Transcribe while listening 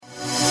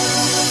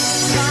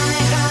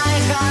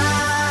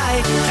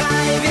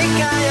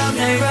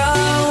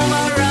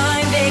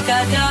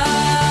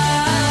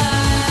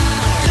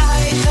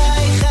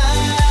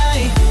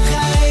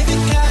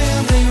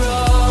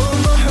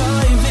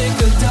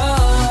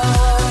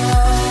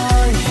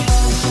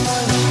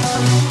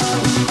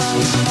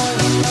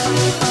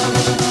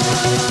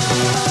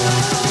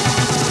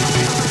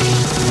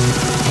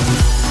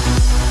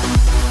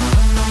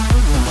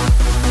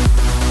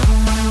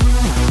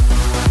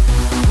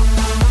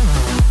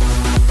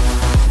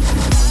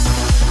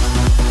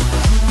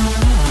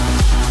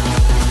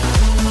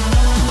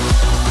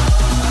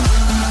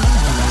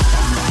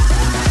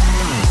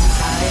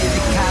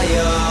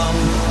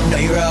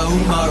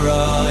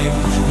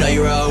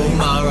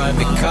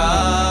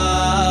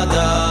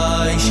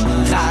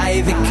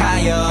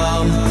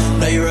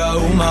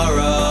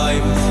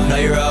u'maraim,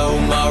 Naira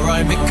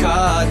u'maraim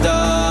v'kadosh.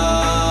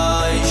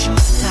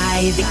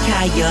 Chai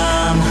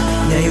v'kayam,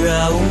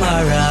 Naira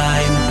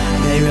u'maraim,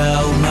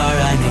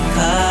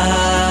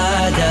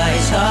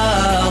 v'kadosh.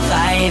 Oh,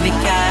 chai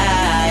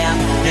v'kayam,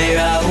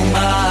 Naira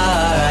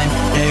u'maraim,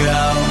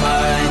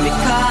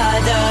 v'kadosh.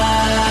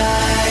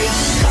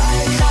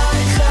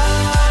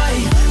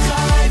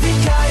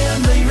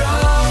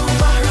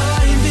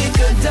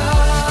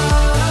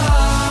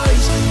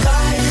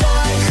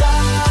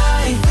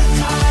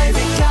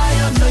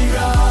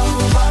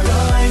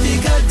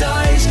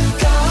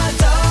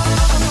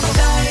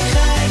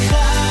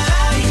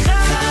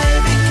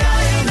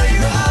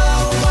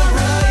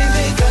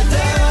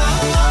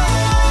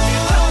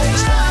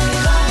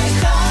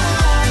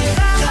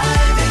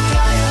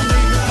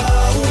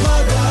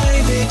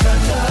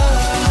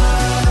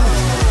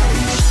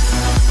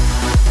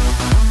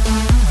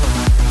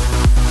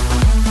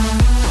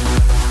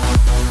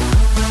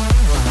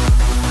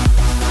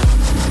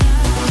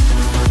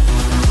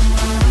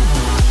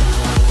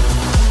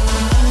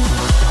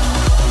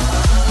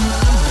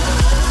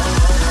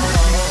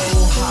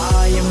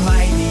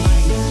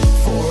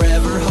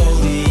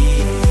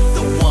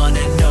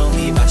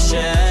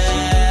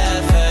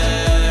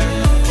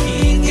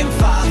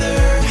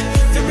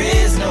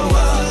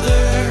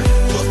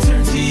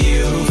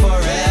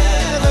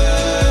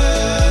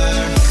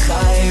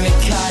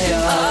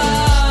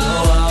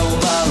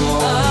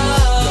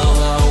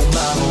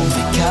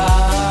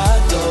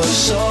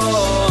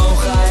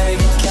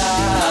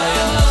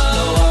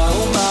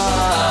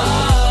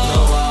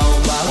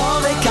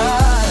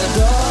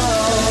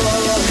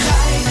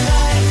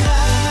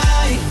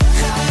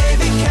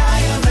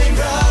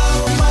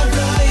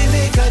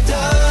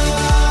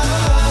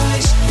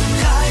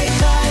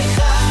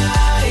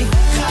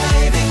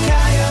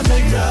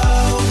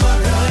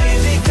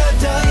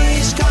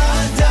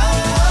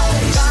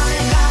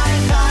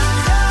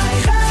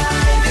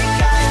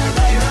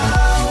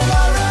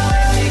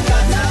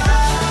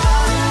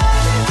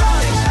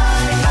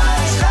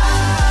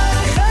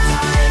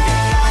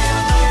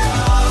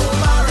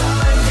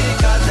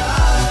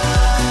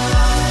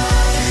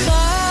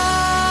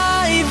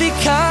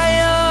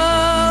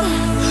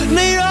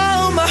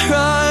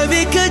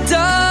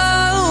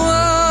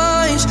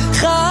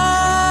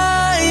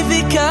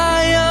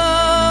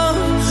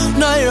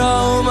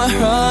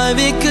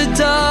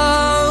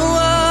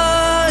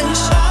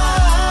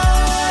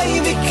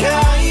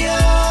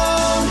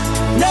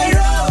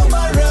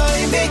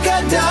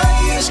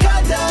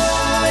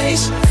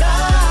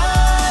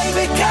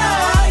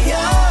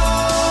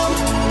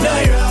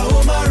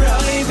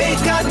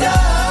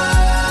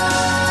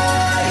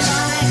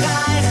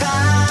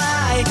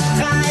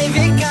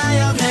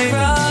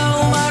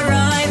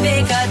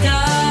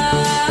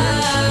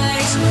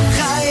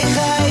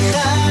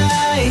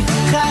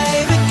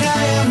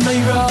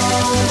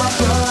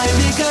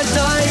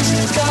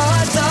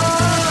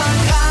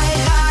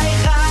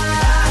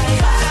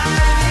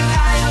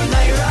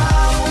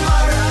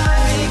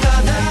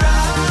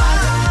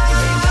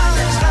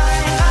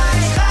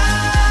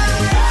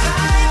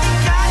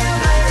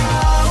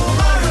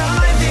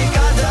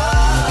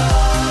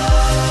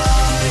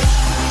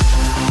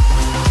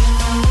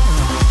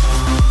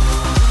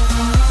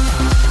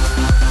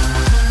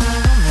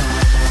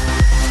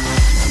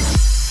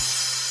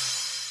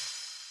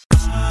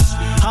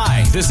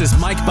 This is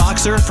Mike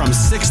Boxer from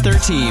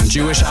 613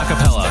 Jewish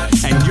Acapella,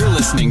 and you're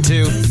listening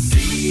to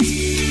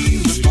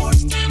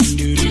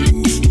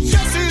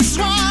Yossi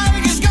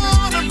Zweig is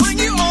gonna bring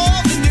you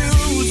all the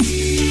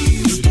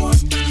news.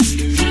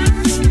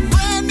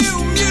 Brand new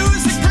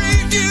music,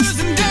 previews,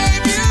 and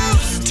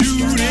debuts.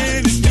 Tune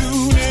in at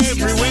noon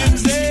every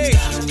Wednesday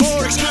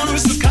for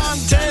exclusive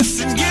contests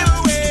and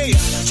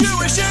giveaways.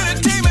 Jewish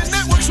Entertainment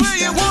Network's where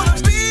you wanna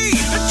be.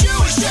 A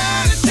Jewish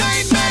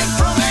entertainment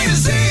from A to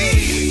Z.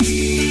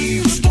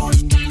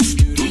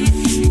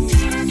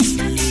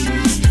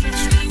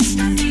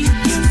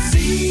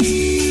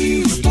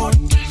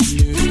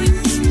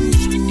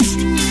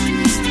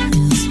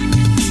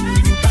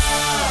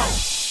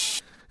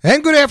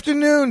 And good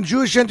afternoon,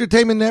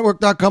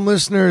 JewishEntertainmentNetwork.com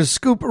listeners,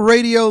 Scoop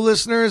Radio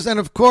listeners, and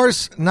of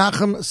course,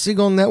 Nachum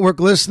Segal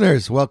Network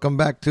listeners. Welcome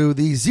back to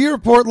the Z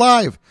Report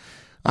Live.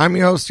 I'm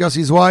your host,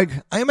 Yossi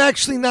Zweig. I am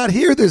actually not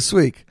here this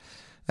week.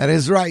 That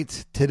is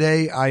right.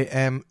 Today I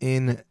am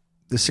in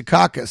the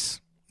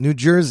Secaucus, New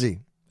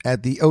Jersey,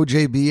 at the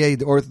OJBA,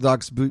 the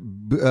Orthodox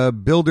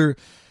Builder,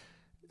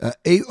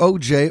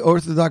 AOJ,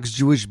 Orthodox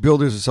Jewish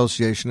Builders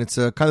Association. It's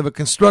a kind of a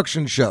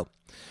construction show.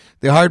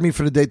 They hired me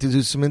for the day to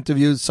do some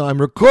interviews, so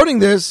I'm recording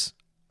this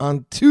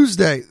on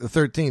Tuesday, the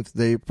 13th, the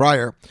day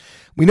prior.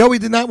 We know we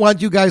did not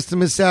want you guys to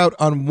miss out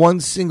on one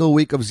single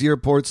week of Z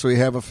Report, so we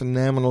have a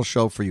phenomenal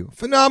show for you.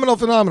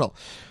 Phenomenal.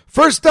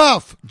 First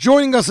off,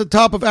 joining us at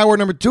top of hour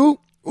number 2,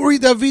 Uri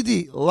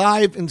Davidi,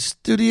 live in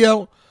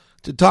studio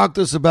to talk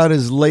to us about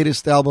his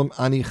latest album,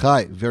 Ani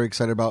Chai. Very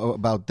excited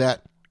about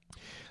that.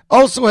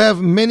 Also have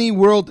many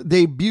world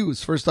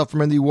debuts. First off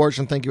from Andy Warsh,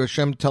 and Thank You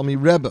Hashem, Tell Me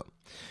Rebbe.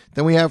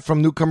 Then we have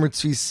from newcomer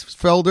Tzvi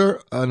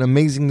Felder, an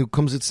amazing new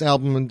Kumsitz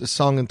album and a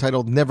song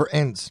entitled Never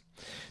Ends.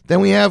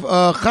 Then we have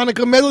a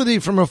Hanukkah melody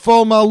from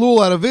Rafal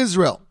Malul out of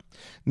Israel.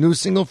 New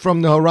single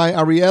from Nehorai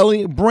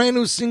Arieli. Brand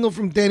new single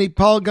from Danny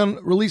Polygon,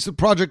 released with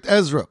Project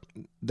Ezra.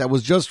 That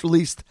was just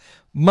released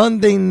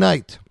Monday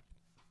night.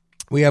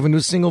 We have a new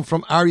single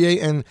from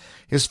Aryeh and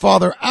his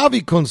father,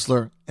 Avi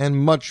Kunstler, and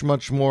much,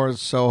 much more.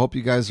 So I hope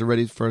you guys are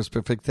ready for a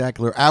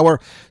spectacular hour.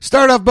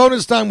 Start off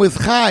bonus time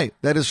with Chai.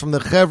 That is from the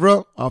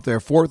Chevra, off their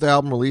fourth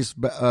album released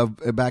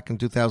back in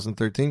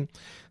 2013.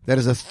 That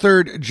is a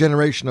third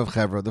generation of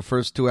Chevra. The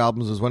first two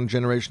albums was one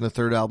generation. The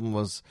third album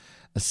was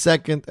a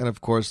second. And,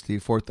 of course, the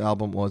fourth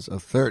album was a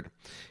third.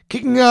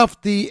 Kicking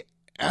off the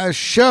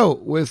show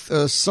with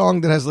a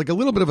song that has like a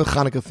little bit of a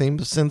Hanukkah theme,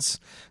 since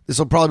this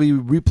will probably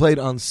be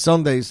replayed on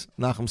Sunday's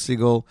Nachum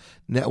Segal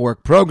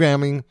Network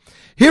programming.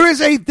 Here is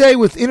 8th Day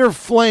with Inner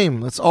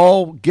Flame. Let's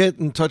all get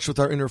in touch with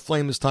our inner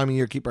flame this time of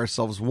year, keep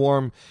ourselves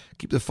warm,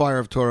 keep the fire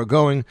of Torah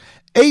going.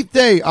 8th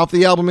Day off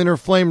the album Inner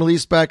Flame,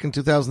 released back in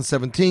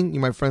 2017. You,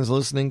 my friends, are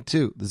listening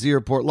to the Z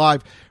Report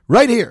Live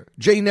right here,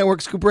 J Network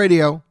Scoop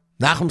Radio,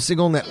 Nachum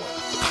Segal Network.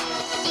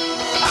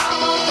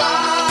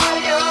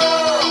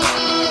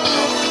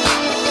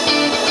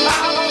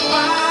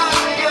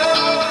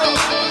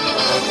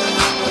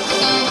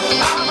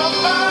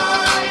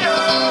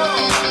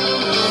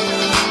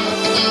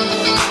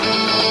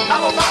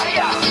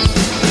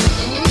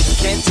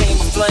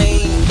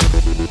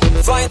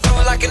 Flying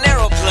through like an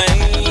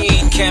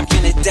aeroplane,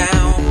 camping it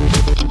down,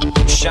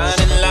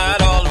 shining light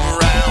all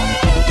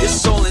around. Your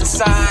soul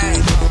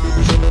inside,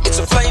 it's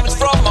a flame, it's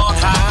from on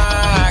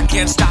high.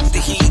 Can't stop the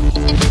heat,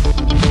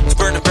 it's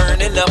burning,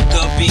 burning up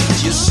the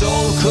beat. Your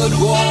soul could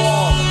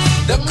warm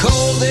the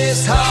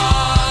coldest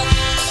heart,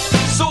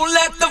 so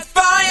let the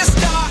fire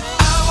start.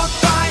 I'm on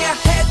fire,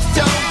 head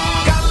down,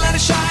 gotta let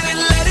it shine and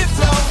let it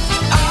flow.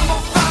 I'm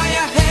on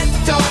fire, head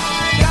down,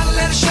 gotta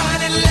let it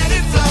shine and let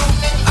it flow.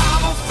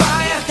 I'm on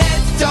fire,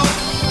 head down,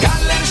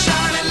 gotta let it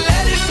shine and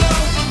let it flow.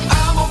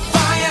 I'm on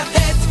fire,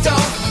 head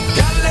down,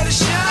 gotta let it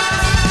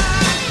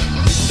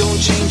shine. Don't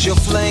change your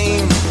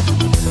flame,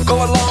 go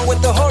along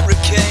with the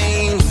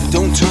hurricane.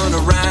 Don't turn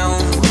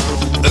around,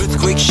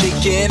 earthquake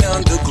shaking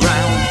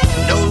underground.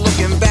 No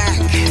looking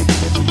back,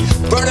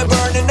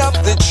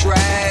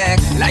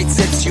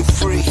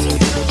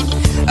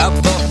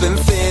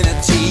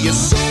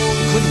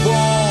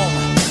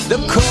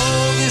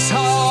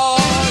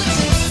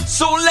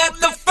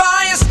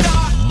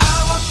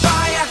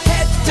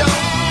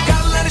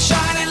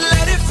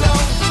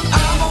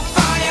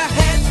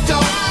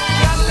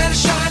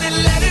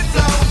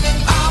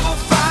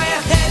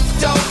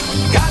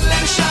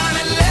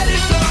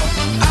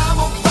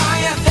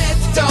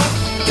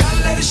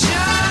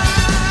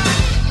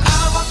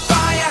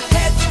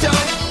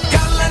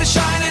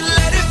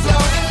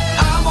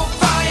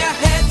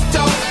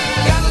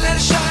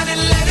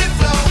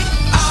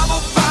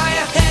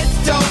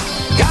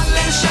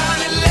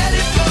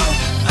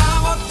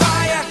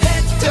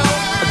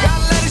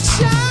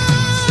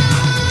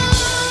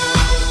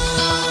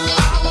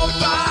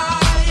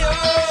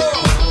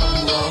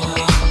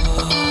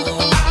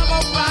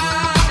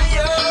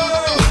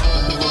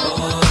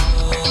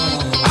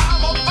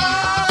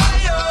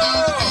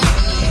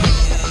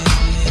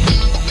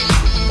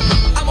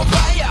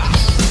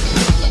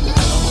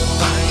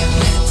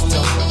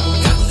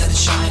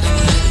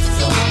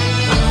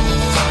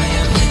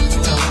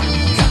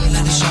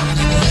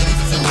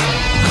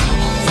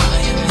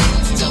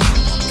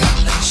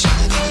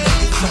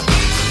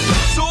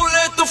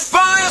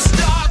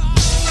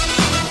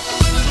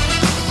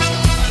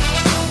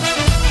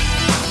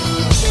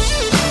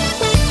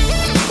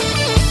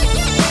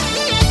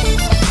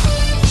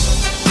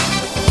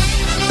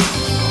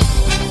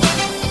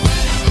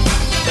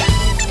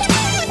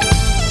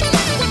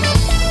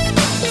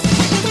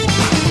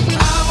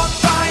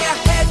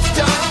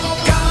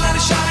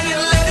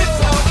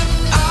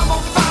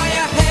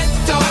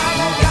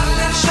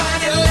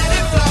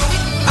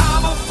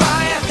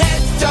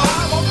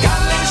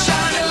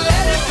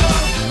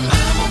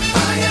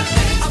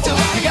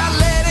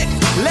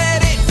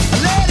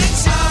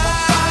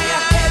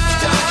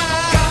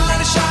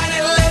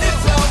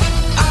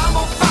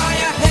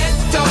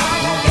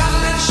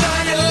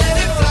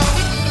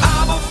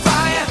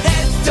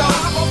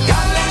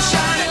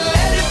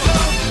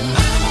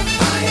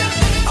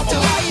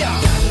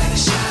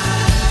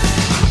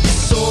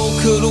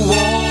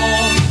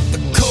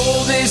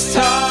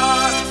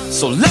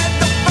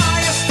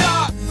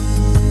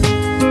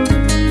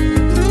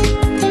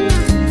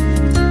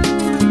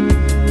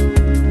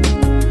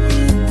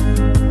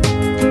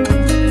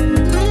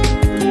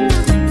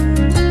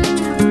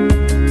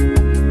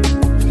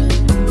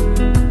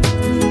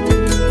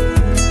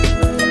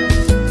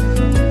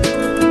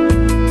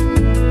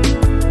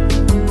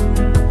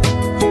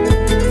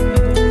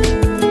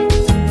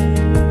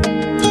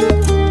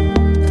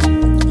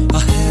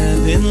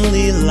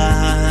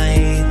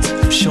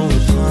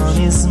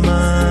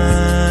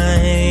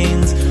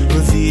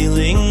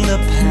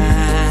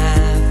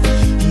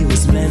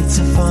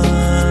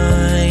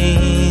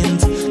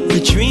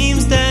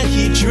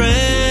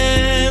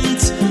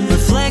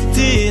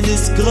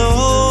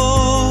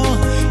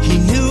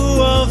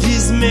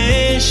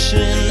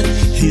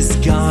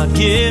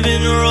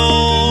 God-given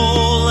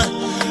role.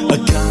 A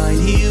guide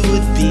he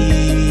would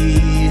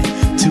be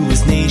to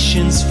his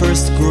nation's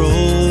first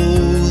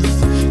growth.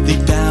 They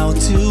bow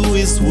to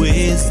his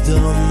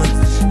wisdom,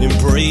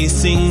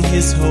 embracing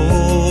his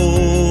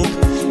hope.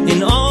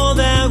 In all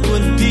that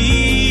would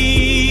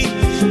be,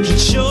 he'd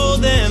show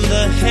them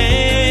the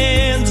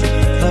hand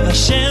of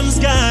Hashem's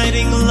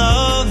guiding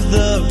love,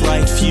 the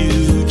bright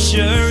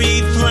future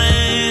he'd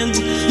planned.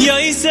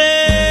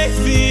 Yosef,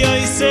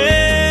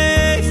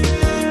 Yosef,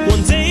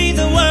 one day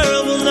the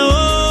world will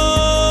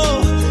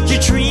know your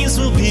dreams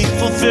will be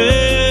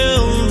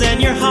fulfilled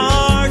and your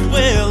heart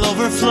will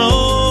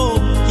overflow.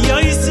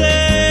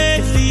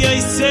 Yosef,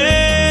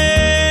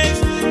 Yosef,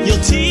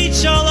 you'll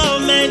teach all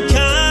of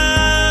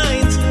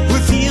mankind,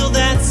 reveal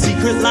that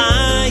secret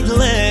light,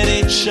 let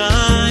it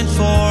shine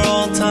for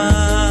all times.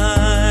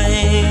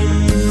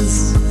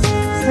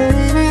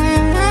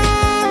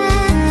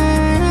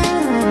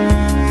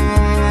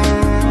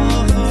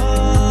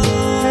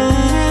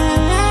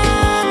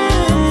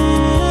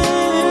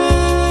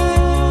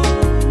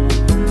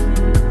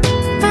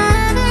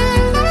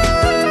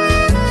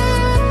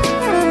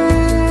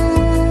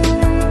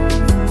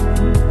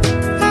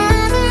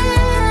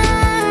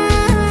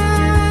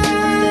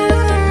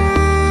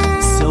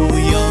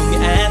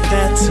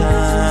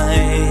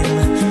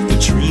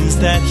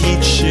 That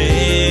he'd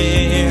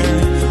share,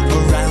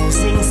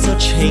 arousing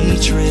such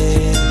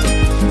hatred,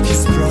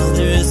 his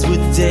brothers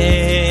would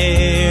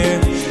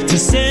dare to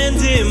send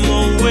him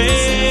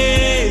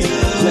away,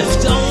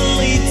 left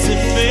only to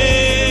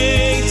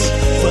fate.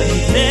 But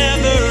he'd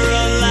never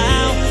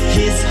allow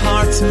his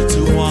heart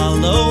to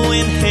wallow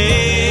in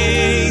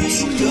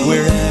hate.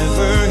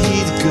 Wherever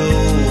he'd go,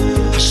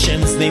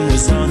 Hashem's name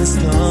was on his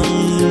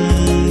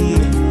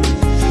tongue.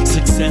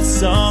 Success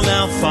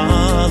somehow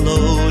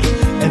followed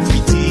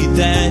every deed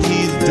that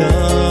he'd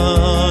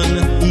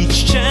done.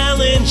 Each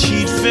challenge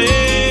he'd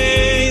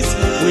face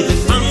with an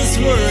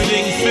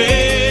unswerving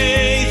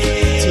faith,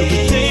 till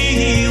the day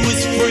he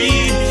was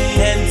freed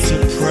and to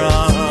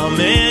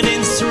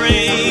prominence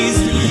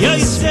raised.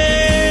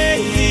 Yosef,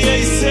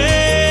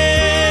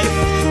 Yosef,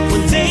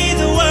 one day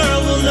the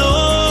world will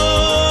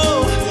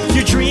know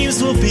your dreams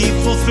will be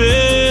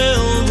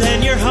fulfilled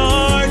and your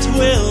heart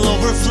will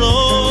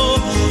overflow.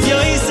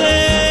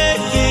 Yosef,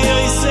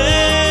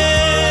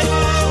 Yosef,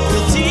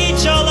 you'll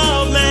teach all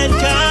of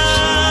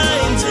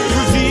mankind,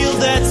 reveal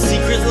that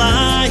secret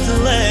light,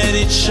 let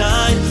it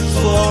shine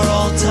for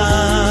all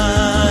times.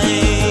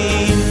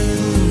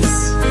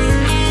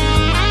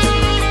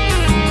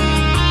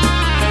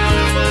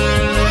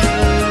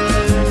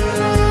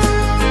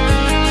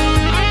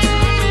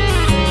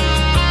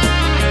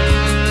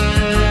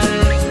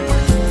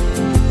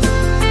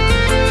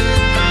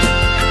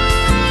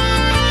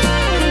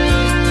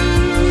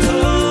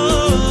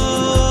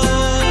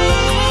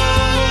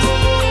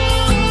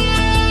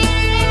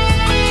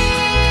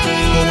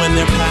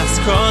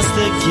 Crossed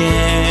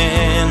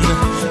again,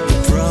 the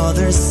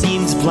brother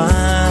seemed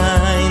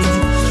blind.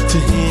 To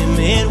him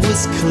it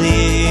was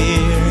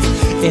clear,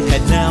 it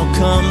had now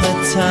come the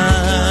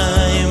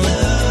time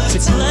to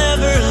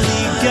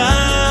cleverly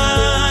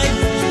guide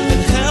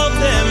and help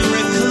them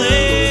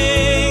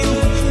reclaim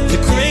the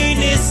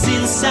greatness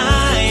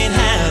inside,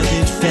 have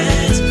it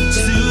fed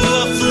to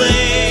a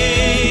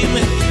flame.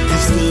 He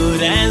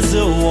stood as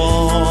a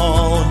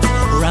wall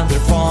around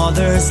their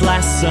father's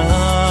last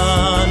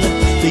son.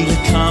 They'd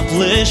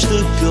accomplished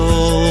the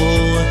goal,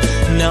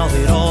 now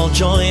they'd all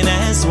join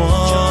as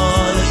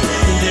one.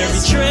 In their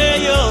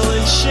betrayal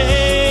and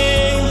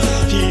shame,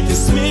 he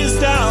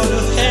dismissed out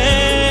of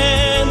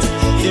hand.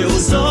 It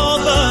was all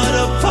but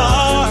a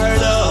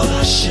part of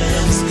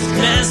Hashem's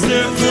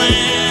master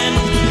plan.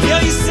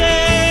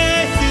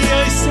 Yosef,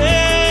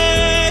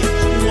 Yosef,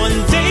 one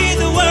day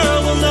the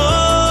world will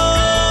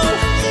know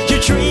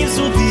your dreams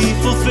will be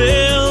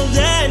fulfilled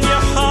and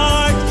your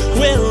heart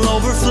will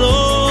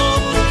overflow.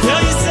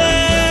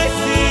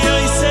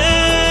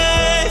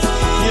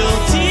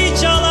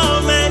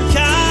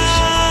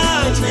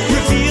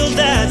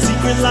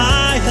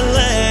 Light,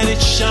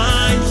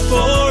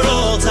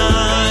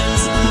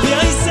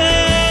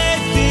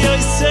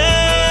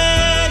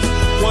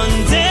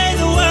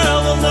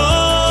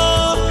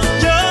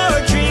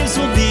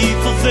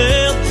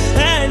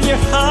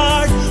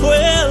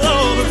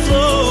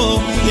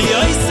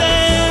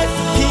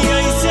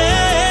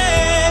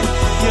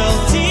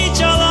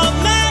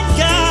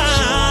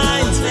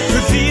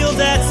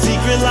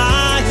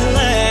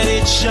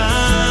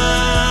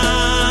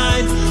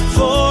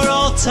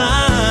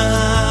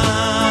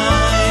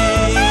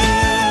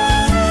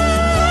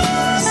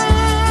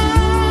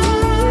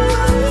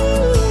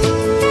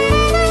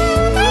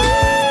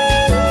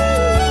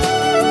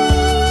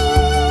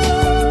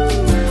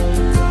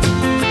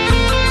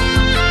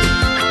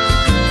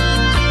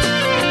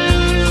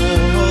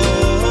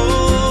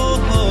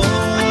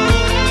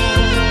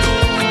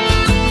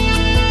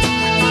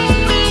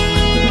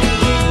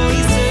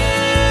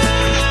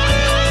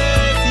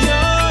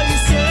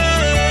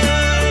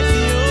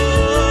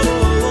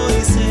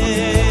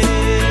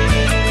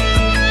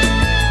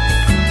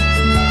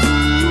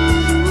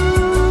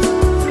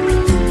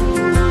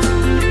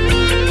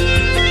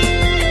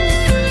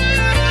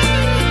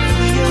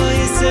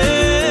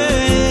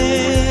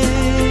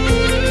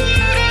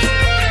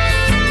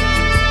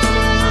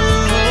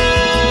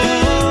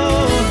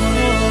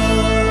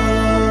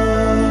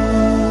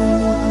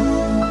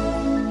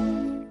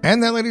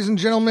 And that, ladies and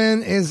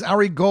gentlemen, is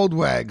Uri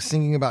Goldwag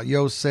singing about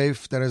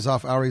Yosef. That is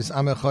off Ari's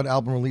Am Echad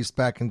album released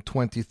back in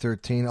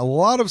 2013. A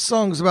lot of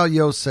songs about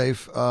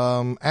Yosef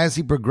as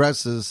he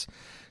progresses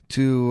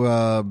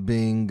to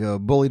being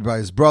bullied by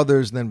his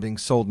brothers, and then being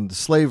sold into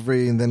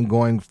slavery, and then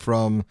going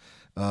from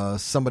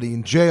somebody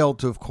in jail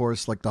to, of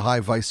course, like the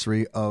high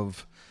viceroy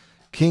of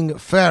King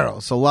Pharaoh.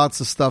 So lots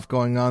of stuff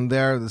going on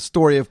there. The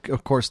story,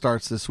 of course,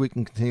 starts this week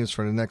and continues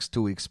for the next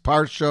 2 weeks.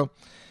 Parsha.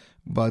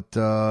 But,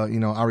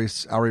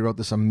 Ari wrote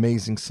this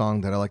amazing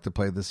song that I like to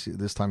play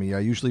this time of year. I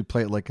usually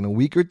play it like in a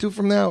week or two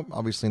from now,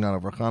 obviously not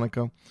over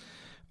Hanukkah.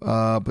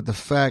 But the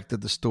fact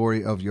that the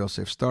story of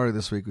Yosef started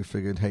this week, we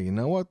figured, hey, you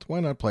know what? Why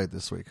not play it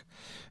this week?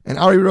 And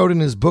Ari wrote in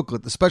his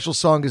booklet, the special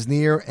song is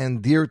near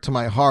and dear to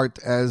my heart,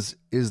 as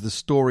is the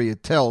story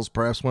it tells,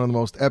 perhaps one of the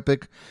most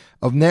epic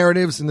of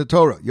narratives in the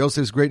Torah.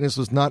 Yosef's greatness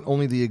was not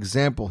only the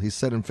example he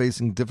set in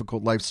facing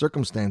difficult life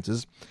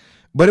circumstances,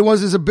 but it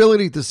was his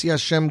ability to see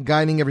Hashem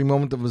guiding every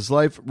moment of his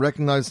life,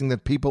 recognizing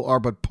that people are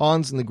but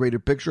pawns in the greater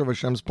picture of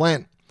Hashem's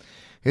plan.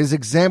 His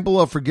example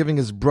of forgiving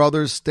his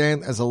brothers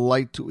stand as a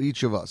light to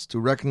each of us, to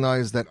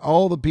recognize that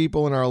all the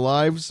people in our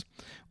lives,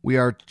 we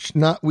are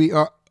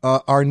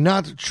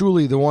not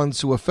truly the ones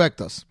who affect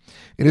us.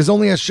 It is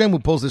only Hashem who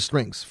pulls the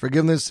strings.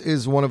 Forgiveness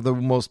is one of the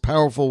most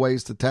powerful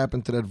ways to tap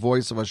into that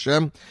voice of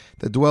Hashem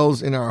that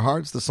dwells in our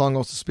hearts. The song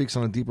also speaks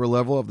on a deeper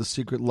level of the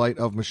secret light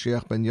of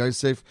Mashiach ben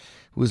Yosef,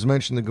 who is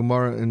mentioned in the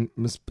Gemara in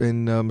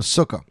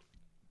Mesukah.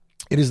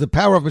 It is the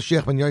power of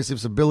Mashiach ben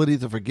Yosef's ability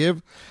to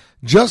forgive,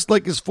 just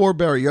like his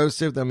forebearer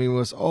Yosef, that we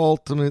must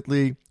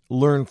ultimately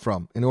learn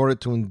from in order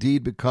to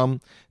indeed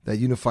become that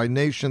unified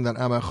nation, that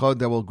Am Echad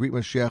that will greet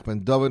Mashiach ben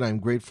David. I am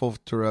grateful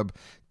to Reb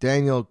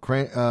Daniel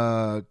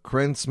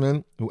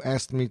Krentzman, who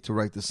asked me to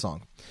write this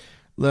song.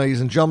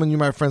 Ladies and gentlemen, you,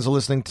 my friends, are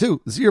listening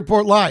to Z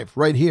Report Live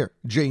right here,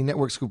 J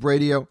Network Scoop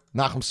Radio,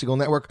 Nachum Segal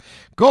Network.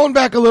 Going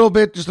back a little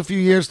bit, just a few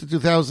years to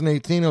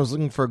 2018, I was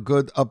looking for a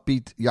good,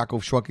 upbeat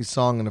Yaakov Shweki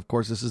song, and of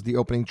course, this is the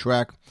opening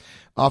track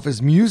off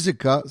his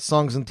Musica,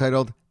 songs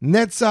entitled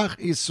Netzach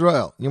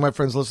Yisrael. You, my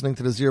friends, listening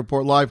to the Z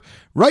Report Live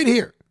right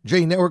here,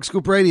 J Network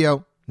Scoop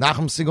Radio,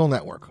 Nachum Segal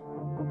Network.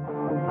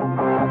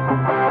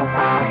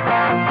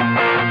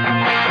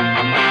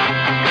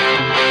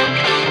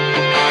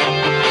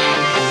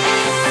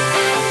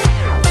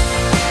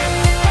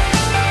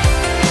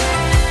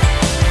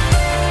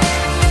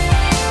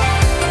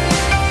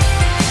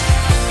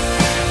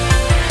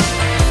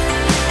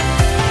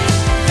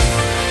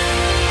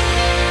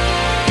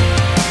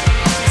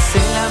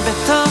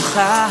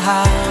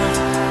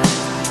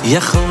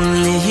 יכול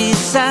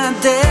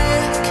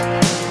להיסדק,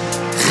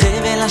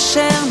 חבל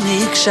אשר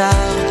נקשר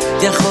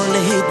יכול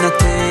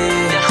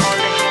להתנתק,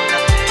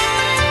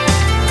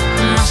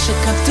 מה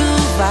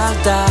שכתוב על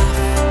דף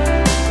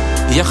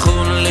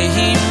יכול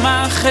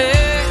להימחק,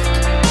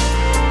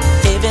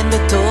 אבן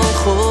בתוך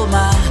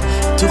חומה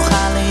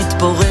תוכל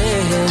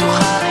להתפורר,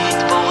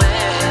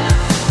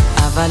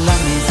 אבל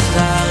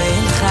המזכר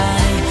אל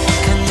חי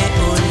כאן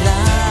לעולם,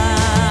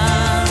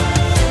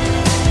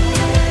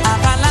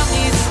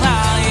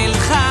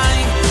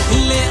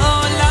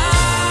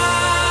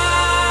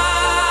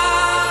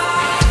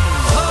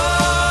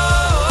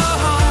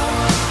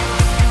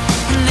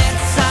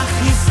 Netzach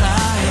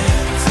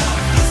Yisrael,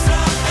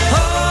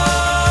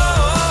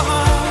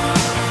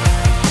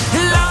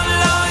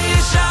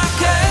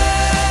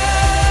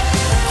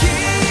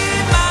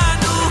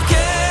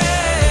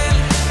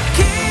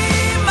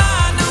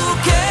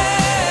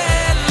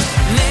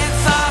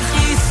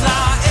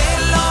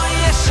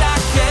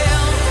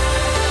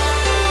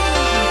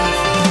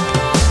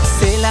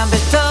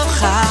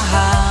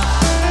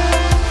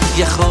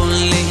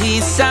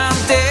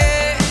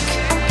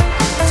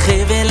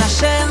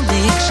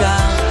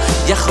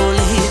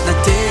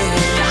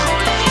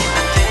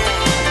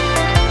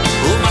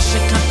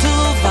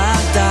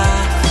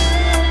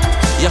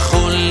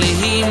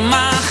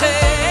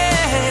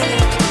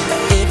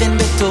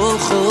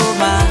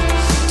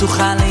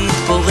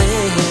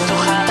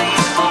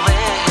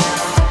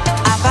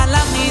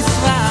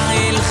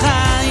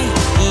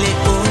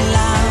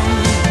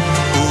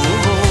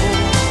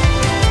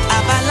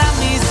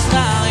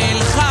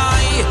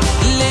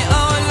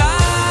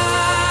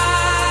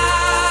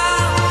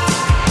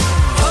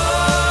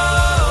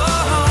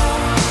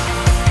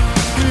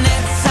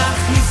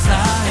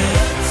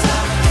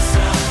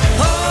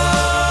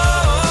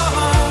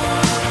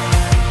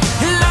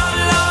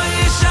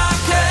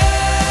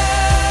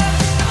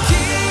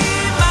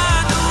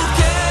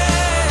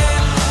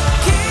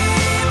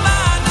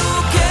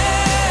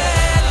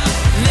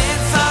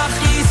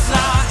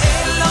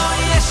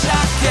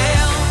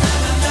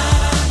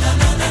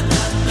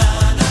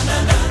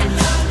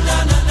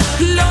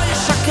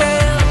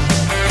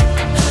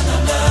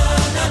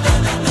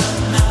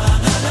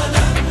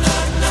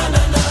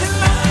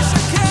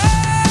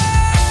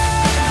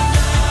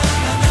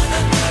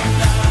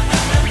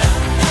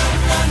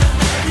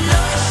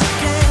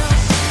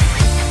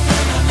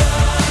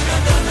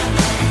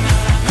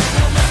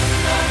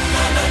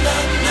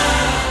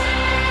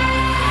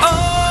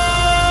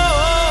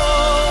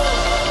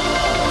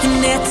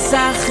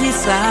 נצח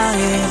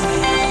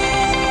ישראל.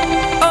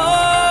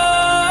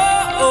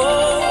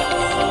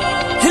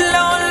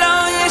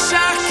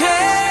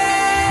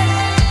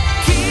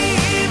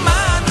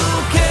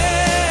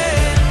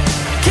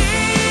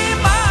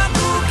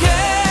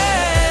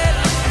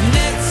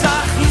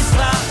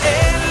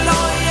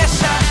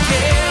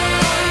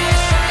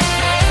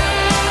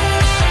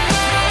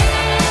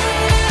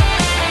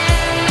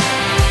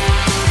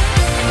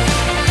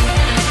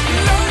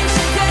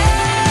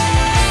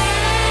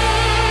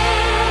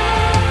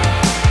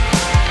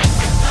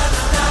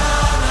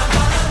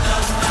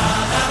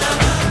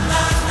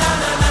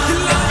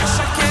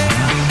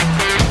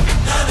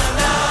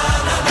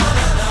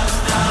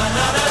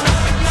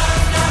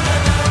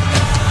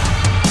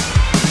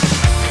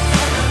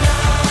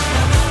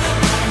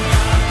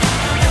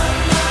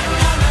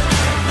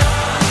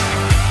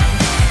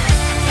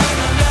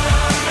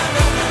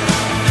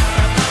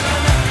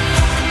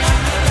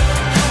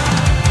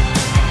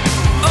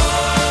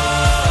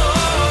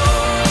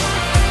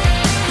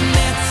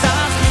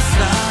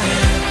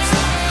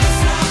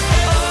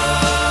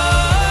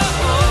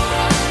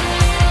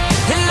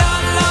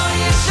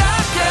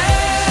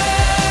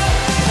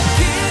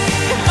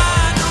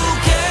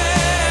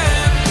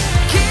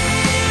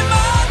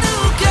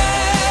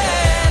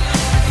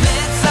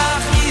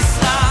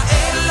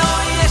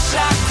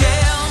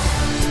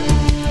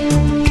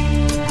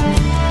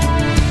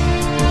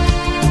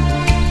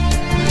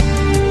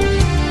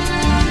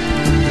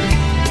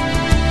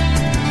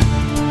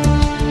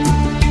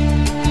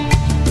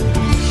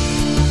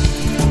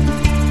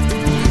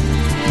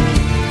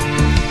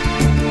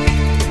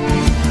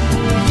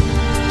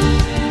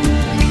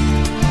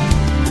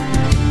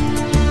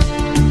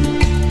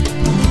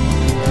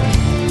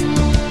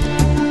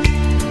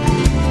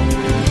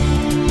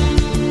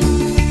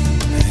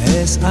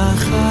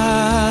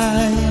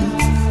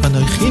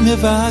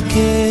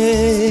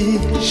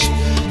 מבקש,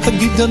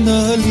 הגיד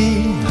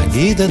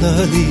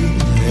לי,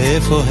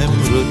 איפה הם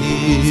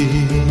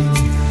רואים?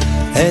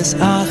 אז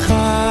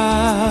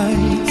אחי,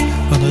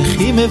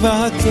 אנוכי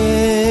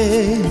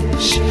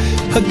מבקש,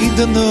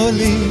 הגיד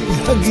לי,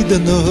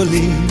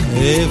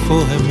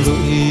 איפה הם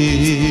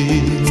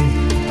רואים?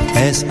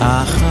 אז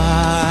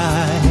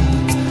אחי,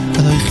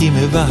 אנוכי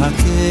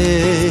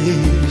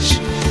מבקש,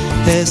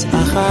 אז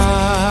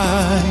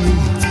אחי,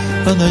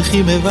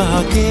 אנוכי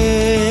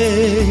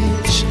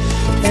מבקש,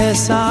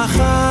 אז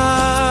אחי,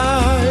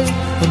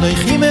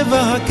 אנוכי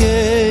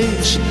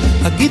מבקש,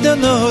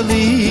 הגידנו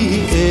לי,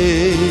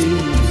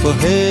 איפה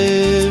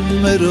הם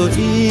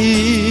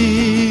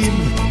רואים?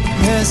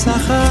 אז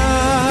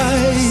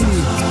אחי,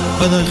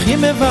 אנוכי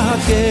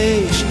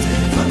מבקש,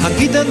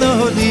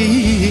 הגידנו לי,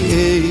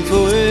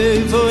 איפה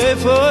הם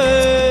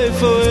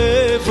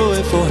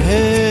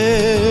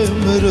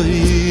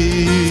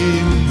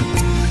רואים?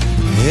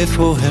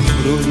 איפה הם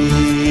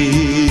רואים?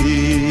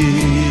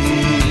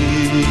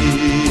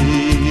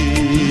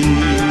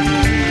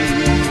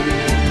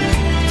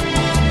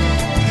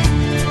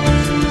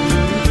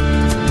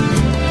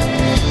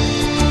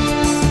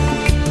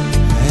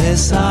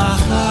 אז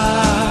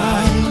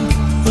אחי,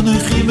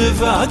 אנוכי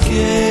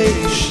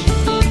מבקש,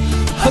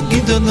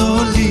 הגידנו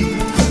לי,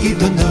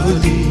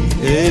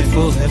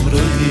 איפה הם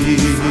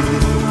רואים?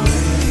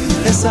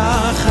 אז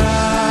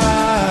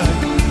אחי,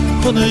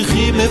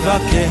 אנוכי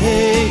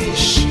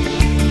מבקש,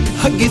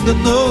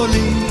 הגידנו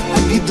לי,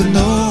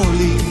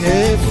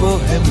 איפה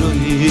הם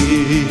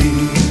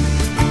רואים?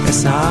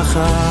 אז אחי,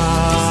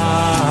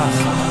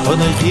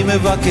 אנוכי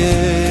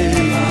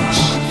מבקש,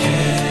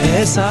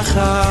 אז אחי,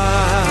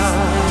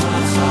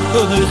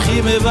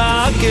 אנוכי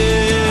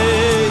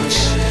מבקש,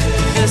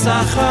 אז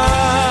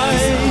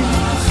אחי,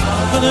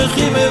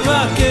 אנוכי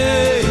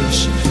מבקש,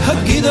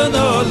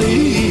 הגידנו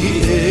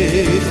לי,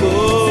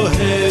 איפה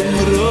הם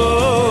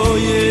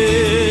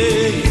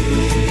רואים?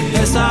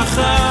 אז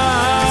אחי,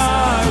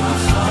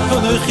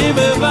 אנוכי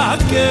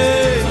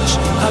מבקש,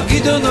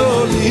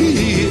 הגידנו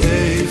לי,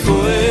 איפה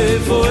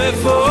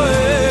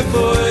הם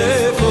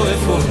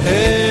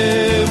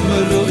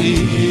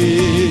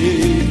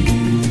רואים?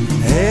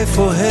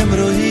 איפה הם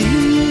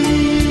רואים?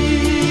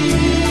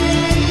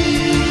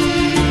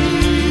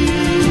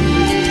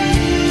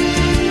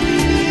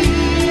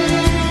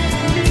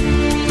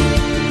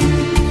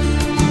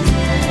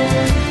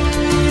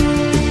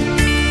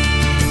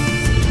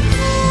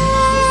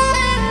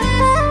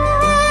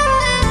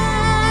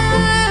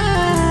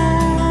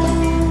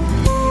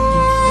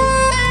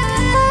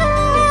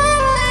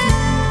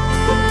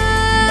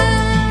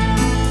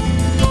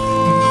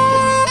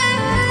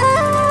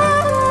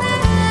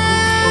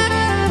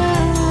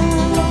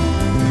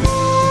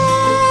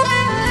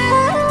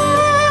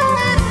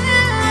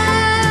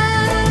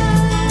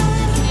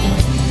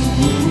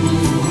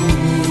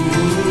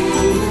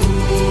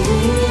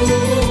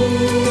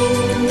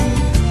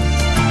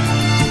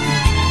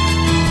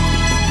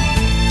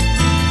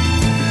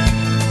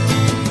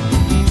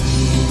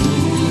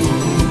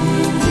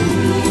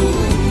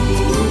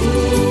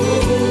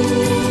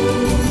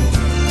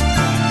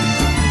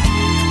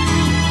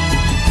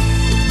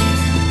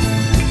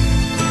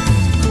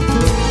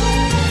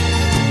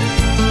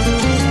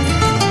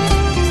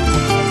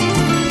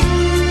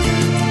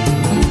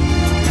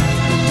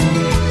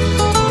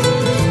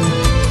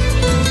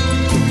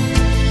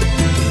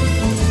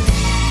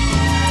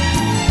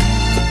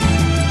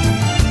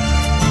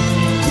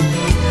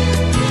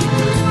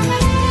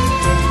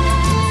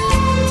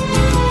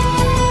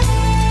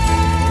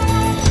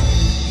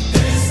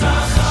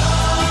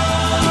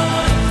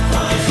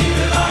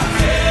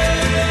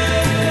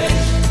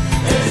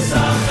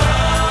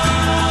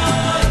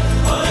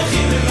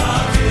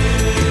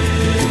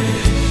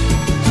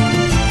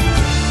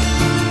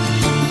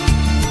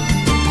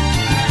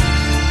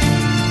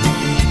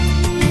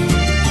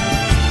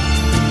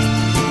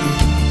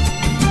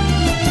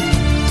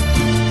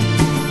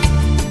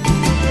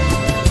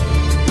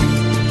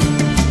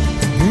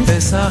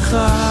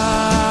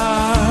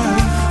 achai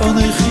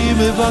onechi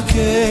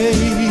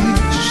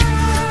mevakesh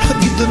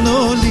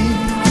Gidonoli,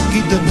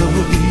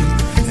 Gidonoli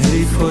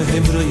Eifo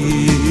hem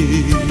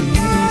roim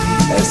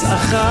Es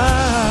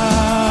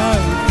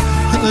achai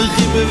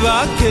onechi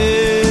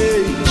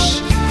mevakesh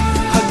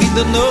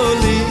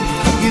Gidonoli,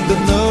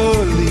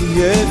 Gidonoli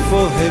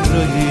Eifo hem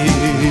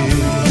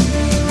roim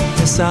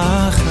Es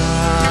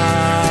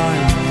achai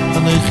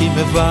onechi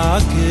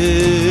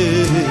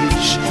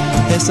mevakesh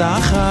Es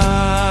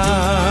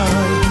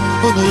achai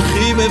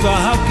onechi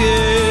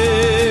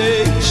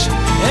mevakesh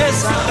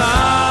Es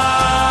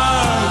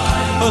achai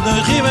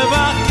onechi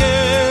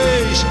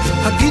mevakesh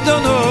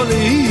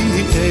Hagidonoli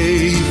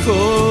eifo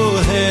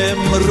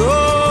hem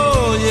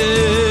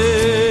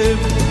royem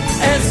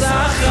Es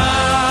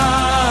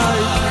achai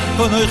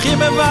onechi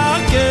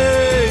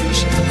mevakesh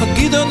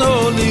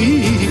Hagidonoli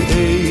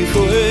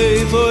eifo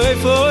eifo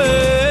eifo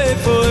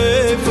eifo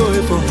eifo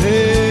eifo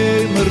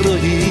hem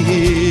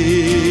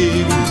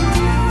royem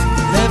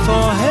Eifo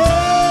hem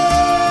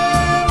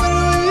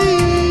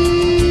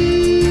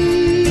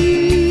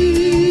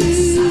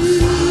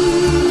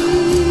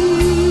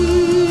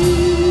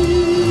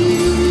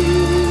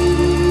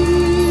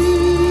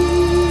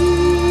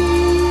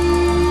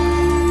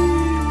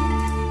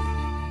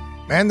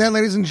And that,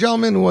 ladies and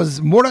gentlemen,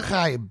 was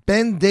Mordechai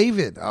Ben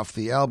David off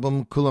the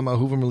album Kulam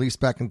Ahuvim, released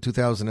back in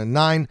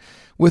 2009,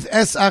 with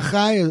Es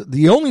Achai,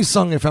 the only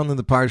song I found in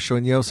the Parsha.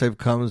 And Yosef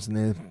comes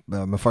and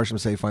the Mefarshim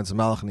say he finds a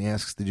malach and he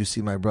asks, "Did you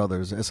see my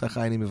brothers? Es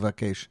Achai ni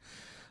mevakesh.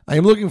 I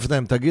am looking for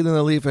them. Tagidon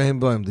ali fahim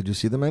boim. Did you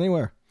see them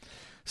anywhere?"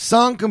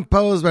 Song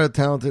composed by the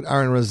talented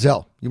Aaron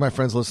Razel. You, my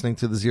friends, listening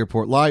to the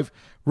Zierport Live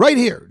right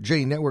here,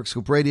 J Network,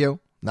 Scoop Radio,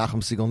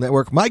 Nachum Siegel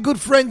Network. My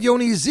good friend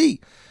Yoni Z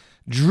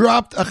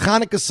dropped a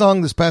Hanukkah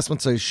song this past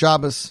Motzei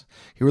Shabbos.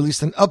 He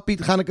released an upbeat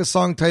Hanukkah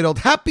song titled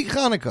Happy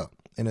Hanukkah,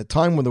 in a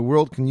time when the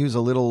world can use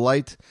a little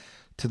light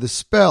to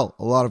dispel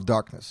a lot of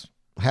darkness.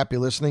 Happy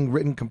listening,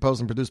 written,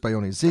 composed, and produced by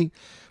Yoni Z.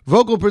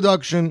 Vocal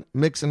production,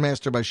 mix and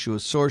master by Shua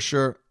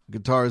Sorsher.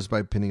 Guitars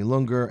by Penny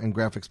Lunger, and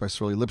graphics by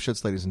Sorli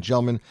Lipschitz. Ladies and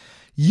gentlemen,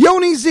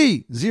 Yoni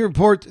Z,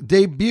 Z-Report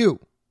debut.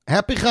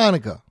 Happy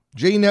Hanukkah.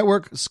 J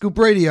Network, Scoop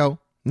Radio,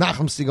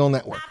 Nachum Siegel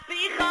Network.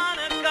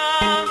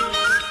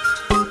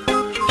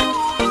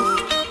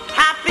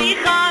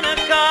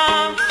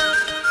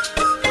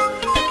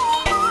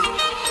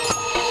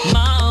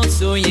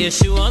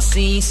 Yeshua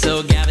see,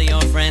 so gather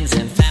your friends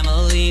and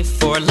family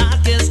for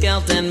latkes,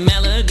 gelt, and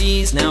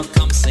melodies. Now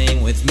come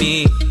sing with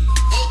me.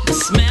 The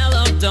smell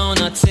of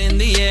donuts in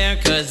the air,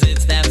 cause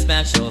it's that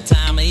special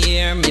time of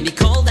year. Maybe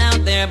cold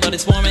out there, but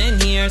it's warm in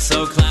here,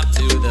 so clap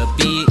to the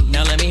beat.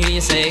 Now let me hear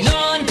you say,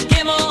 Nun,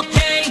 Gimel,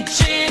 Hey,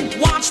 Shin.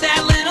 Watch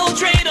that little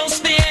dreidel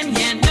spin.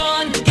 Yeah,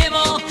 Nun,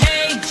 Gimel,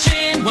 Hey,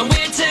 Shin. When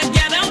we're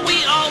together,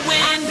 we all win.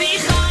 Happy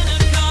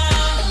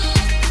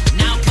Hanukkah.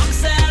 Now come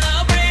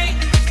celebrate.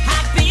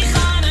 Happy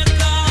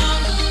Hanukkah.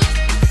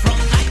 From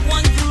night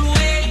 1 through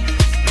 8.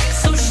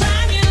 So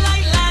shine your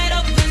light, light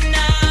up the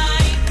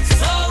night.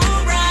 So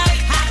bright.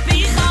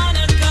 Happy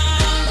Hanukkah.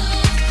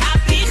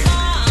 Happy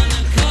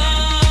Hanukkah.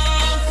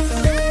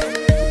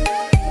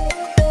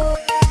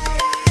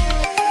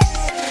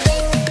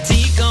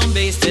 Tikkun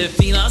base to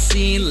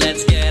Philosophy.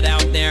 Let's get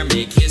out there,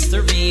 make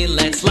history.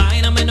 Let's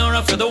light a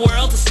menorah for the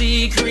world to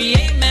see.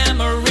 Create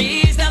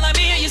memories. Now let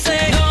me hear you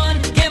say, Nun,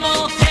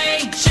 Gimel,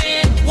 Hey,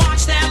 Shin.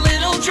 Watch that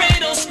little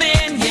dreidel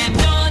spin. Yeah,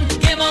 Nun,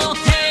 Gimel,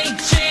 Hey,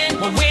 Shin.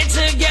 When we're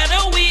together,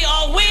 we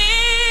all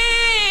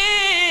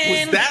win.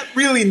 Was that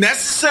really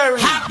necessary?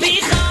 Happy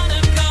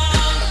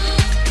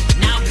Hanukkah.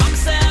 Now come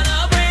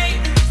celebrate.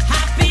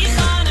 Happy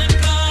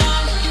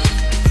Hanukkah.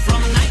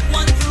 From night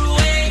 1 through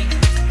 8.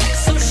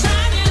 So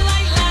shine your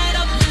light, light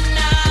up the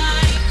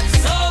night.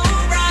 So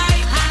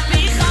bright.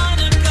 Happy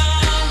Hanukkah.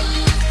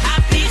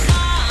 Happy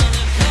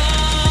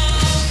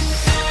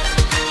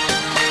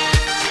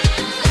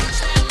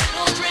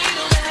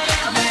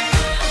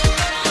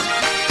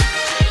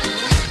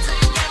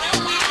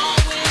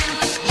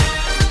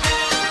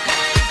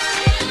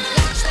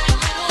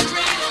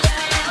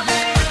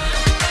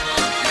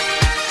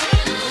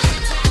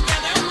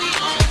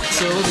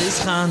So this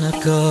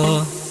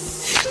Hanukkah,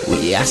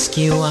 we ask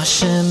you,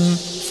 Hashem,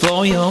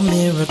 for your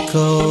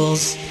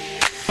miracles,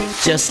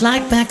 just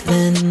like back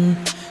then.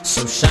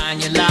 So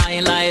shine your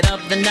light, light up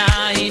the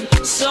night,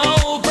 so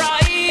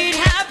bright.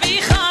 Happy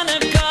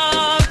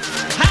Hanukkah,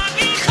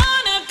 happy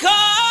Hanukkah,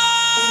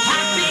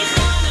 happy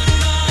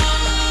Hanukkah.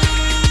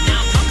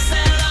 Now come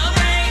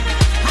celebrate.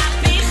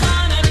 Happy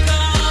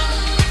Hanukkah.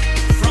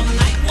 From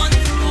night 1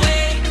 through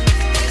 8.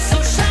 So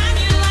shine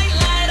your light,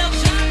 light up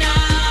the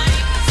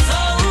night, so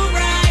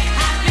bright.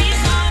 Happy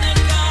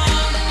Hanukkah,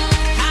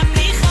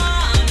 happy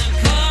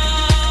Hanukkah.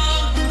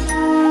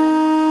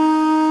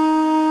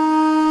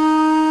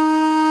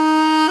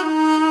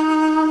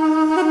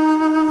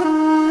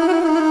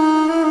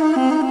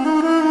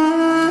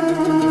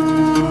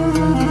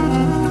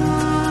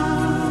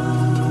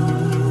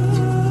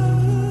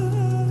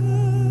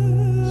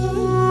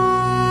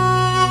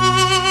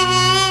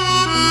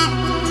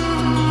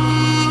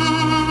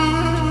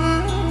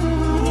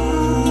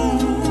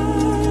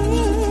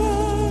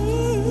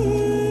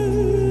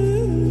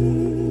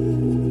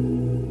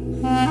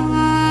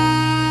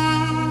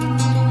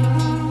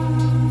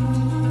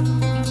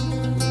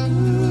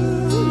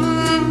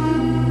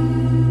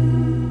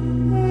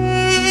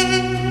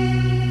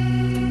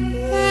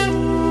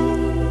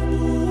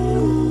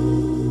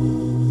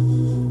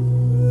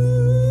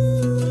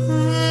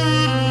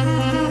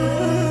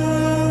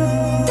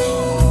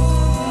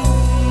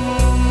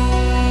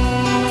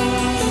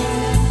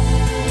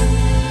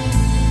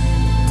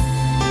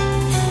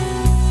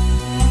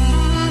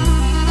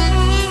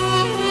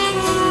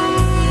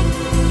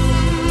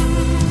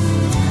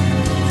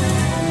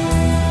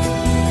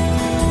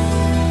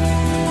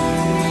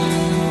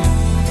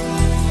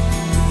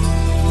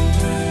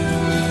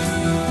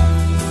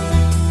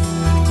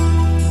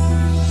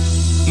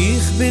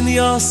 bin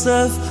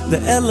Yosef,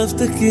 der 11.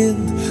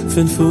 Kind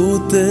von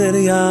Futter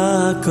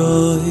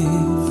Jakob.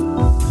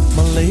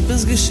 Mein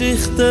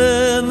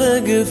Lebensgeschichte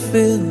me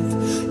gefind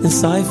in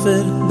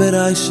Cipher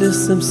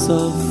Bereiches im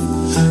Sof.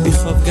 Ich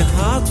hab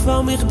gehad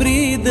von mich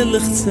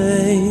briederlich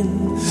 10.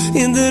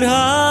 In der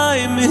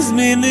Heim ist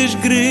mir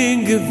nicht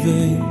gering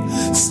gewesen.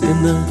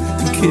 Sinne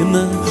und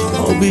Kinder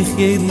hab ich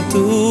jeden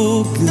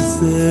Tag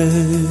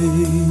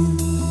gesehen.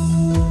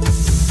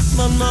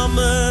 Meine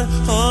Mama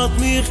hat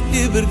mich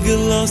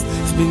übergelost.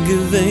 Ich bin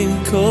gewesen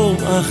kaum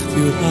 8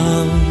 Jahre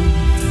alt.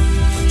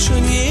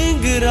 Schon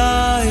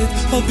hingereit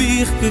hab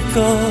ich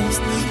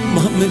gekost.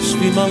 Mach mich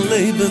wie mein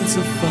Leben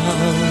zu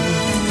fallen.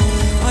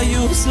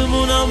 Ayusem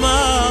und am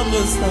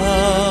Mama's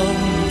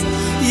Hand.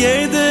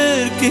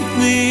 Jeder kickt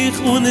mich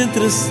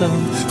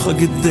uninteressant. Ich hab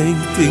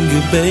gedenkt und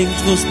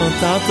gebankt, was mein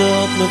Tate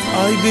hat mit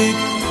Eibig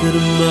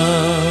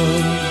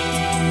gemacht.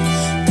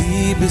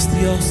 Die bist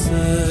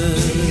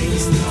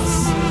Yosef,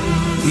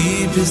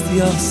 die bist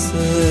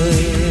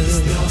Yosef.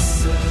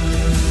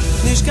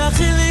 Nicht kein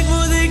Chillig, wo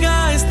die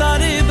Geist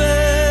darüber.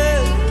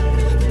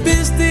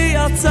 Bist die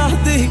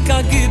Azadik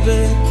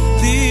Agibbe,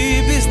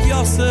 die bist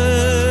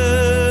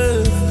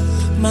Yosef.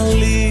 Mein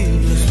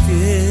lieblich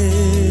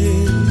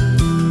Kind.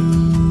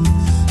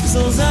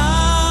 So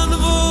sein,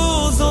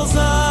 wo so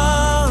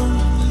sein,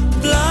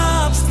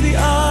 bleibst wie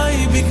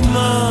Eibig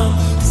Mann,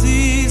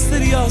 siehst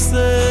der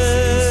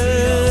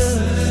Yosef,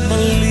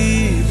 mein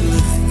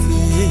lieblich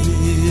Kind.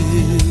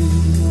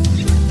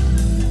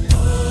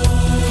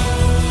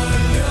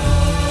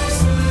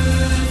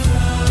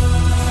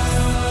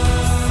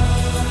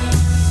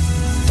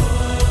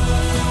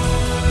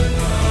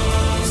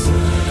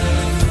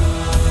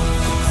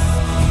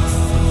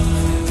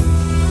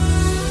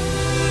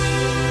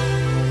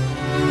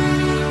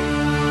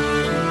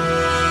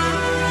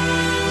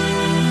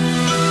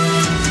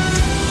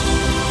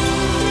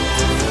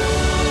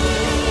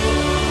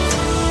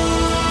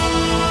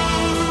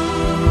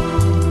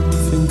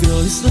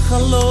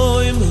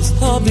 Halloim, das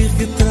hab ich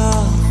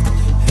getracht,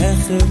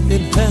 Hecher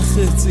in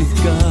Hecher zu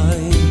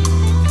gehen.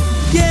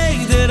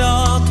 Jeder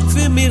hat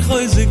für mich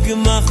Häuser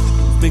gemacht,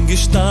 bin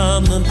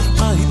gestanden,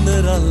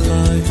 einer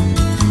allein.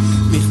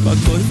 Mich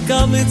verkäuft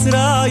kam mit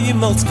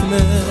Reim als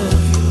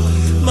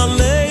Knecht. Mein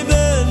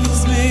Leben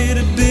ist mir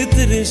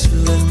bitter und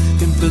schlecht,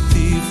 im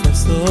Petit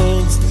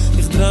versorgt.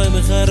 Ich dreh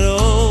mich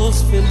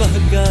heraus, bin bei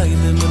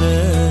keinem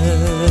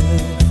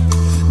Recht.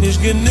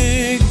 Nicht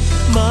genick,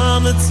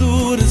 meine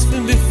Zures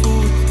bin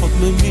befuhr, hat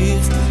mir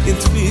mich in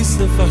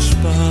Twisse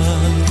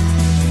verspannt.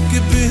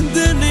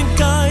 Gebinden in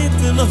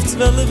Keiten auf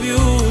 12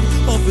 Uhr,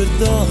 aber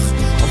doch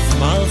auf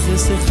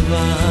Malchus ich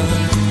war.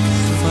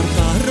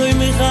 Verbarroi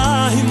mich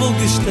einmal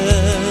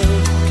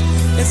gestellt,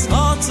 es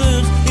hat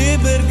sich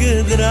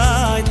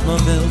übergedreht,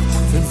 mein Welt.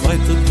 Von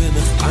weiter bin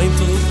ich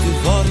eintog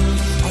geworden,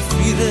 auf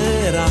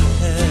wieder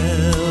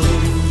Held.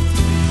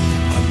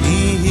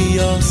 Ani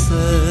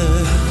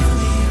Yosef,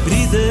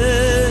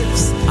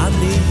 Brides,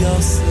 Ani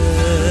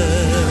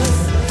Yosef.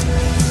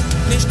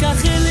 Nicht kein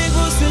Chillig,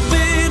 was ich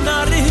bin,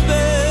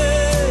 Arribe.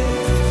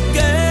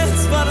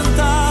 Geht's waren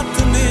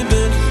Taten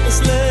immer, es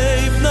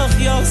lebt noch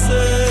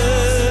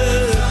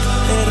Yosef.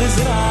 Ist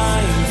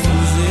rein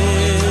von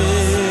Sinn.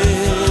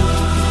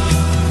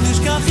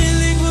 Nicht kein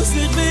Chillig, was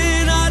ich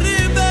bin,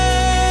 Arribe.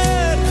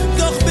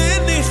 Doch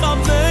bin ich am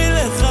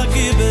Melech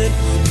Agibbe.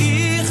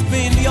 Ich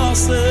bin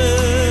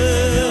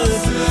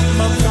Yosef,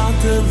 mein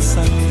Taten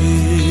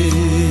Sakir.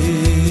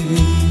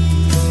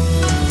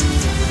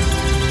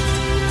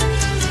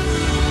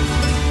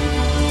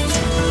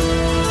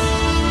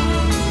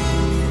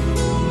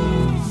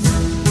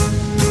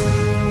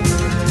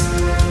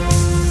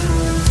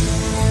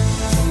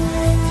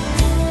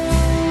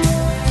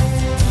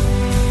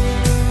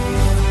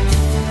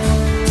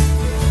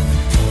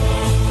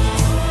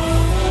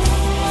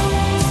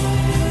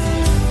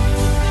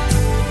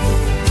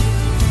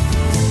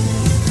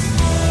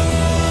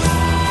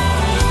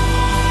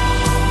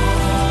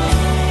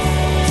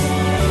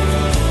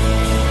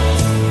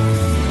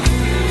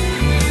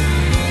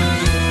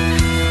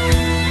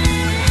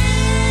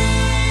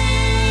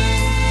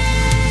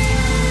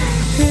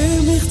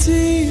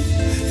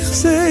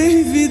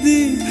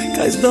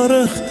 Geist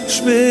durch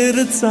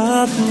schwere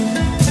Zeiten.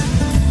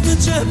 Mit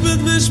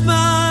Schäppet mich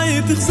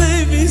meint, ich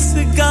seh wie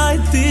sie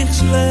geht dich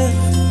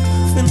schlecht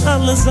von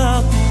allen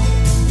Seiten.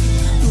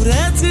 Du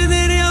rätst in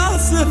dir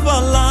Yosef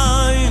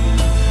allein.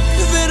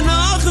 Wer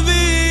noch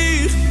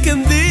wie ich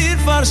kann dir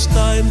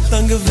verstehen.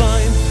 Dann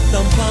geweint,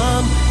 dann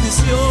pan, bis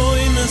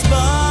Joines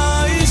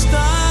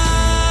Beistein.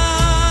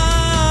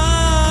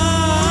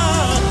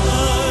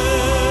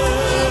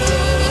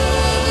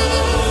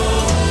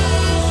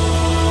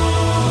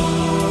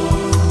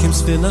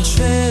 Für nach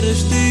schwere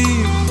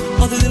Stieb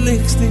oder die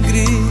liegsten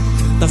Grieb,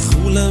 das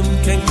Chulem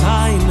kann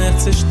keiner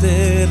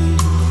zerstören.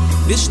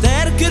 Wie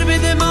stärker wie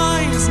dem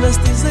Eins,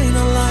 lässt die Sehen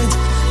allein,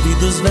 wie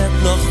das wird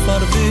noch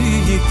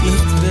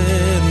verwirklicht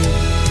werden.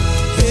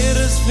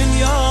 Ist von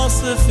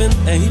Yosef in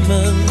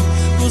Eimen,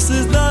 was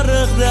ist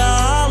dadurch der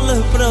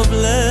alle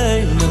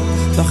Probleme.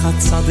 Doch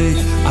hat Zadig,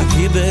 a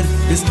Giber,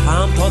 ist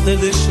Hand hat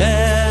die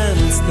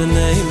schönste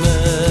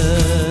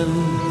nehmen.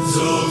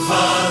 Such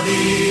von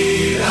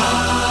dir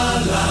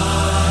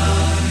allein.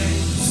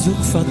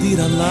 Such von dir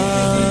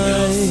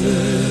allein.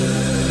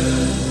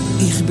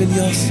 Ich bin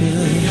Yossi.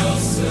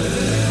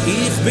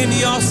 Ich bin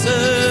Yossi.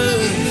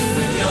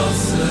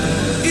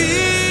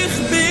 Ich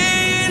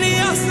bin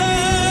Yossi.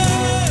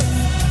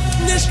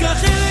 Nicht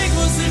kachig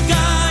muss ich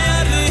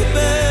gar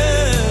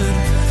rippen.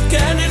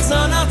 Kenn ich so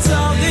nach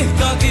Zadig,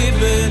 a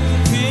Giber,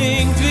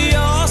 klingt wie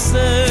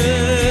Yossi.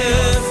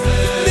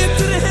 Mit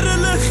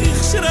Tränen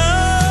ich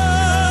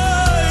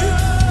schrei.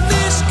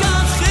 Nicht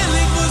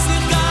kachig muss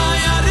ich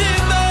gar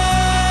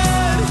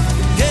rippen.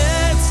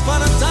 Geht's von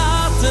der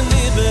Taten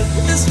über,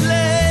 es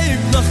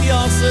lebt noch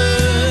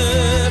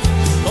Yosef.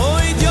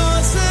 Oid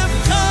Yosef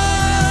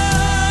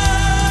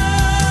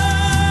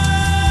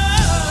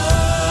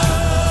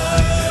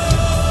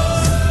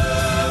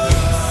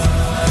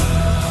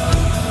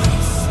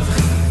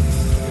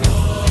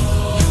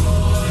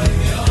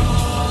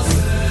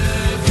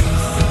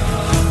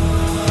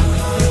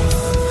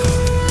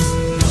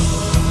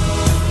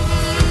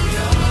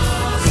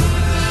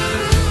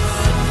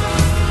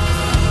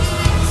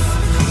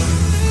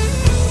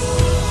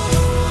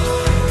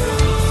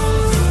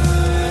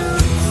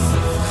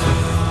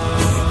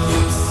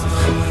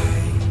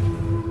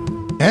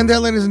And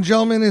that, ladies and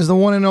gentlemen, is the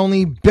one and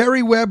only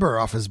Barry Weber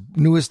off his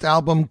newest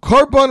album,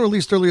 Korban,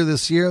 released earlier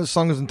this year. The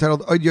song is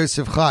entitled Od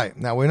Yosef Chai.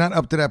 Now, we're not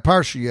up to that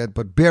parsha yet,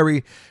 but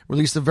Barry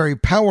released a very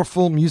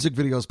powerful music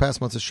video this past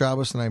month of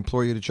Shabbos, and I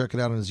implore you to check it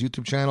out on his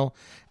YouTube channel.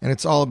 And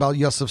it's all about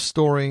Yosef's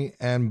story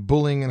and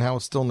bullying and how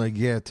it's still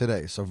negeh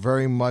today. So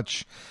very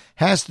much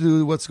has to do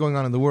with what's going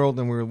on in the world,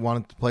 and we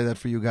wanted to play that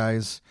for you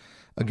guys.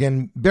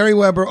 Again, Barry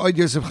Weber, Od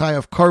Yosef Chai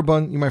of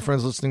Korban. You, my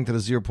friends, listening to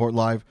the Z Report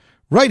Live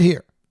right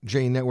here,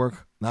 J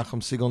Network,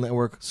 Nachum Siegel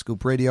Network,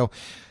 Scoop Radio.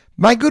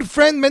 My good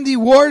friend Mendy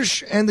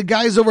Warsh and the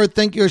guys over at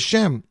Thank You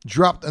Hashem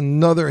dropped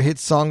another hit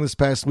song this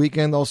past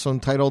weekend, also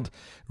entitled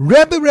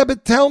Rebbe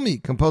Tell Me,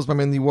 composed by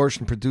Mendy Warsh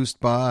and produced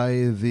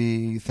by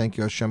the Thank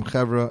You Hashem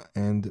Chevra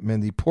and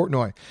Mendy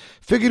Portnoy.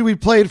 Figured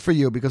we'd play it for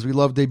you because we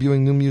love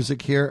debuting new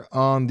music here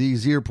on the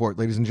Z Report,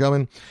 ladies and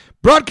gentlemen.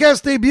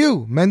 Broadcast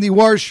debut, Mendy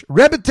Warsh,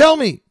 Rebbe Tell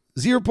Me,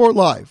 Z Report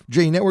Live,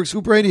 J Network,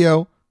 Scoop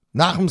Radio,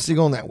 Nachum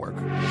Siegel Network.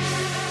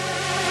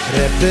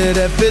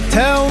 Rebbe,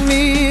 tell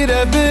me,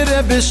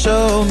 Rebbe,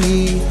 show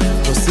me,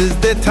 was is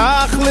the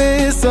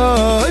Tachlis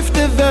auf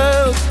der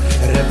Welt?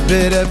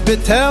 Rebbe,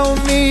 tell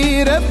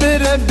me,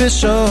 Rebbe,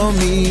 show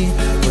me,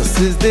 was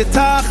is the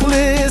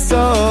Tachlis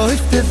auf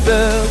der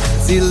Welt?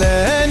 Sie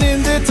lernen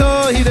in der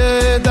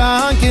Teure,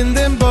 dank in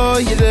dem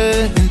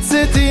Beure, in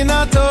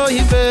Zitina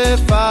Teube,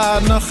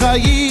 fahr noch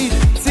Chayi.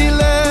 Sie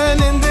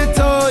lernen in der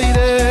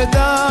Teure,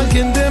 dank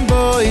in dem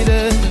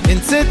Beure,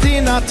 in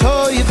Zitina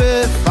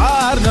Teube,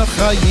 fahr noch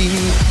Chayi.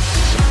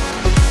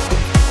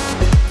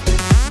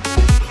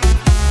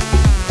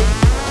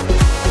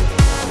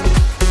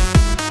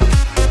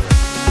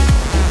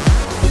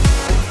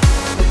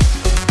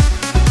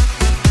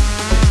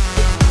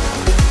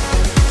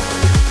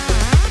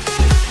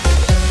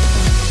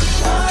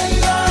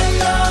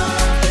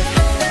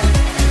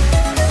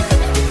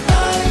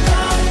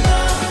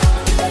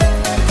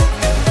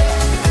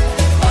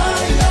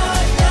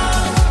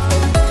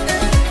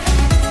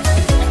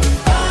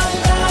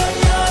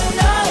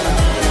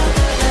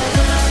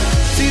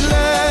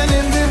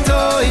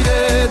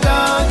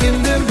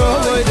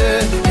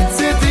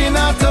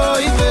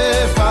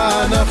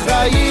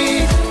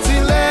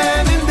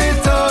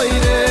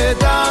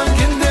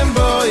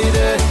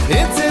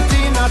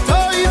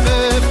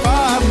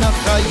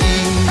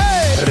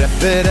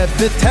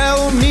 Rebbe,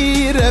 tell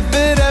me,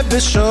 Rebbe,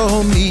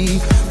 show me,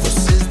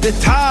 was is the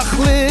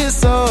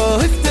Tachlis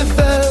auf der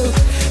Welt?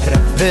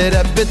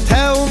 Rebbe,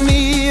 tell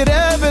me,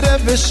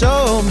 Rebbe,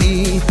 show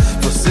me,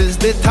 was is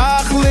the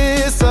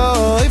Tachlis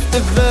auf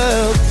der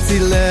Welt? Sie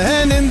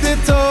lernen in der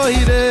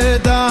Teure,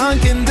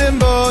 dank in dem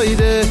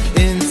Beure,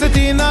 in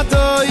Zetina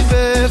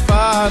Teube,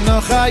 fahr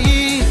noch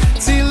Chayi.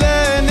 Sie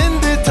lernen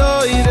in der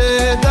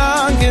Teure,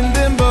 dank in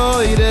dem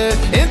Beure,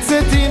 in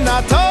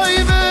Zetina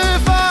Teube,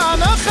 fahr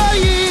noch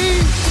Chayi.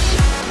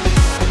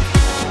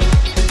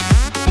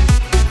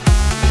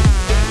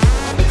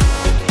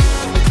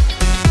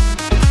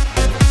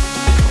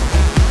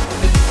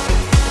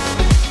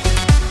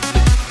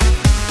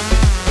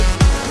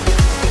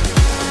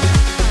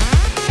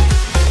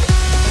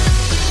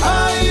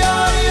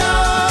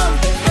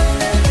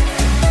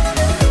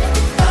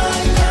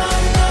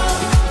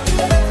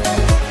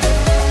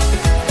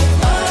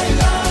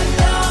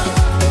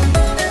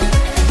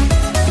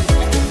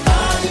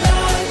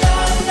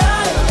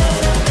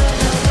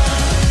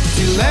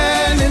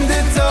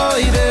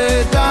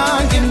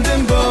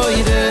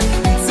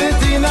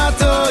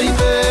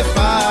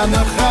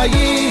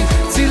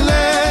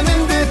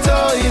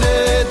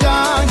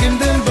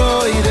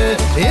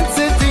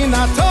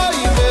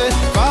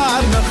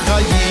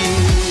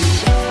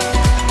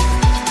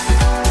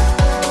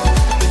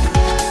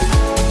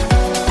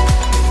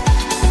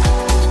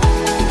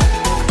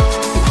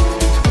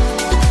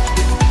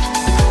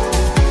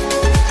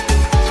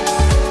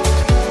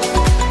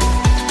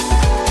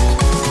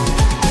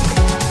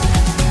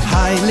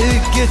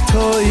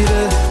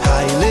 Teure,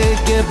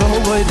 heilige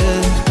Behoide.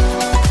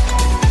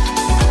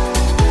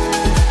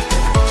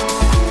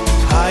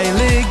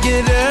 Heilige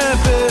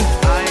Rebbe,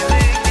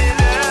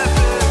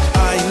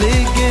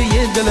 heilige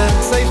Yidele,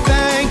 say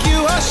thank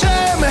you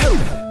Hashem.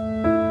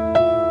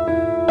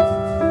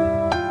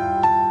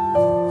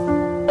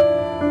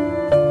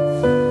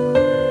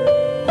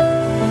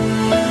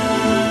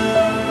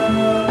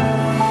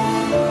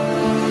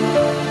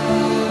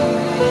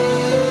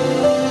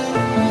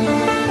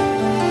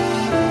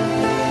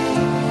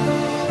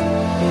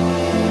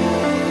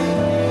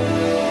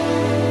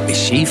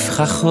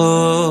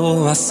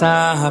 Shifchacho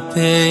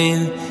asapel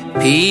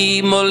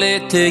pi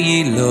molete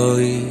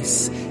yilois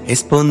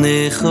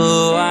esponecho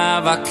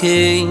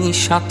avakei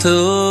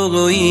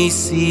shatoro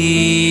isi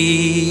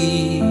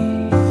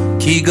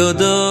ki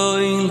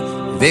godoil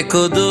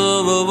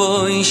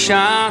vekodovoy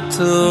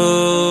shato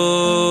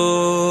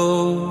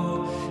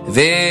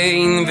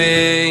vein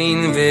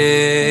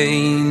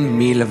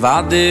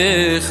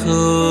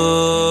milvadecho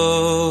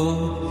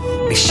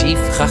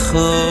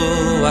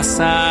Shifchacho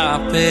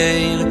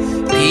asapel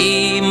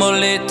pi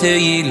molete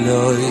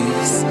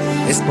yilois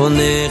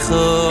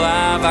esponecho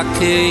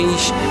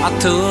avakesh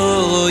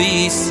atoro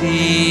isi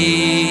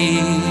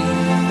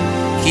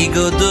ki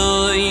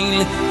godoil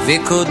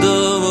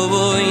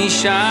vekodovoy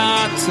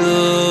shato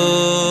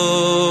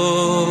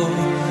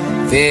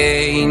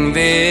vein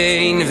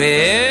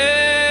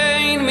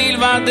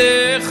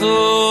milvadecho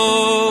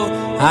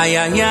ay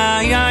ay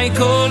ay ay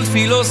kol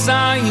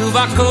filosai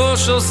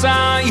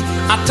uvakoshosai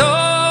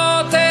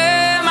atote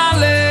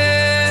male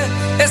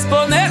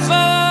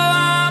esponecho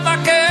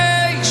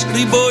avakesh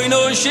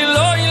riboino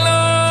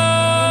shiloilo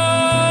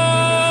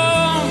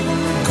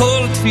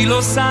kol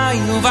filosai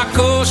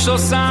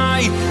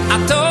uvakoshosai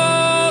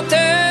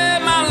atote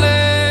male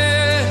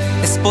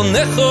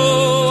esponecho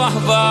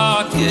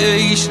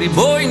avakesh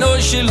riboino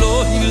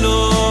shiloilo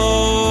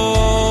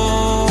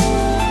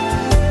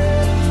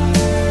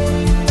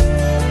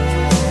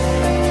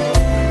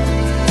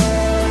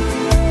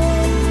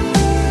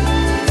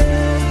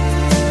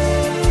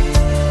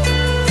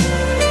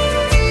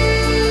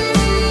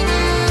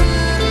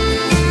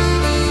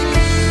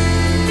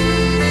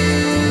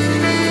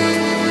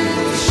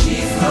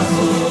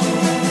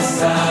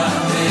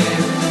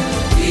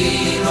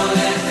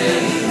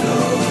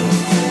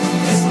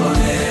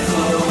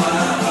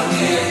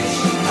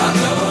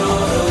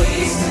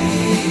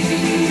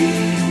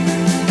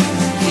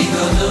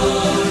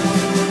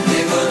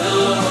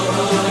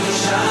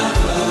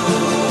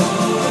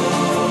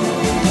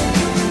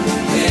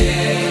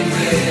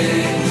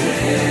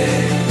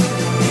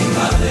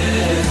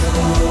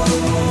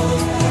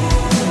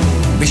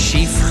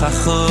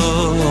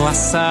Chacho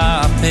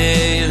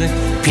asaper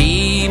pi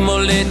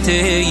molete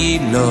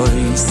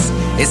yilois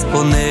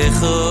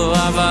esponecho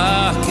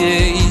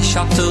avakei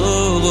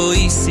shatoro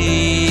isi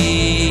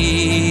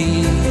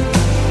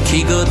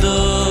ki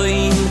godoy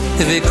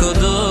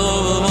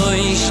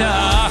vekodoy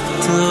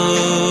shato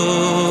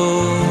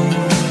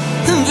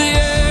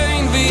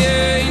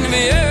vien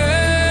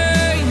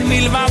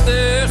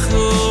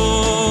milvadecho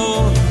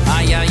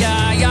ay ay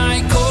ay ay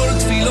kol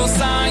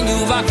tfilosai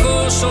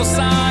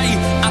uvakoshosai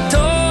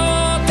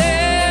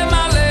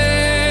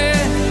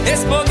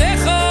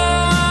esponecho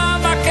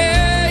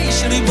avakesh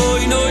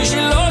riboino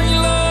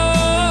shiloilo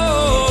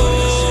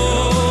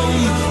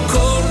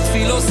kol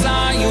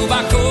tfilosai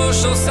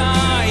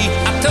uvakoshosai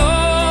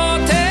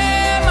atote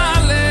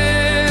male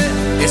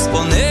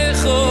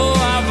esponecho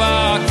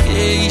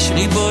avakesh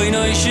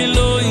riboino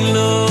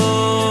shiloilo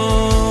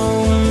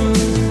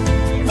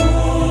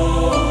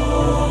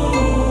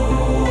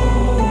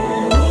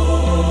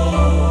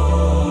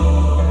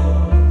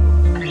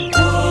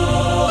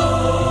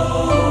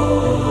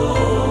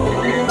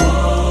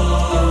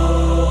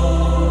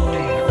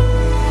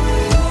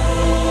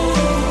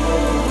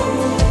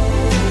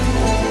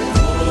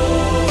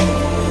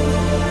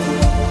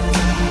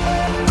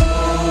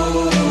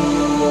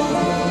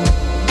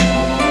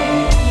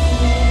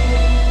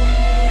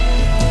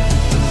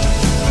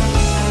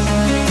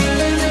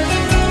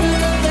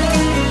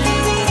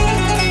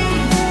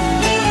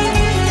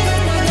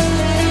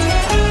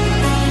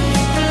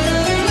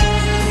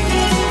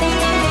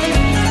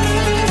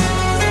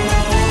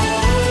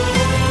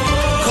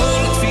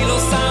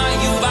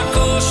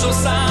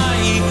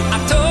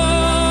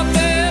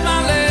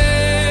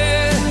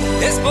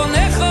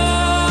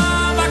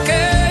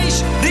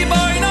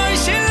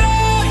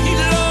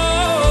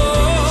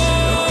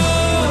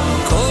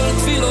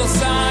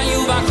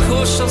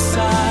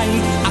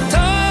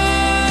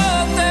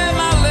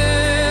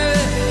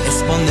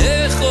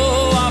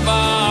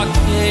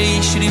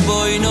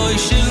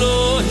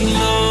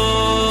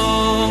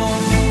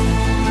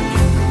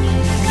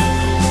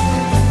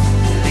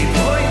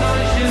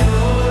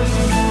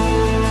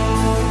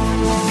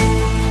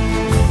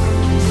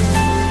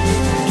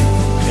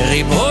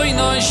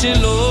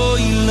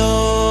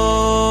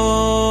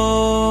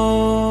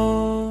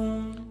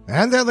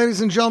And that, ladies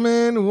and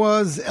gentlemen,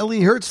 was Eli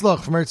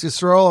Herzlach from Eretz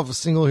Yisrael of a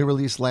single he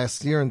released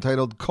last year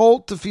entitled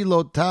Kol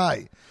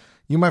Tefilotai.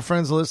 You, my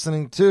friends, are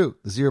listening to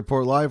the Z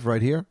Report Live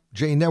right here,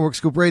 J Network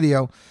Scoop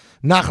Radio,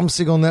 Nachum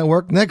Segal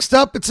Network. Next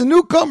up, it's a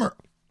newcomer.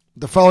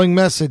 The following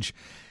message.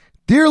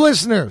 Dear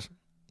listeners,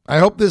 I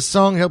hope this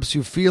song helps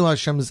you feel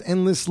Hashem's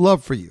endless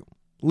love for you.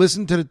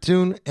 Listen to the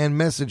tune and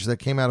message that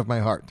came out of my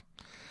heart.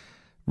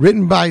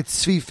 Written by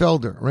Tzvi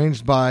Felder,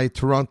 arranged by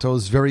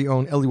Toronto's very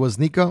own Eli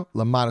Woznica,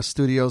 Lamada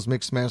Studios,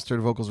 mixed mastered,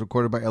 vocals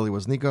recorded by Eli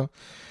Woznica.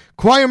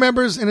 Choir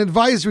members and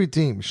advisory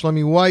team,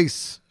 Shlomi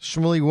Weiss,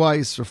 Shmuley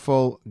Weiss,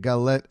 Rafal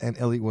Galet, and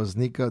Eli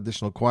Woznica.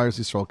 Additional choirs,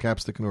 Yisrael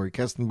Kapstik and Uri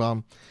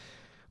Kestenbaum.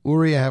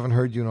 Uri, I haven't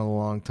heard you in a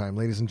long time.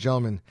 Ladies and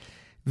gentlemen,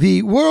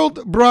 the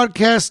world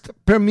broadcast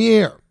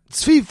premiere,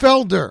 Tzvi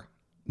Felder,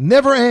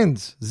 never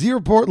ends. Z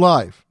Report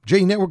Live,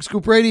 J Network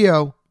Scoop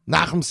Radio,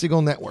 Nachum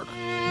Segal Network.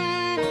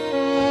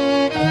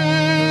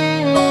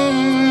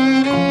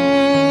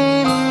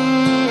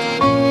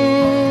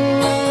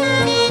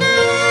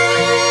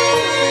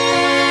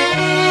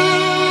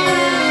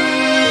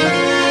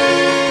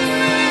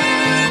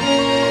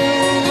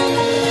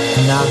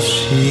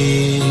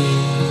 Nafshi,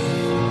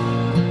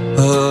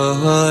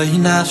 oy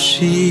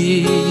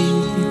nafshi,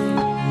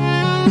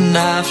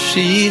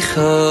 nafshi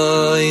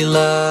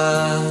choilas,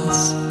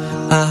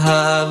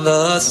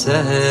 ahavas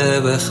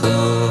evecha,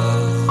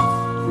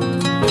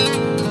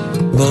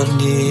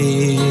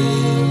 bonim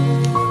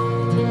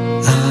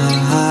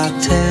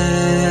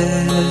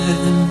atem,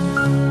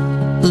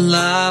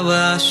 lav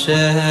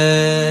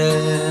Hashem,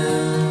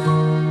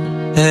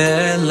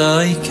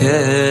 Elokeichem.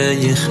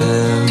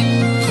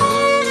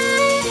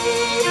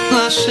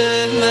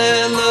 Hashem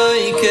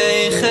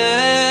Elokeichem,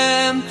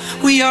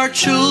 we are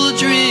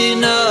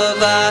children of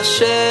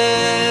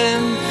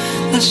Hashem.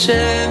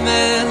 Hashem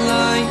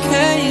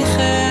Elokeichem,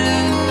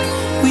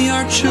 we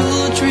are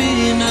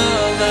children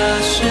of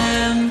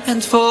Hashem.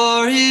 And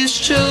for His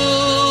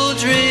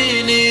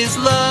children His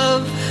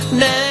love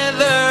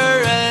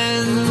never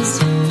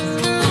ends.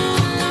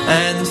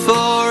 And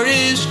for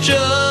His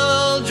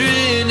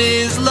children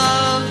His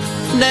love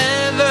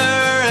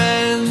never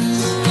ends.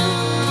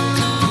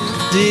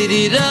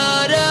 Didi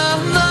da da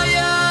ma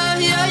ya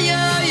ya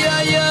ya ya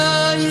ya.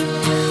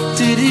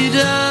 Didi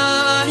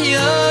da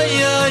ya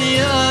ya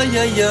ya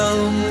ya ya.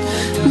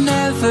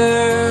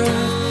 Never,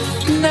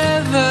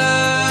 never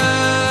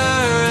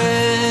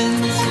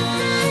ends.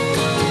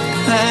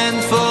 And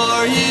for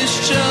His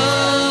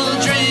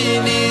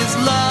children His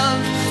love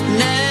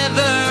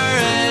never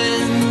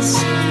ends.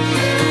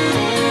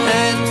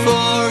 And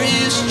for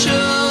His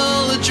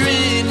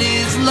children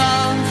His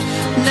love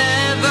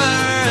never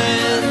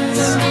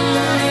ends.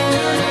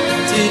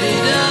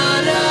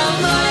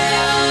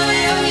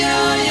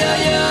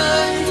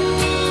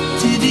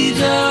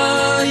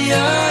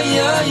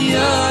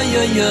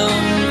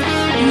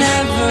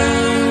 Never,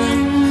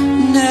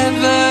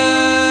 never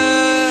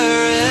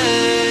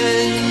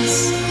ends.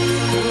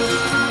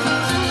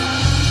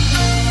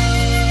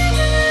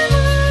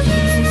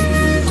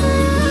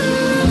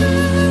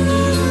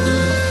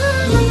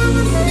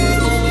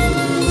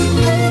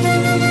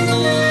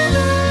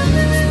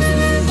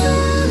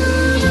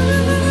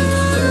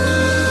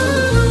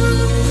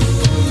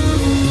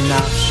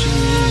 Nafshi,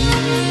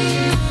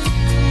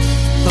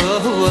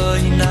 oh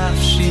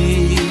nafshi,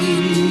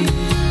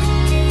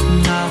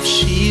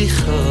 nafshi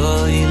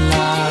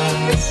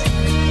choilas,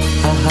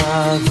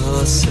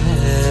 ahavos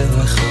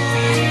evecha.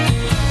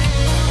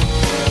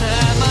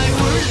 Am I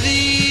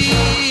worthy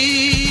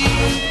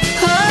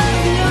of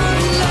your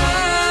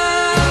love?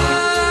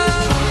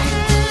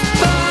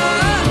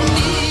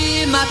 Bani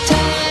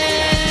maten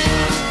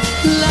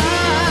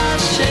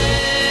Lashem,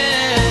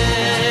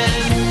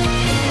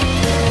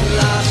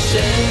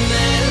 Lashem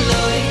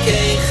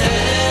Elokeichem.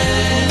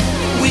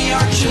 We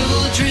are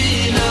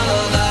children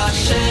of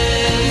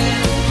Hashem.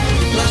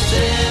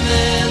 Lashem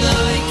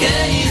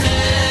Elokeichem,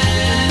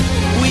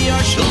 we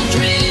are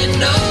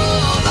children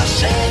of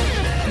Hashem.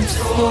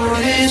 For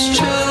His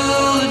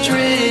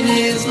children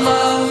His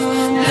love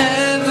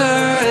never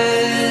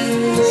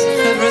ends.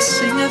 Ever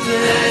sing of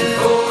it. And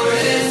for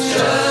His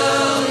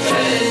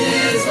children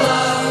His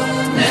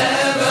love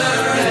never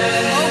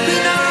ends.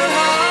 Open our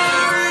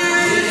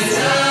hearts.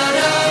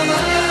 Never,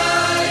 never,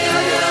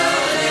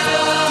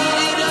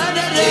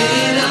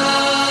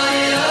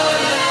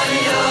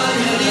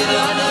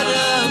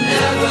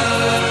 never,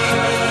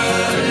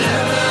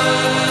 never.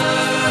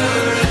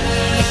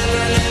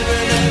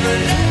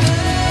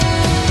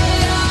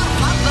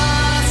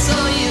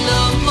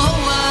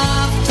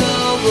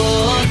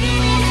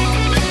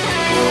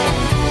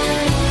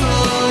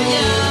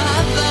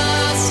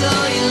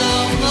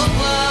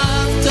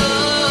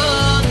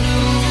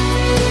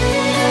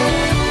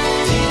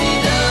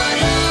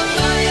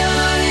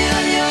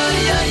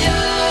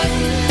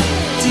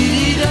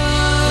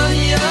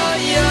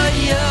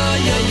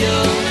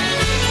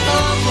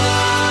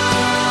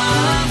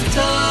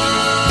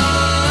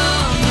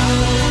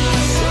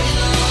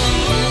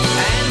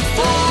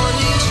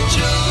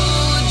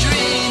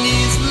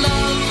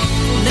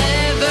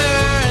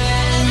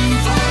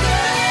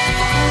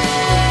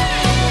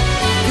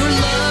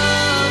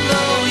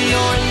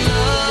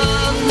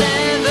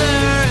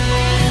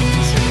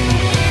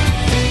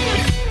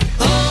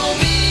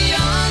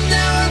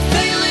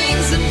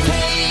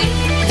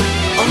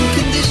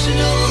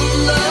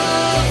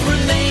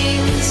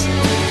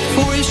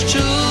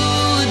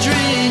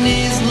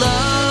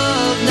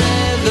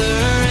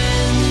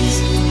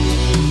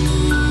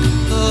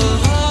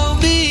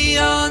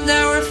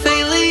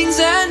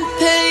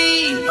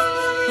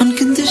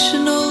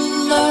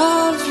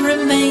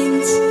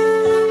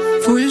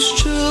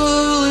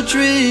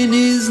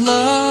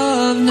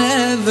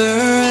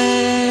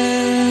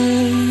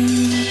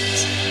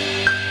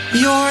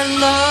 Your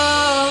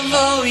love,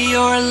 oh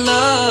your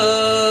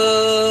love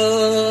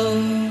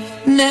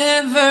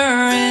never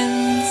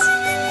ends.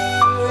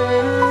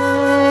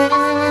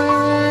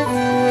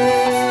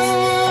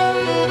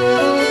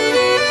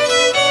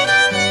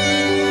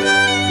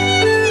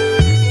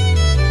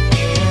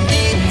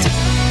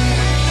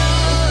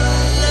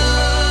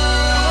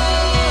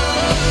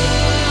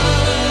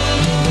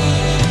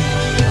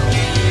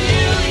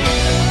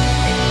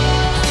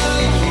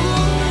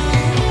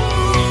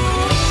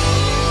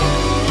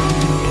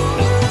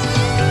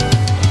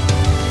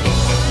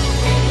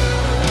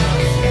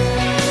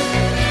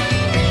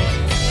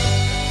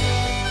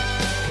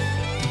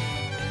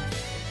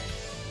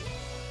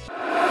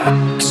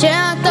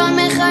 כשאתה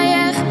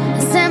מחייך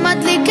זה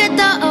מדליק את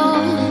האור,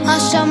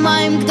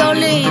 השמיים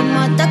גדולים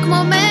אתה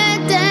כמו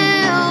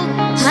מטאור,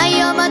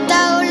 היום אתה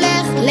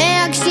הולך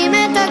להגשים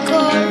את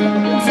הכל,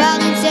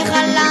 דברים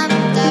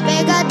שחלמת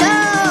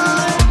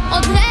בגדול,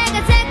 עוד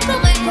רגע זה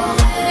קורה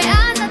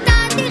ואז אתה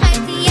תראה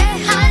תהיה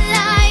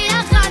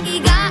הלילה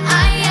חגיגה,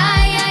 איי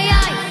איי איי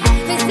איי,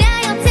 וזה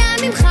יוצא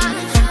ממך,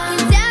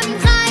 זה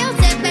ממך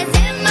יוצא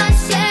וזה מה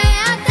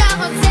שאתה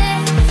רוצה.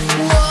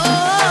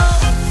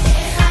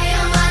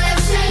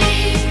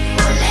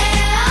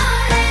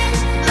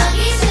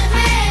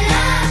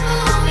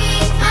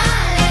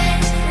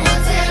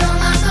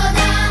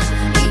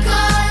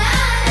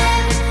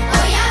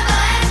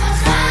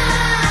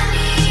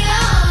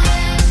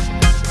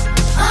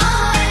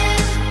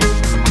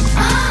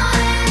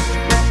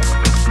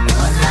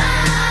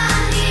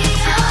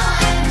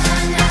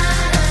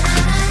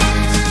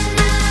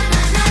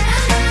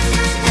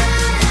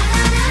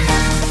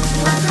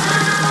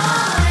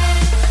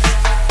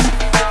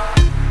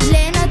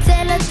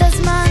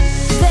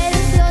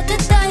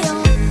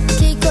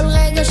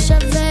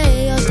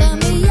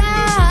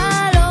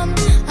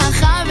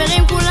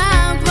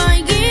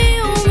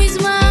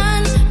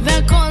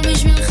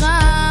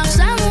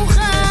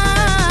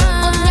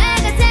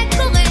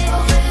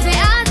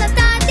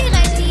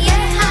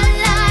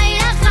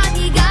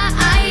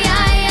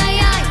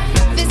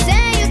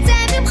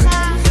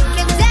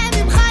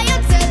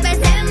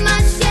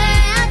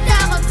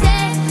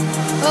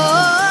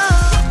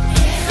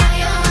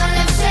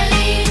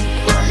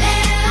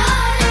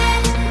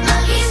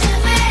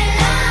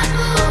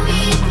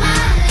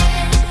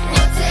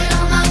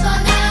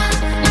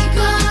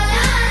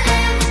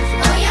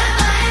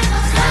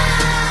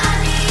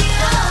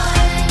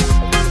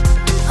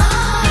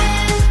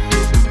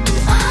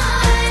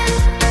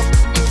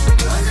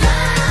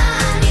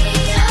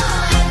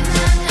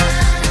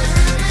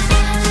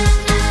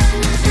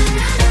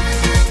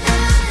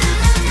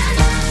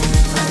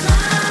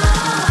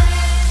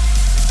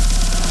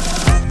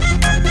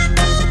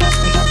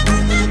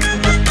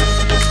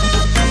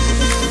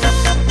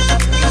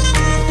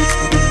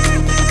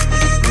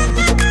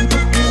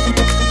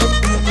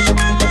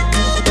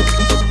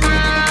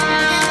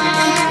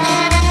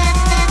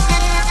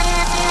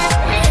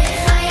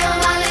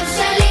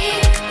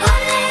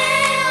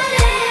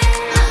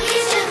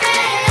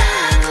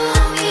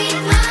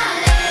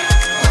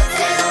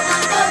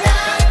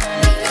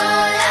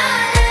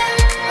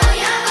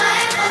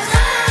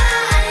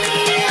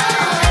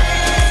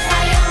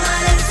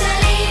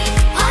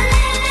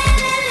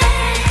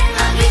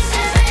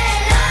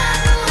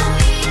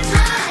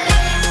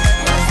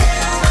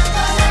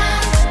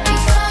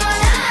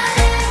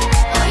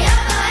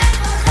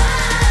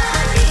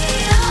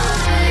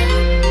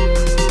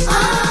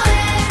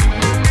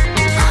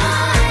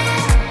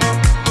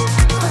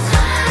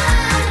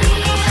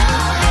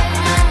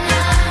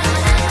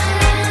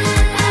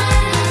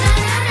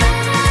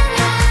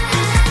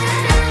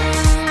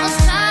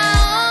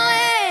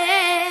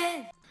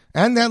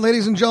 And that,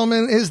 ladies and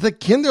gentlemen, is the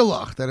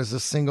Kinderloch. That is a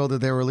single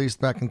that they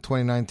released back in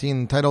 2019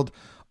 entitled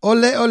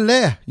Ole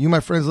Ole. You, my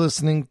friends,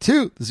 listening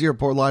to the Zero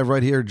Port Live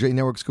right here, J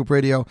Network Scoop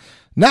Radio.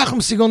 Nachum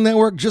Segal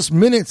Network, just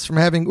minutes from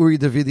having Uri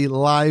Davidi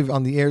live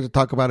on the air to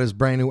talk about his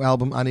brand new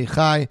album, Ani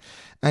Chai,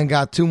 and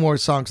got two more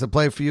songs to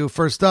play for you.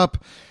 First up,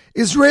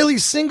 Israeli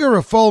singer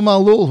Rafal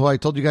Malul, who I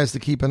told you guys to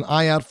keep an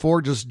eye out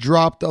for, just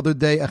dropped the other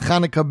day a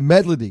Hanukkah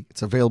medley.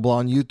 It's available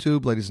on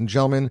YouTube, ladies and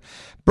gentlemen.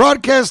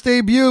 Broadcast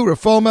debut,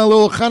 Rafal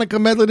Malul, Hanukkah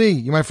medley.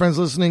 You, my friends,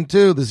 listening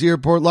to the Z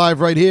Report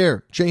Live right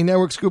here, J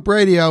Network Scoop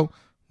Radio,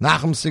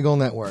 Nachum Segal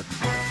Network.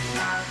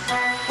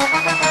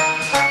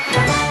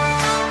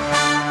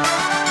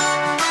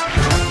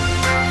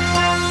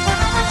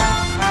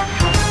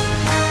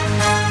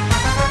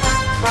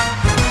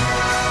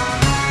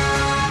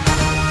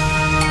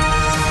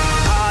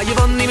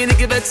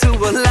 zu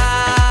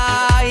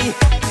alai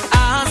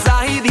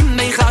azai din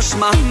mei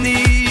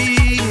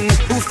khashmanim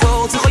u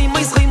fort khoy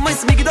mais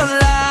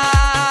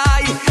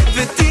migdolai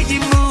veti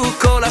mu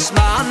kol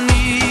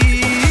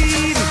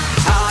ashmanim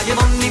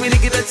ayevon ni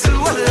mig vet zu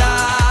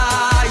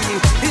alai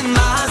din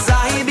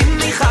azai din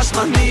mei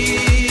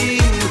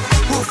khashmanim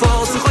u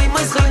fort khoy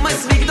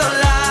mais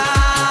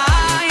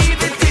migdolai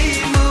veti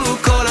mu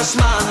kol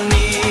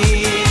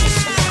ashmanim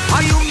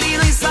ayum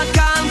ni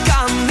sakan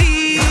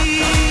kamin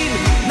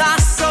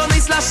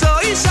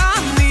soy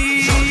shani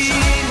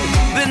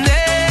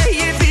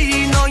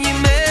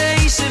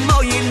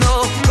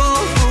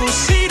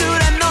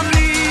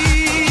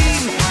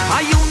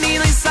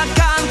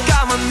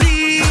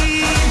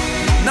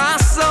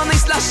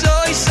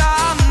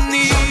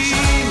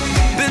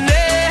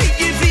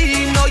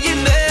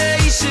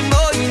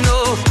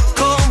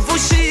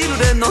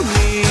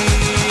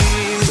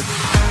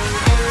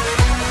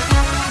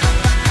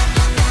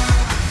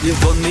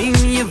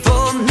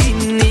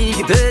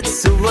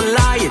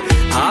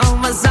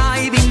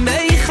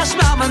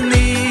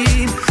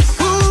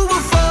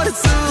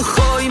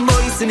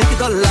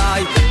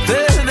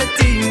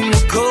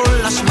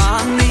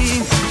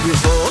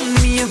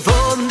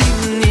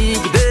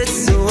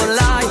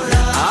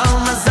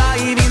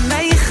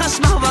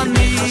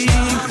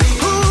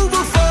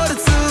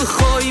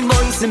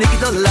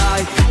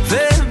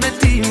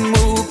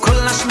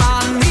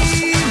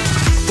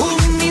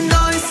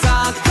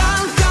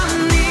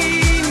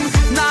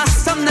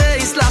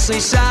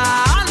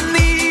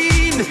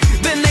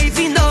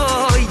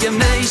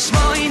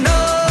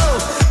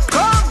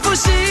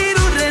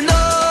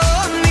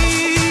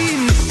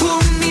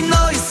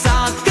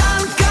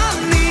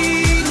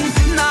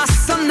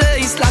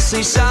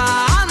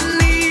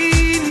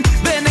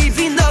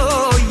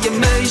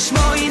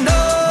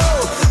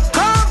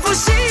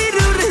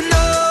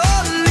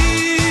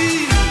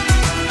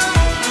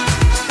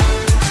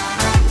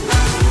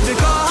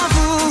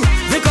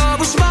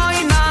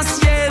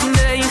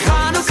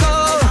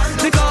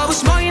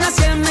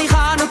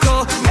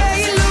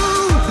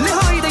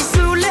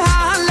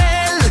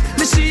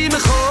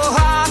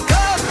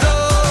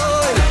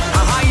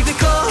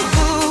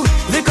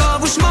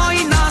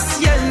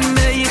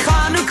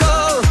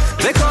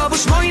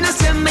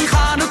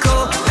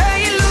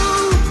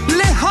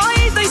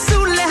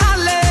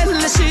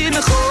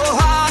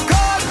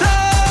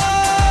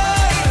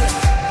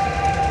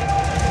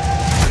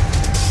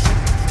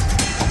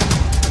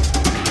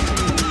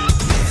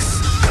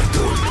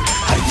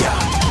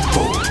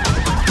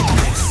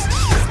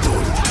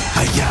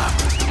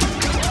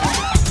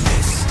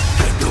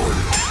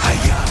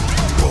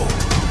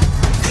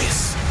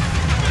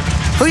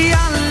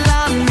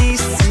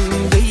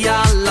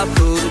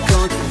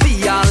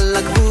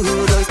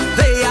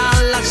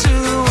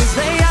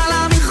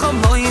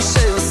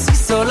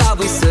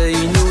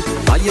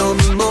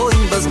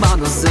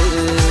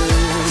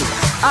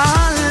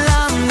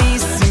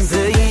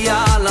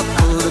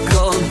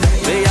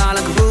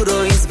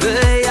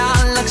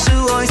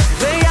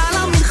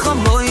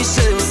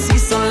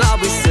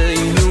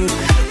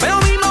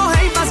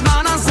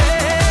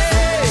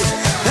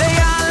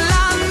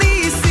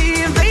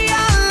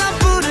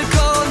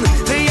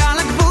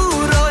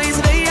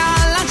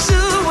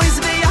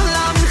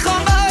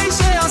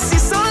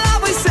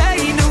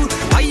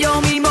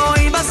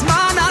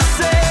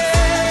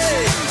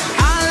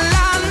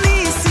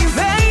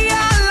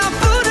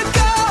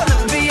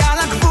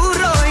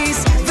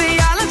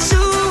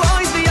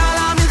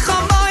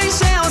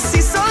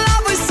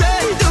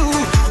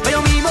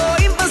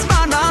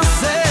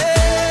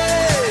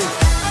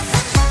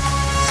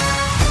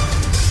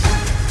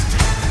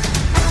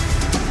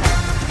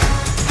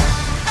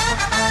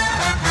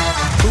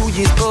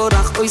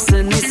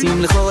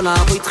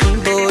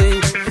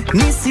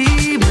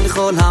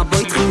לכל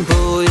הבויתחים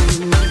בוי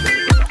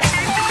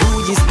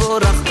הוא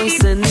יסבורך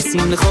אויסן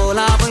ניסים לכל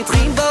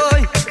הבויתחים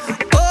בוי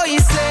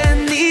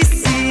אויסן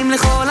ניסים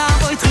לכל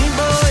הבויתחים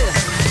בוי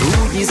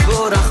הוא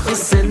יסבורך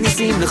אויסן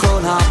ניסים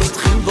לכל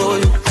הבויתחים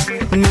בוי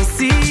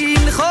ניסים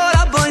לכל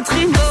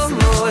הבויתחים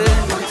בוי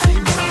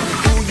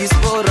הוא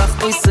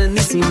יסבורך אויסן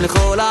ניסים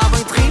לכל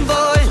הבויתחים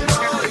בוי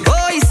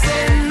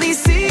אויסן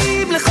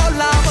ניסים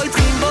לכל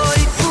הבויתחים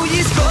בוי הוא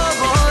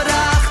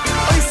יסבורך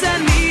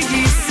אויסן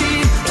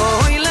ניסים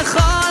אוי לכל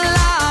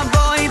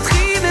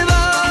הבויתחים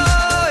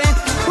בוי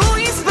הוא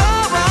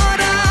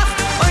יסבורך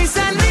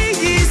אויסן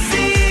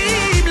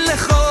ניסים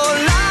לכל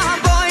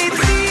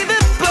הבויתחים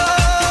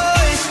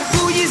בוי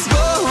הוא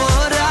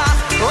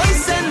יסבורך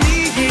אויסן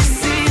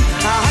ניסים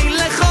אוי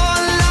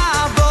לכל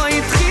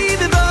הבויתחים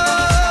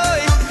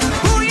בוי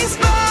הוא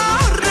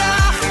יסבורך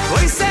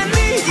אויסן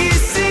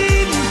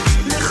ניסים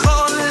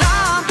לכל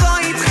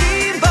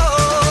הבויתחים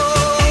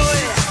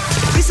בוי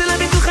ביסל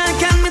ביטוחן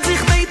kann mit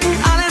sich beten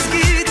alles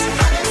geht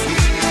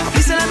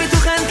ביסל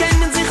ביטוחן kann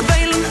mit sich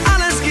beilen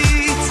alles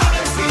geht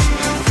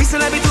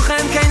ביסל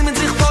ביטוחן kann mit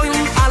sich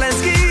beulen alles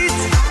geht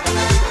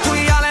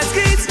hui alles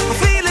geht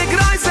viele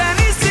große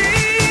Nissen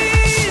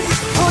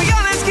hui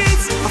alles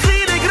geht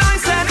viele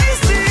große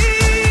Nissen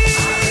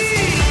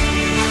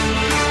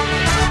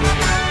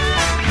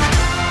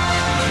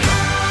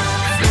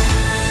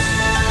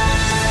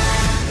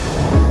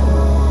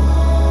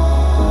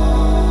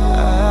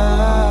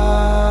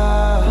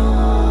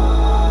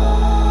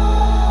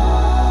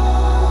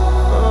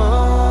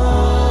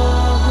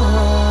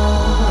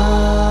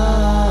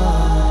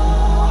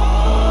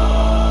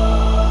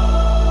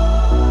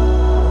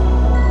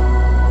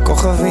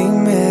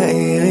כוכבים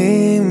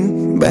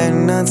מאירים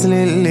בין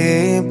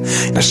הצלילים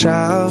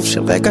נשב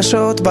של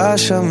רגשות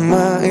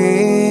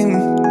בשמיים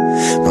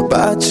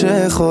מבט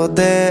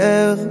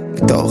שחודר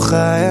מתוך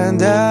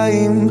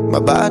הידיים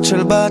מבט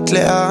של בת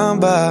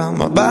לאבא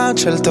מבט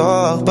של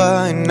תואר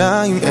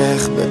בעיניים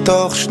איך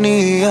בתוך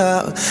שנייה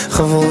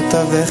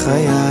חברותה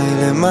וחיי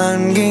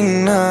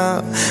למנגינה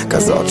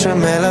כזאת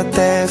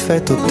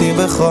שמלטפת אותי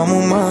בחום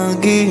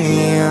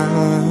ומרגיע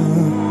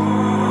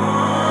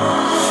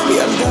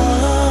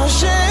ילדה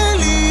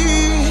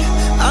שלי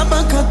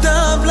אבא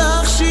כתב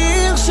לך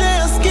שיר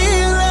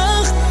שיזכיר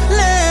לך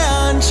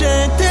לאן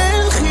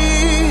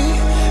שתלכי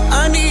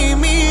אני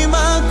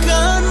ממא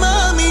כאן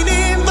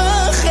מאמינים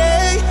בך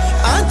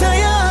את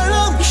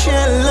היעלום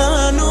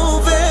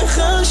שלנו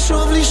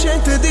וחשוב לי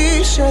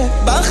שתדעי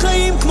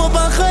שבחיים כמו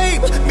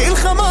בחיים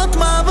מלחמות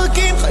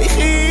מאבקים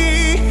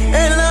חייכי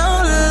אל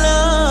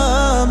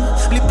העולם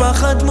בלי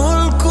פחד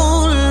מול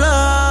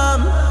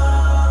כולם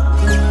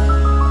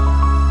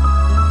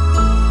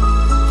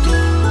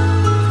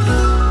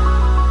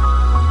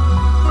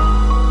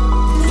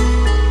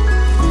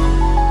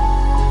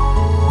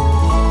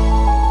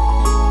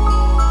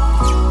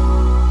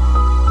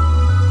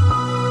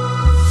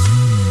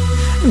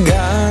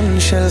גן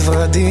של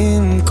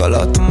ורדים,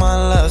 קולות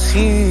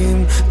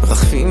מלאכים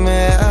מרחפים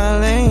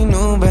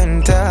מעלינו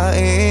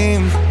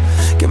בינתיים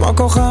כמו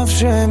כוכב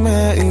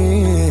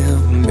שמאיר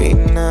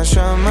מן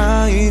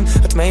השמיים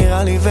את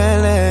מאירה לי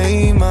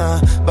ולאמא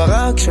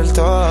ברק של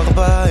תואר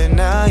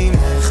בעיניים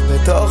איך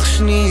בתוך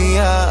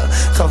שנייה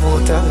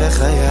חברותה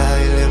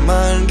וחיי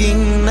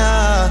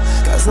למנגינה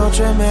כזאת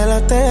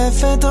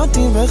שמלטפת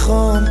אותי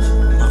בחום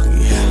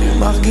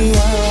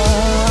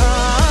מרגיעה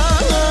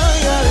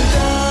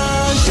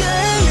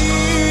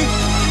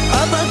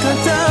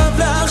כתב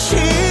לך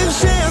שיר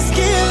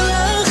שיזכיר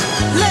לך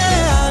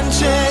לאן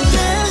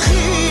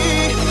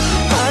שתלכי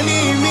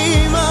אני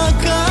ממא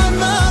כאן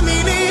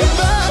מאמינים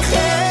בך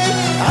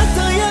את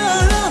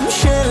היעלום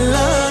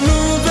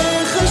שלנו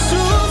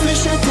וחשוב לי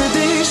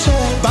שתדעי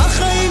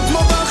שבחיים כמו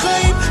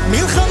בחיים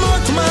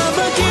מלחמות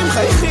מאבקים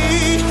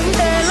חייכי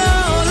אל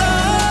העולם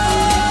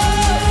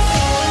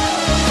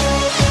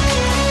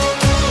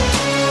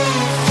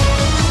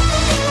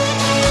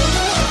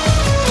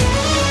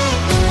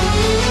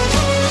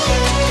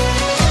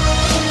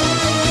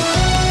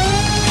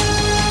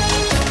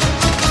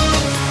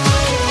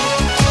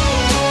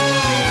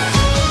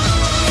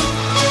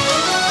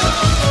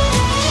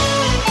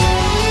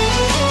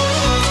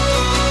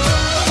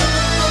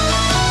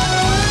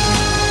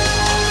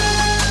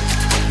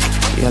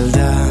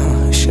ילדה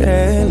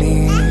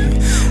שלי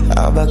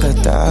אבא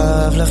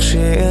כתב לך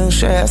שיר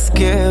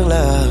שיזכיר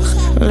לך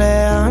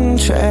לאן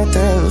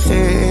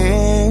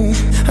שתלכי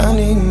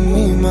אני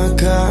ממא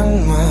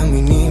כאן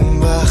מאמינים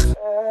בך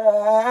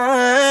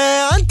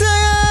את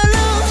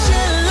היעלום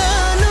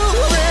שלנו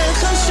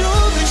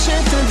וחשוב לי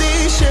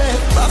שתדעי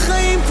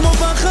שבחיים כמו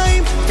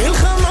בחיים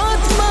מלחמות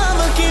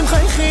מאבקים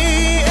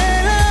חייכי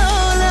אל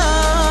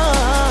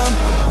העולם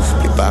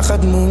בלי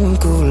פחד מול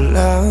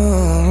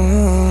כולם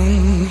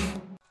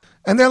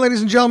And there,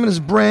 ladies and gentlemen, is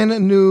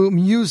brand new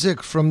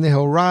music from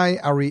Nehorai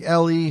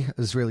Arieli,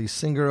 Israeli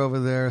singer over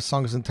there. The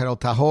song is entitled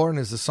Tahor and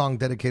is a song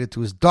dedicated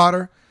to his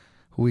daughter,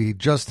 who he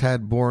just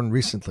had born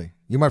recently.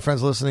 You, my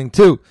friends, listening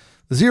to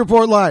the Z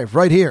Report Live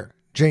right here,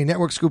 J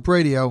Network Scoop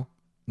Radio,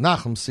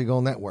 Nachum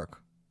Segal Network.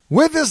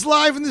 With us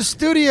live in the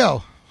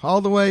studio,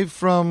 all the way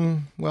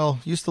from, well,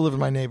 used to live in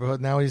my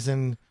neighborhood. Now he's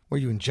in, were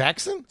you in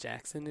Jackson?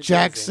 Jackson,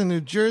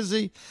 New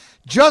Jersey.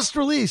 Just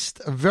released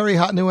a very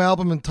hot new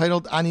album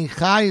entitled Ani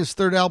Chai, his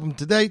third album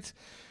to date.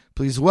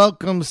 Please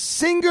welcome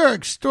singer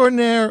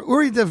extraordinaire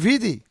Uri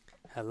Davidi.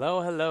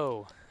 Hello,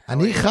 hello.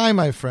 Ani Chai,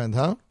 my friend,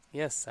 huh?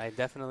 Yes, I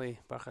definitely,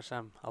 Baruch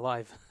Hashem,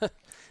 alive.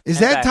 Is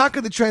that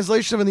Taka, the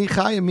translation of Ani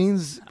Chai? It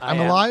means I'm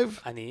alive?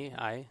 Ani,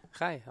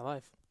 Chai,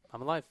 alive.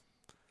 I'm alive.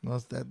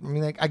 Well,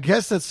 I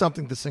guess that's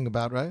something to sing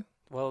about, right?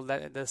 Well,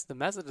 that's the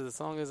message of the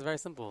song is very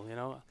simple.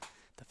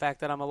 The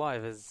fact that I'm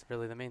alive is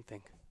really the main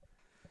thing.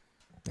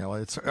 Yeah,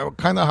 well, it's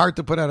kind of hard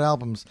to put out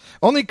albums.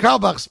 Only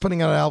Karlbach's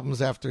putting out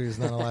albums after he's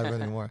not alive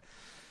anymore.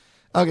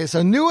 Okay,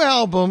 so new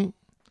album.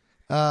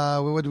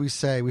 What did we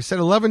say? We said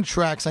 11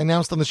 tracks. I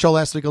announced on the show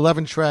last week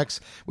 11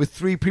 tracks with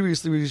 3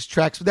 previously released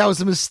tracks. But that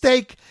was a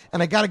mistake,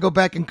 and I got to go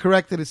back and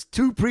correct it. It's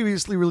 2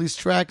 previously released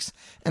tracks,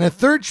 and a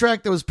third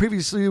track that was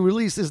previously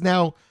released is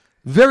now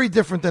very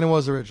different than it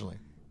was originally.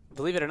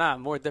 Believe it or not,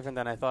 more different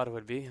than I thought it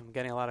would be. I'm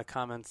getting a lot of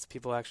comments.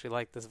 People actually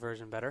like this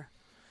version better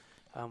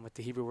with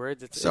the Hebrew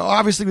words. So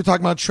obviously we're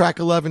talking about track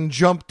 11,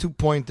 Jump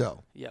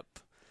 2.0. Yep.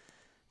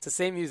 It's the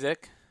same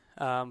music.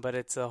 But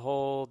it's a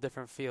whole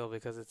different feel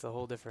because it's a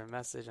whole different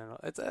message. And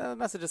the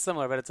message is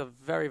similar, but it's a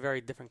very,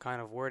 very different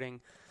kind of wording.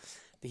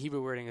 The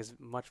Hebrew wording is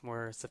much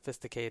more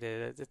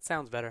sophisticated. It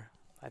sounds better.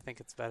 I think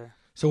it's better.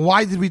 So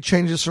why did we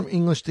change this from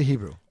English to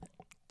Hebrew?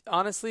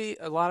 Honestly,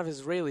 a lot of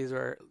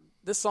Israelis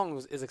this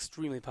song is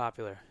extremely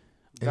popular.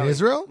 In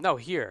Israel? No,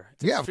 here.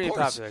 It's of extremely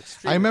course. popular.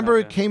 Extremely I remember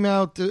popular. It came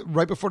out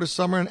right before the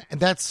summer, and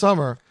that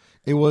summer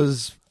it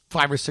was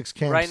 5 or 6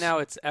 camps. Right now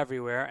it's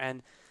everywhere,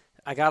 and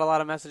I got a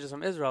lot of messages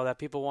from Israel that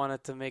people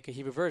wanted to make a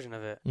Hebrew version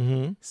of it.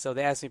 Mm-hmm. So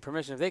they asked me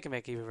permission if they can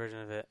make a Hebrew version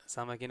of it.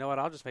 So I'm like, you know what?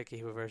 I'll just make a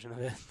Hebrew version of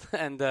it.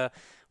 And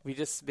we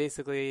just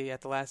basically,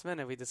 at the last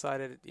minute, we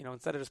decided,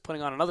 instead of just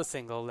putting on another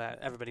single that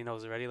everybody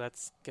knows already,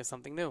 let's get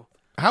something new.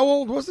 How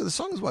old was it? The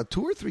song is what,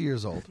 2 or 3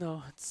 years old?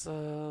 No, it's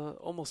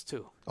almost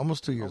 2.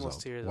 Almost 2 years almost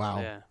old. 2 years wow.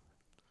 old, yeah.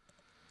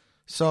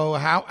 So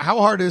how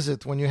hard is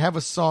it when you have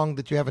a song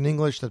that you have in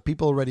English that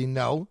people already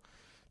know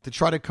to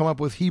try to come up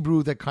with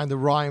Hebrew that kind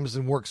of rhymes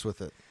and works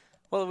with it?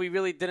 Well, we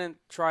really didn't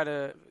try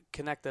to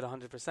connect it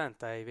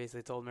 100%. I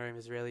basically told Miriam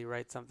Israeli,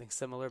 write something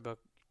similar, but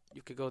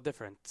you could go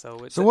different.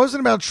 So it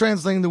wasn't about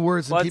translating the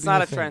words and keeping it's not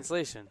the a thing.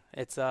 Translation.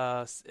 It's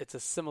a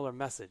similar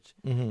message.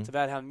 Mm-hmm. It's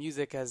about how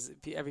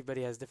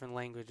everybody has different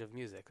language of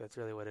music. That's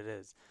really what it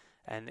is.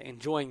 And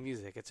enjoying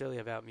music. It's really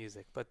about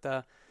music. But,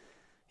 I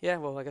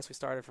guess we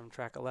started from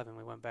track 11.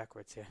 We went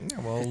backwards here.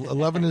 Yeah, well,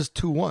 11 is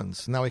 2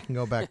 1s. Now we can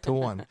go back to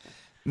 1.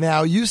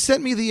 Now, you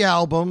sent me the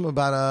album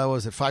about,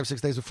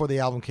 5-6 days before the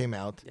album came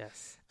out.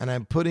 Yes. And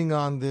I'm putting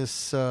on this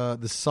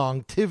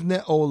song,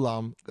 Tivne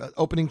Olam,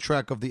 opening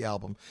track of the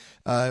album.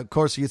 Of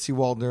course, Yossi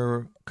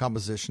Waldner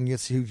composition.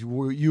 Yossi,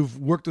 you've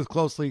worked with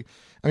closely,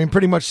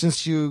 pretty much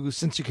since you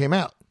came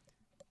out.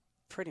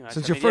 Pretty much.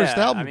 Since your first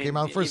album came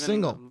out, first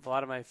single. A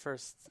lot of my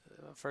first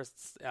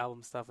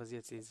album stuff was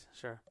Yossi's,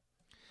 sure.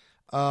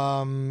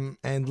 And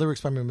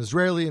lyrics by Miriam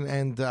Israeli,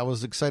 and I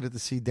was excited to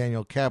see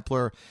Daniel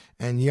Kapler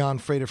and Jan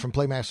Frater from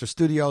Playmaster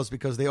Studios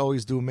because they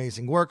always do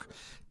amazing work.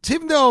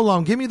 Tivne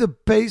Olam, give me the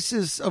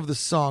basis of the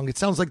song. It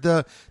sounds like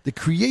the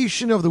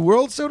creation of the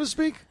world, so to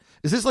speak.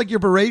 Is this like your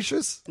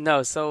Bereshis?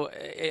 No, so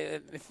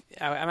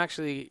I'm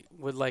actually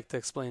would like to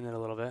explain it a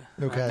little bit.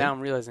 Okay. Now I'm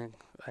realizing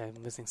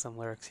I'm missing some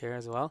lyrics here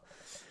as well.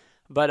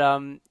 But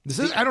I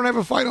don't have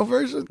a final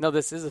version? No,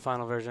 this is the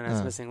final version.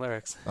 It's missing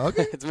lyrics.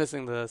 Okay. It's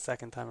missing the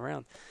second time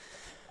around.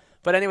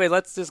 But anyway,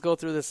 let's just go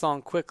through the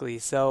song quickly.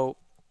 So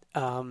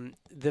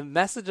the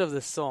message of the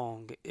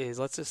song is,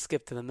 let's just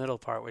skip to the middle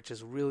part, which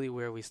is really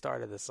where we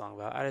started the song.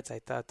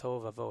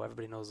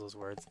 Everybody knows those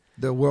words.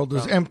 The world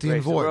was empty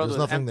and void. There's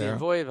nothing there.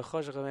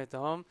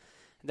 And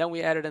then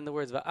we added in the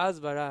words,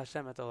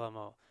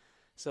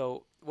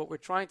 so what we're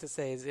trying to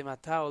say is, if a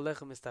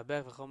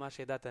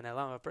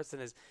person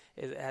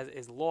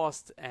is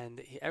lost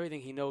and everything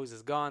he knows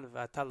is gone,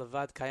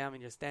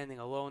 and you're standing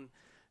alone,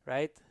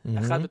 right?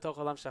 Mm-hmm.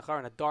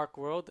 In a dark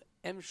world,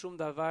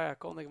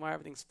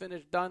 everything's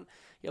finished, done.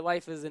 Your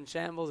life is in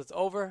shambles. It's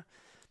over.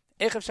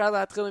 How could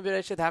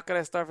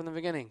I start from the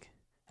beginning?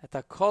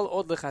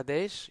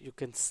 You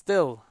can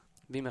still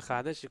be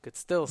mechadesh. You could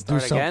still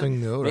start do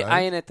again. New,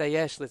 right?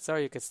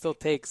 You could still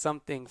take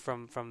something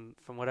from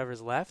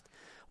whatever's left.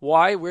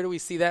 Why? Where do we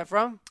see that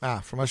from?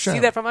 From Hashem. See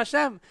that from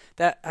Hashem.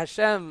 That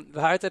Hashem,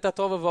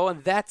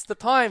 and that's the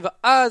time.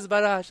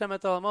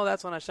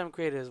 That's when Hashem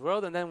created His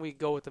world, and then we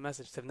go with the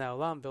message: Tivne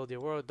Olam, build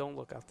your world. Don't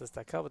look at this.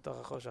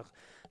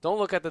 Don't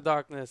look at the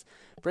darkness.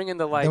 Bring in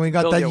the light. Then we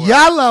got that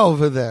Yalla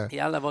over there.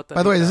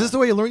 By the way, is this the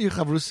way you learn your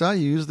Chavrusa?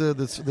 You use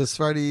the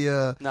Sephardi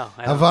no,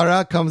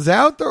 Havara comes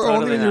out, or totally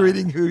only when you're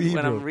reading Hebrew?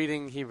 When I'm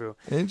reading Hebrew.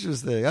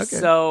 Interesting. Okay.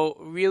 So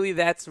really,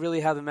 that's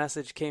really how the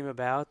message came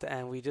about,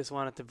 and we just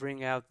wanted to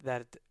bring out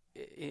that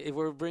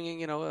we're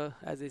bringing,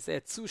 as they say,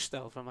 a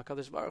Zushtel from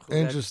HaKadosh Baruch Hu.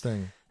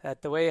 Interesting.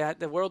 That the way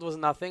the world was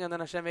nothing, and then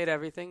Hashem made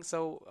everything.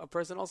 So a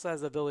person also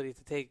has the ability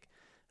to take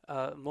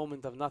a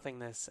moment of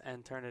nothingness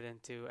and turn it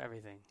into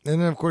everything.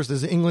 And then, of course,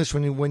 there's English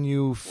when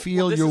you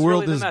feel this your is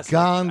world really is the message.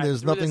 gone.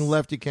 There's nothing this-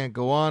 left. You can't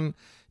go on.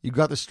 You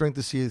got the strength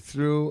to see it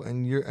through,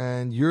 and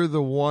you're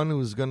the one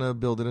who's gonna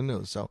build it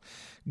anew. So,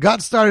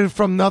 God started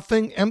from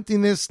nothing,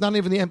 emptiness. Not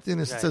even the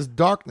emptiness. Right. It says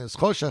darkness,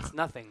 choshech, It's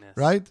nothingness.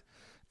 right?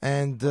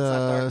 And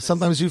darkness.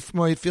 sometimes you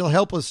might feel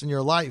helpless in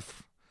your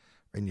life,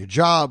 in your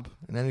job,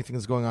 and anything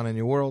that's going on in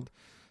your world.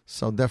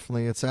 So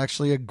definitely, it's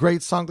actually a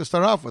great song to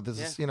start off with. This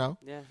is, Yeah,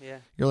 yeah.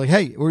 You're like,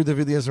 hey, Uri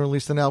Davidi hasn't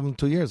released an album in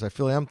 2 years. I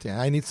feel empty.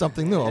 I need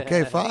something new.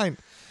 Okay, fine.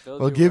 Build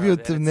We'll your give you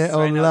world. to And it's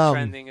right now Ne'olam.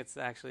 trending. It's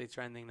actually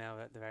trending now.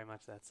 Very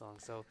much that song.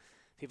 So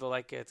people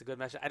like it. It's a good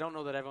message. I don't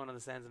know that everyone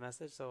understands the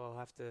message, so I'll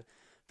have to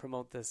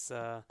promote this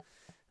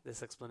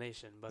this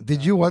explanation. But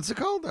Did you? What's it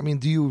called? I mean,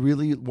 do you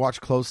really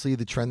watch closely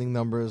the trending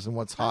numbers and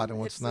what's hot and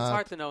what's it's not?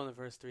 hard to know in the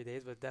first 3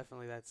 days, but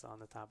definitely that's on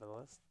the top of the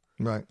list.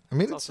 Right. I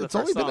mean, It's also it's the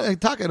only first been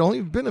song. it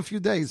only been a few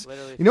days.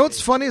 Literally a You know few what's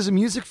days. funny as a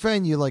music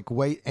fan, you like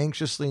wait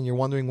anxiously and you're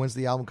wondering when's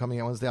the album coming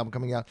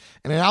out,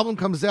 and an album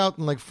comes out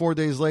and like 4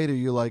 days later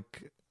you're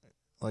like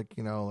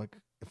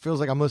it feels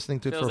like I'm listening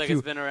to it Feels for a like few.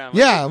 it's been around.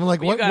 Yeah, I'm like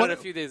But you what? got What it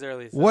a few days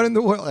early. So. What in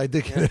the world? I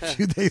did get it a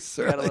few days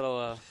You got early. a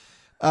little.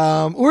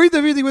 Uri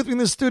Davidi with me in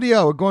the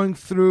studio. We're going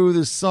through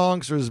the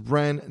songs for his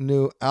brand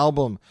new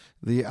album.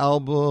 The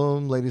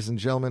album, ladies and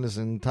gentlemen, is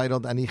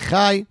entitled Ani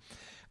Chai.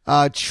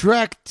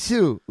 Track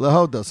 2,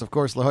 Lahodos. Of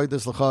course,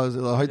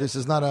 Lahodos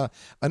is not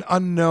an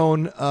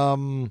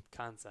unknown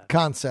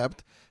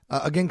concept.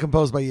 Again,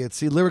 composed by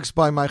Yitzi. Lyrics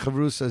by my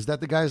Chavrusa. Is that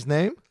the guy's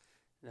name?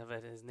 No,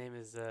 but his name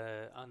is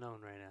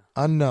unknown right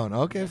now. Unknown.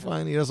 Okay,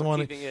 fine. He doesn't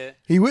want to. Keeping it-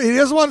 He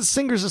doesn't want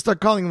singers to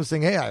start calling him and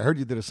saying, "Hey, I heard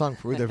you did a song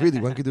for Uri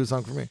Davidi. When can you do a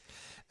song for me?"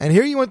 And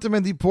here you went to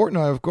Mendy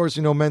Portnoy. Of course,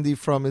 you know Mendy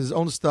from his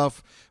own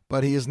stuff,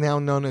 but he is now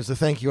known as the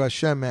Thank You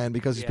Hashem man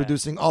because he's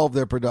producing all of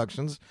their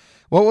productions.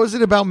 What was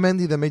it about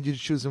Mendy that made you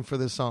choose him for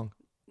this song?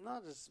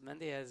 No, just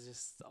Mendy has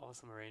just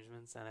awesome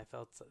arrangements, and I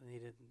felt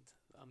needed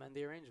a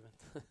Mendy arrangement.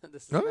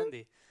 This is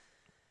Okay.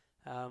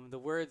 Mendy. The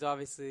words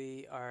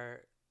obviously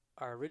are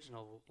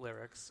original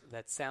lyrics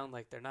that sound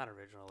like they're not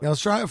original. Now,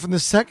 let's try it from the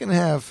second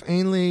half.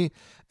 Ainli,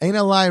 Ein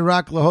Alai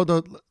Rak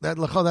Lahodo.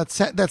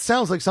 That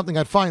sounds like something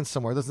I'd find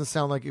somewhere. It doesn't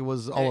sound like it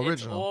was all It's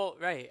original. all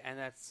right, and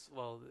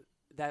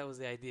that was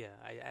the idea.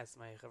 I asked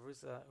my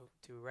chavrusa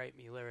to write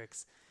me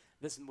lyrics.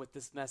 With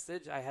this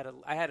message, I had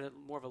a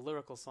more of a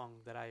lyrical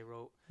song that I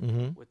wrote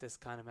with this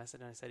kind of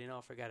message, and I said,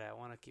 forget it. I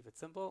want to keep it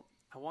simple.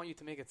 I want you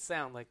to make it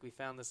sound like we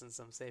found this in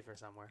some safer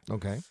somewhere.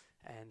 Okay.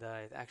 And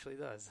it actually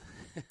does.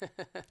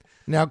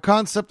 Now,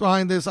 concept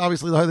behind this,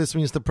 obviously, this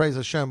means to praise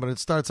Hashem, but it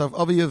starts off,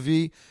 Avi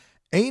Avi,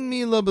 Ein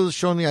Mi La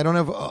B'Lashoni. I don't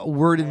have a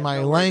word in my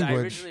language.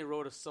 I originally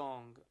wrote a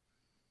song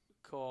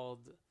called,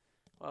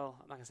 well,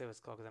 I'm not going to say what it's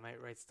called because I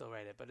might still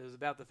write it, but it was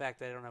about the fact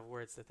that I don't have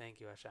words to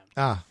thank you,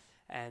 Hashem.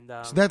 And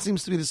so that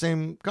seems to be the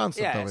same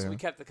concept yeah, over so here. we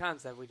kept the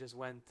concept. We just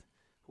went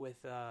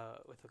with a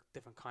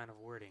different kind of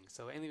wording.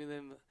 So, Ein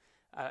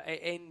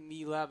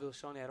Mi La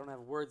B'Lashoni, I don't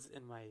have words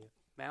in my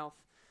mouth,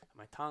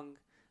 my tongue.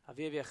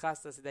 Aviv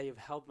Yachasta, that you've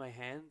held my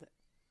hand.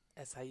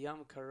 Es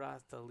Hayam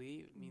Karata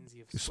Li means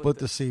you've split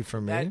the sea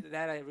for me.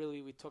 That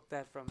we took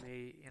that from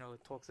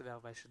it talks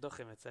about by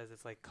Shidduchim. It says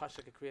it's like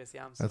Kasha Kriyas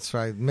Yam. That's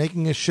right.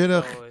 Making a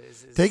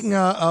shidduch, taking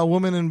a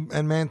woman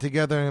and man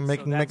together and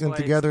making them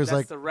together is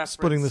like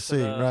splitting the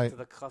sea, right? To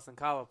the Chas and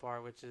Kala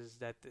part, which is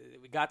that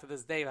we got to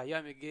this day. I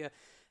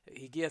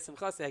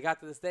got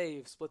to this day.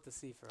 You've split the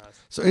sea for us.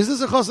 So is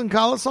this a Chas and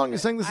Kala song? You're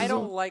saying this is? I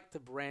don't like to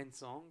brand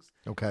songs.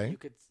 Okay. You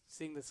could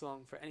sing the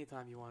song for any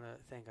time you want to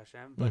thank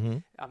Hashem, but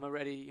I'm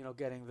already,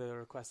 getting the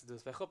request to do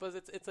this for chuppahs.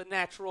 It's a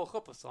natural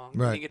chuppah song.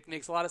 Right. I think it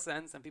makes a lot of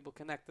sense, and people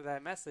connect to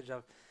that message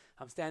of,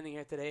 I'm standing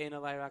here today in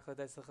Alai Rak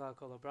L'Deitzecha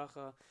Kol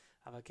HaBracha,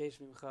 Avakesh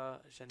Mimcha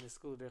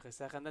Shenisku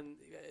B'Irchesech, and then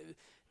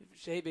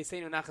Shei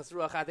Beiseinu Nachas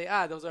Ruach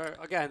Adei. Those are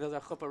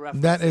chuppah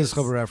references. That is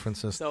chuppah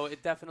references. So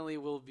it definitely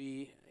will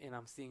be,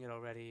 I'm seeing it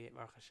already,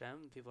 Baruch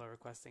Hashem. People are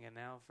requesting it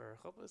now for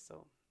chuppahs,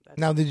 so.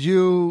 Now,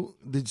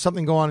 did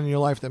something go on in your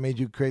life that made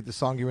you create the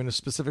song? You're in a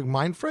specific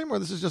mind frame, or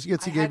this is just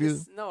Yitzi gave you?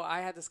 No,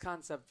 I had this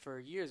concept for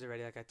years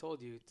already. Like I told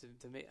you,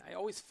 to make, I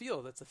always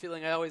feel that's a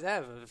feeling I always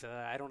have.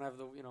 I don't have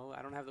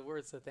the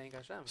words to thank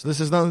Hashem. So this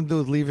has nothing to do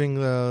with leaving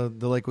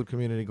the Lakewood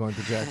community going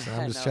to Jackson.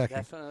 I'm just checking.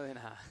 Definitely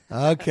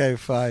not. Okay,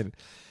 fine.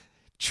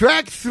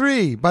 Track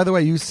 3. By the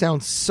way, you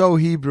sound so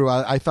Hebrew.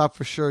 I thought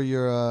for sure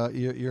you're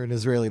an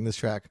Israeli in this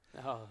track.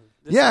 Oh.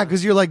 Yeah,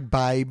 because you're like,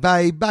 bye,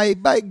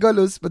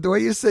 Golus. But the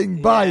way you're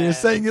saying bye, you're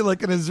saying it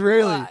like an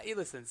Israeli. Well,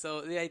 listen,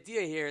 so the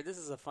idea here, this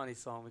is a funny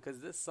song because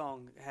this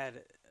song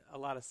had a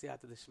lot of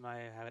siyata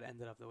d'shmaya, how it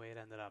ended up the way it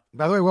ended up.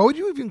 By the way, what would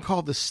you even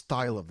call the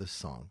style of this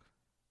song,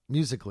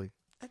 musically?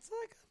 It's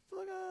like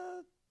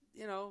a,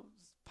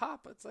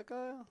 pop. It's like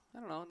a, I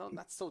don't know,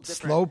 not so different.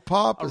 Slow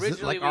pop? Originally,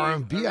 is it like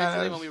R&B?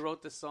 Originally, when we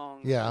wrote this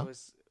song, yeah.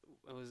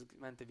 It was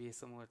meant to be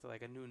similar to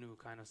like a Nunu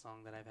kind of song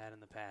that I've had in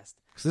the past.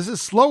 Because this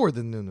is slower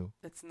than Nunu.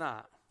 It's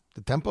not.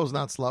 The tempo's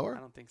not slower? I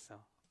don't think so.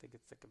 I think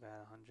it's like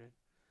about 100.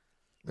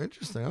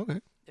 Interesting,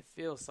 okay. It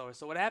feels slower.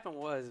 So what happened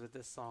was with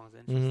this song is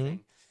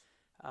interesting.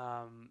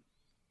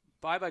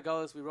 Bye Bye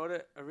Gullus, we wrote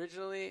it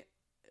originally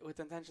with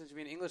the intention to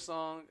be an English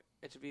song.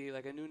 It should be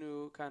like a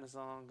new kind of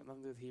song,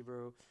 nothing to do with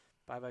Hebrew.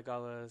 Bye Bye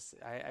Gullus.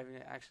 I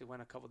actually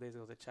went a couple days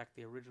ago to check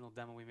the original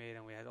demo we made,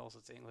 and we had all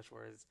sorts of English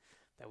words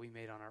that we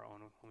made on our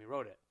own when we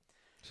wrote it.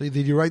 So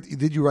did you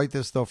write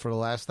this though for the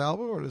last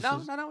album, or this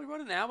No, we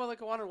wrote it now, but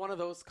like I wanted one of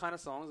those kind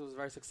of songs. It was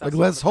very successful. Like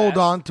let's hold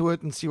on to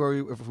it and see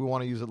if we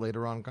want to use it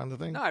later on, kind of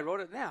thing. No, I wrote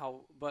it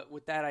now, but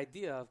with that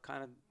idea of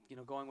kind of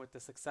going with the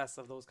success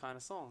of those kind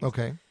of songs.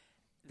 Okay.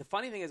 The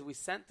funny thing is, we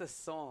sent the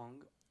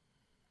song.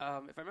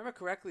 If I remember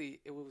correctly,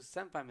 it was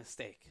sent by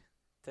mistake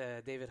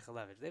to David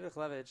Chalevich. David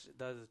Chalevich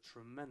does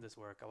tremendous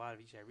work, a lot of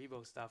Yishai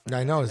Rebo stuff.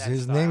 I know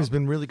his name has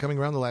been really coming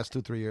around the last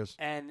 2-3 years.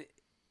 And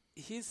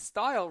his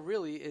style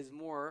really is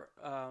more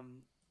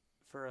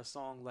for a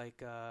song like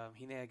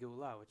Hinei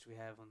Geula, which we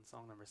have on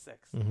song number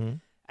 6. Mm-hmm.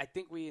 I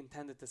think we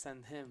intended to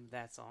send him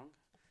that song,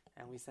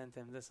 and we sent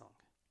him this song.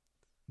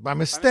 By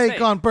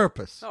mistake, on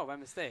purpose? No, by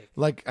mistake.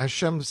 Like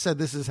Hashem said,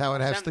 this is how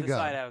it has to go.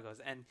 Hashem decided how it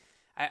goes. And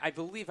I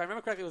believe, if I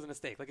remember correctly, it was a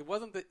mistake. Like it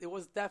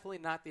was definitely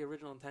not the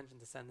original intention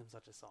to send him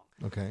such a song.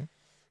 Okay.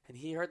 And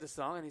he heard the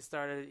song and he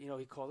started,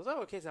 he called us,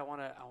 oh, okay, so I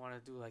want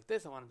to do like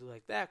this, I want to do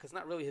like that, because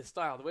not really his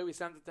style. The way we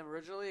sent it to him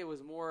originally, it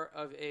was more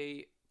of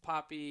a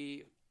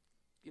poppy,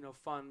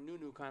 fun,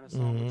 new kind of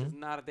song, which is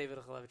not a David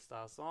Chalevich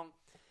style song.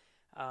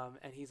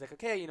 And he's like,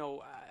 okay,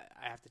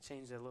 I have to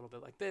change it a little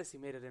bit like this. He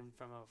made it in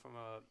from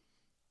a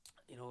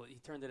he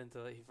turned it into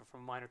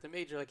from minor to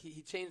major. Like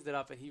he changed it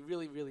up, and he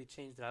really, really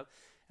changed it up.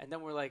 And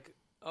then we're like,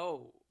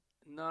 oh.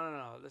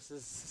 No. This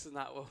is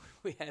not what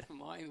we had in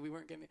mind.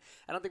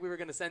 I don't think we were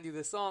gonna send you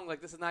this song. Like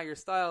this is not your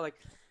style. Like,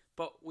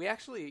 but we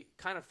actually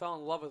kind of fell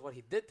in love with what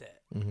he did to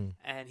it,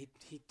 and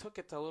he took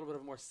it to a little bit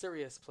of a more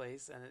serious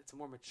place, and it's a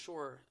more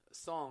mature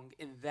song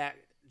in that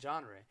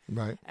genre.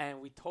 Right.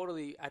 And we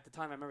totally, at the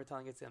time, I remember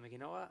telling Itzi, I'm like, you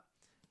know what?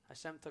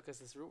 Hashem took us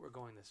this route. We're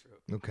going this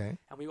route. Okay.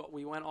 And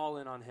we went all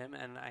in on him,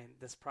 and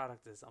this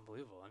product is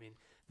unbelievable. I mean,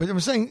 but I'm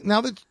saying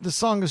now that the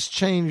song has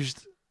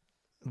changed.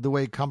 The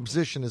way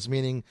composition is,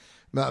 meaning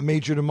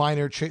major to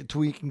minor,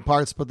 tweaking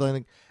parts, but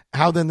then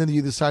how then did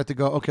you decide to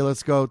go, okay,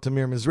 let's go to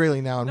Miriam Israeli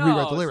now and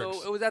rewrite the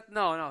lyrics? So it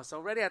was So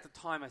already at the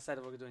time I said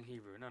that we were doing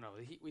Hebrew. No,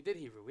 we did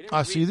Hebrew. We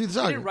so you did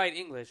we didn't write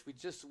English.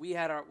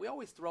 We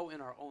always throw in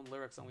our own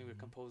lyrics and we would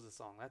compose the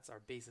song. That's our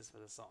basis for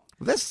the song.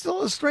 That's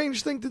still a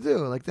strange thing to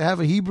do, like to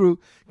have a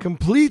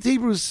complete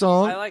Hebrew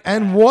song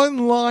and that.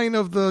 one line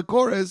of the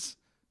chorus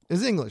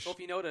is English. So if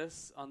you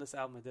notice, on this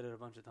album I did it a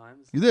bunch of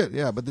times. You did,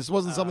 yeah, but this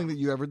wasn't something that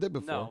you ever did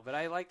before. No, but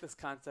I like this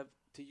concept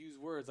to use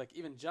words, like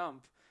even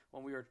jump,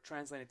 when we were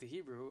translating it to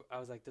Hebrew, I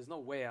was like, there's no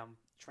way I'm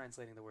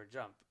translating the word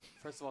jump.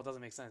 First of all, it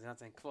doesn't make sense. You're not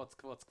saying kvotz,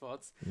 kvotz,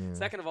 kvotz. Yeah.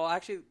 Second of all,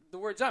 actually, the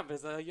word jump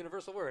is a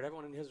universal word.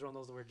 Everyone in Israel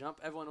knows the word jump.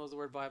 Everyone knows the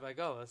word bye bye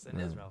gullus in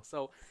Israel.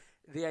 So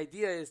the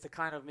idea is to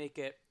kind of make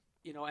it,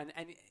 and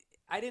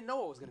I didn't know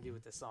what was going to be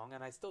with this song,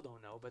 and I still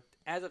don't know. But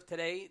as of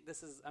today,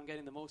 I'm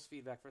getting the most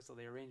feedback. First of all,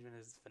 the arrangement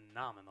is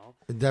phenomenal.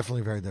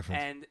 Definitely very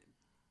different. And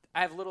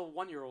I have little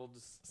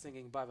 1-year-olds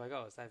singing Bye Bye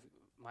Gullus. I have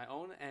my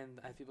own,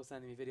 and I have people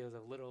sending me videos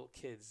of little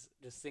kids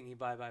just singing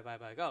Bye Bye Bye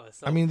Bye Gullus.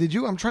 So, I mean,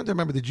 I'm trying to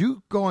remember, did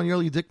you go on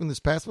Yerli Dickman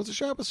this past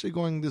Shabbos, or are you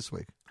going this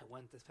week? I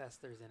went this past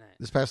Thursday night.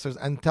 This past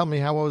Thursday. And tell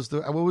me, what was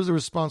the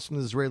response from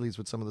the Israelis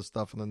with some of the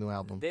stuff on the new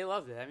album? They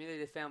loved it. I mean,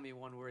 they found me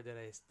one word that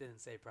I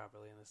didn't say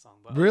properly in the song.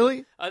 But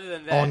really? Other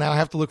than that. Oh, now I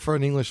have to look for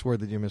an English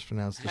word that you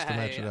mispronounced just to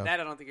match it up. That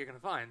I don't think you're going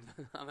to find.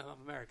 I'm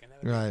American.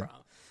 That would be a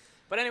problem.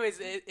 But anyways,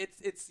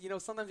 it's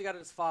sometimes you got to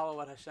just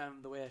follow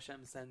the way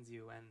Hashem sends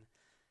you, and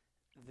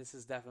this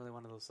is definitely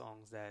one of those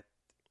songs that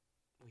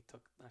we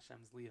took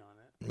Hashem's lead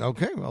on it.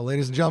 Okay, well,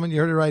 ladies and gentlemen, you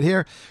heard it right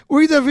here.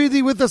 Uri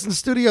Davidi with us in the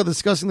studio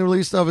discussing the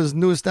release of his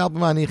newest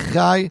album, Ani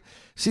Chai.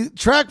 See,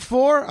 track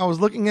 4, I was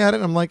looking at it,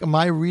 and I'm like, am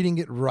I reading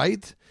it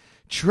right?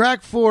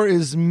 Track 4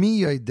 is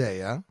Mi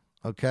Yodeya,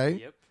 okay?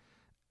 Yep.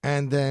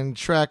 And then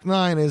track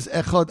 9 is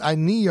Echad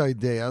Ani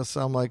Yodeya,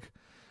 so I'm like,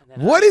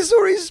 what is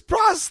Uri's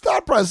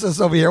thought process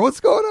over here? What's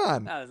going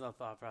on? No, there's no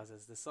thought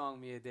process. The song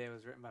Mi Yodeya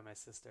was written by my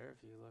sister.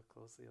 If you look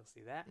closely, you'll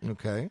see that.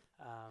 Okay.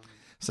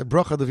 So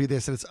Bracha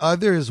Davidi said it's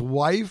either his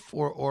wife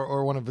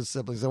or one of his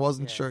siblings. I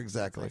wasn't sure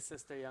exactly.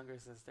 It's my younger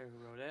sister who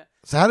wrote it.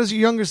 So how does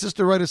your younger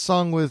sister write a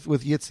song with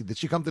Yitzi? Did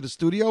she come to the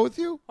studio with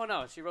you? Oh,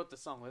 no. She wrote the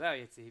song without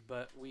Yitzi,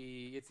 but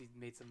Yitzi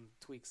made some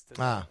tweaks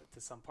to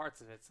some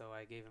parts of it, so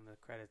I gave him the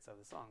credits of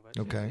the song.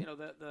 But okay.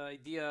 The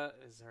idea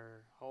is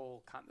her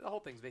whole the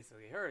whole thing's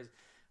basically hers.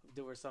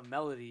 There were some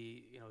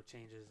melody,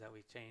 changes that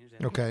we changed.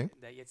 And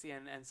that Yitzi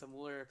and some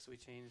lyrics we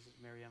changed.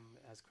 Miriam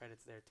has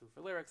credits there too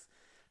for lyrics.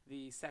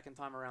 The second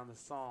time around the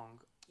song,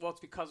 it's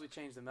because we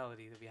changed the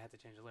melody that we had to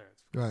change the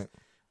lyrics. Right.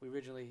 We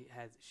originally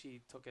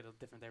she took it a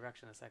different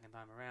direction the second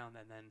time around,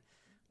 and then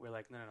we're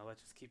like, no,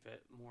 let's just keep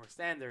it more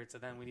standard. So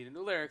then we needed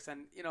new lyrics,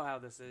 and you know how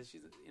this is.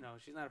 She's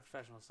not a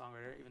professional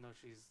songwriter, even though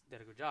she's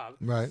did a good job.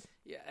 Right.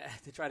 Yeah,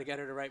 to try to get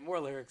her to write more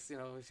lyrics,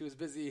 she was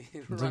busy.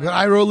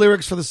 I wrote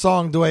lyrics for the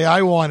song the way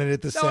I wanted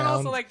it to sound.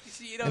 And also,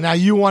 and now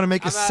you want to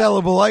make a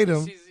sellable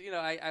item. She's,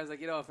 I was like,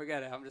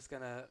 forget it. I'm just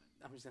gonna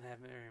have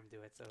Miriam do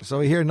it. So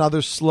we hear another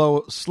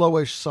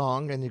slowish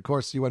song, and of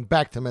course you went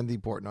back to Mendy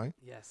Portnoy.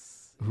 Yes.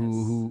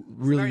 Who It's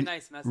really very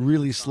nice message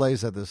really song.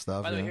 slays at this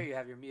stuff. By the way, yeah. here you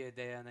have your Mia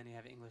Dea, and then you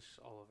have English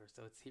all over.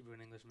 So it's Hebrew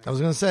and English. I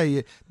was going to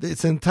say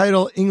it's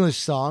entitled English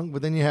song,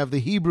 but then you have the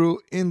Hebrew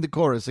in the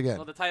chorus again.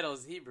 Well, the title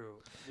is Hebrew.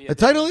 The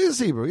title is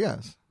Hebrew,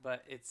 yes.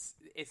 But it's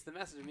the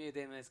message of Mia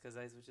Dea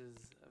Meskazais, which is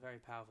a very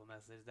powerful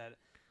message. That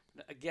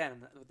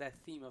again, with that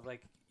theme of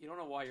like you don't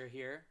know why you're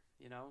here,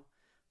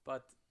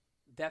 but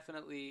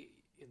definitely.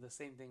 The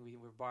same thing, we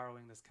were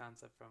borrowing this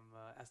concept from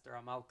Esther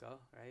Amalka,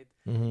 right?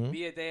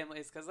 Mia Dea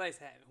Meskazais.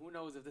 Who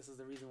knows if this is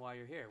the reason why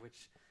you're here?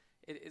 Which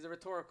it is a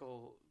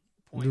rhetorical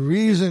point. The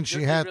reason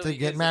she had really to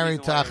get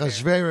married to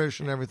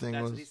Achashverosh and everything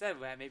that's was. What he said.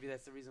 Well, maybe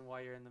that's the reason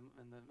why you're in the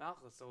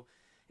Malchus. So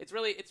it's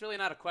really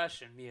not a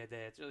question, Mia Dea.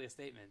 It's really a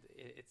statement.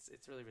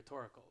 It's really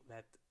rhetorical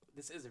that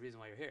this is the reason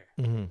why you're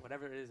here.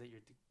 Whatever it is that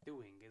you're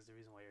doing is the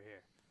reason why you're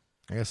here.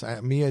 I guess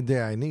Mia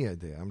Dea, Nia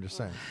Dea. I'm just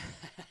saying.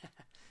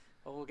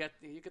 Well,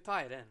 you could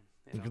tie it in.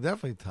 You could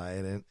definitely tie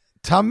it in.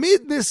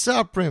 Tamid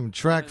Nisaprim,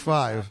 track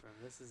 5.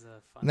 This is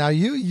a fun. Now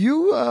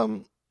you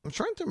I'm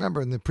trying to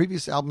remember in the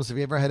previous albums. Have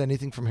you ever had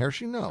anything from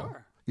Hershey? No,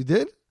 sure. You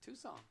did. 2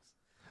 songs.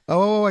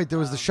 Oh, wait, there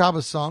was the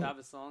Shabbos song.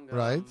 Shabbos song,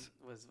 right?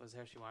 Was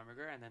Hershey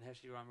Weimerger, and then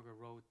Hershey Weimerger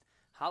wrote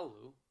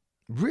Hallelu.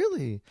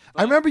 Really?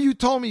 I remember you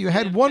told me you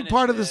had one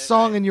part of the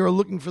song and you were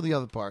looking for the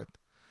other part.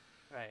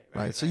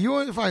 Right. So you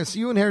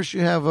and Hershey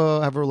have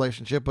a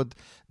relationship, but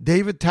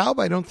David Taub,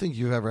 I don't think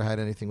you've ever had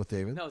anything with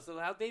David. No. So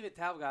how David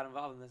Taub got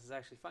involved in this is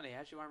actually funny.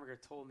 Hershey Weimerger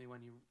told me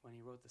when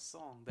he wrote the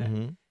song that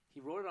he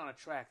wrote it on a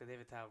track that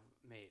David Taub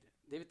made.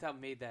 David Taub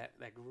made that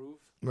groove.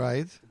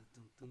 Right.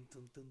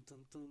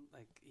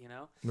 Like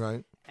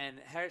Right. And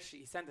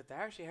he sent it to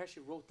Hershey.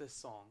 Hershey wrote this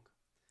song.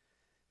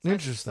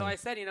 Interesting. So I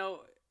said,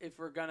 if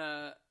we're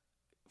gonna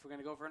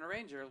go for an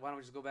arranger, why don't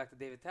we just go back to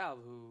David Taub,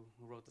 who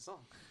wrote the song?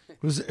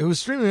 It was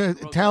extremely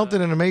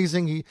talented and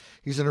amazing.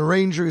 He's an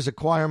arranger, he's a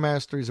choir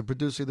master, he's a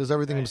producer, he does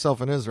everything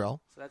himself in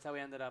Israel. So that's how we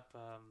ended up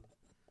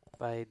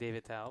by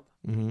David Taub.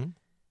 And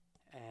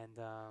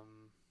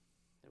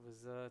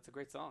it's a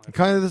great song. I'm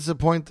kind of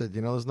disappointed,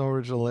 there's no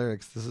original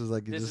lyrics. This is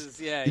like you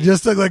you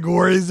just took like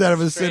words out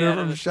of a sinner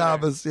from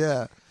Shabbos,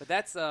 yeah. But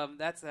that's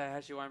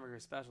Hershey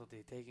Weimerger's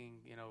specialty, taking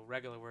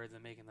regular words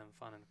and making them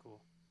fun and cool.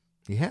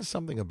 He has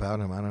something about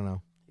him, I don't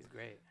know. He's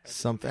great.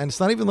 Something, and it's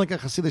not even like a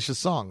Hasidic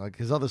song, like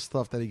his other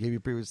stuff that he gave you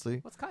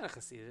previously. Well, it's kind of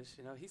Hasidic,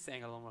 He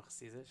sang a little more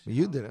Hasidic.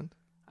 You didn't.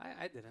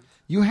 I didn't.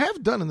 You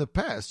have done in the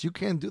past. You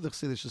can't do the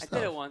Hasidic stuff. I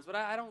did it once, but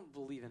I don't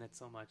believe in it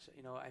so much.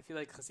 I feel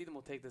like Hasidim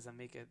will take this and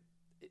make it.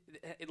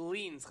 It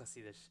leans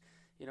Hasidic.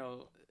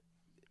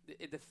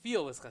 The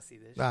feel is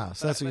Hasidic.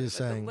 So that's what you're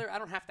saying. I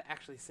don't have to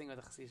actually sing with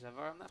a Hasidic.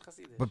 I'm not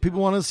Hasidic. But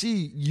people want to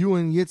see you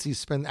and Yitzi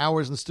spend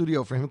hours in the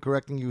studio for him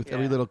correcting you with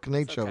every little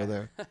knetch over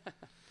there.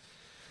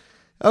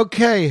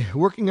 Okay,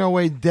 working our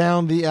way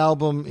down the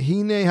album,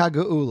 Hine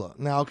HaGeula.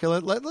 Now, okay,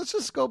 let's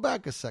just go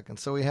back a second.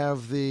 So we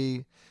have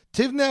the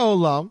Tivnei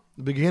Olam,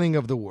 the beginning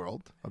of the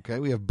world. Okay,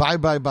 we have Bye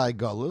Bye Bye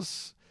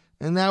Gullus.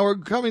 And now we're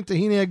coming to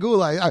Hine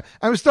HaGeula.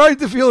 I'm starting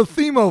to feel a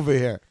theme over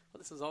here. Well,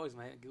 this was always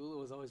Geula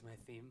was always my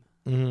theme.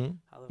 Mm-hmm.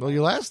 Well,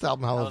 your last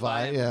album,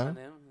 Halavai, yeah.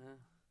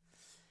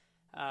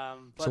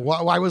 But so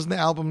why wasn't the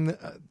album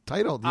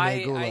titled Hine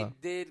HaGeula? I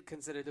did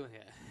consider doing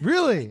it.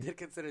 Really? I did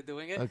consider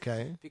doing it.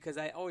 Okay. Because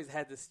I always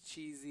had this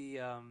cheesy,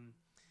 it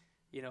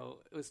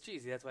was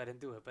cheesy. That's why I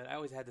didn't do it. But I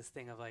always had this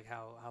thing of like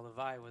how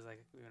Levi was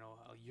like,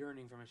 a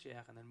yearning for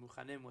Mashiach, and then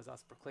Muchanim was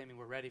us proclaiming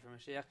we're ready for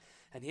Mashiach,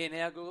 and Hine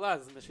HaGeula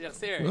is Mashiach's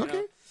here.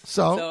 Okay.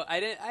 So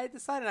I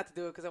decided not to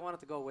do it because I wanted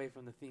to go away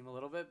from the theme a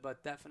little bit.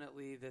 But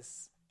definitely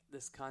this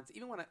concept.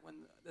 Even when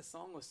the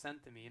song was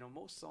sent to me,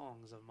 most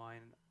songs of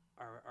mine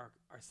are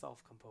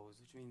self-composed,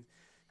 which means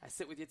I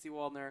sit with Yitzi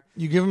Waldner.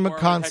 You give him a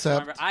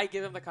concept. I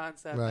give him the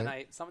concept,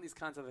 right. And some of these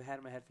concepts I've had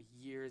in my head for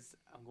years.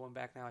 I'm going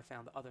back now. I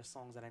found other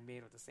songs that I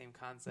made with the same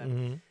concept,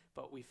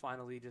 but we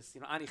finally just,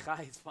 Ani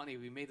Chai is funny.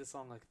 We made the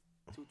song like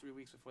 2-3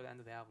 weeks before the end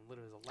of the album.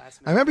 Literally, the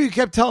last minute. I remember you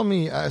kept telling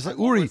me, I was like,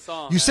 Uri,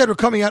 you said we're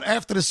coming out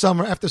after the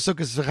summer, after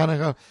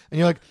Sukkot, and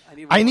you're like,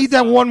 I need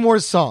that one more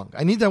song.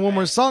 I need that one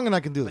more song, and I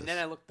can do this. But then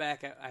I look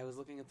back, I was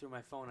looking through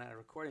my phone at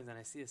recordings, and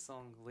I see a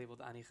song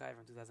labeled Ani Chai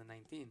from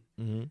 2019.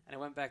 And I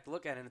went back to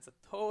look at it, and it's a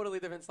totally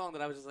different song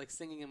that I was just like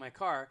singing in my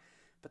car.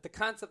 But the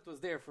concept was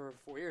there for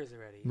 4 years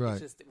already. Right.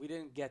 It's just we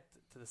didn't get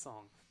to the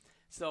song.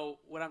 So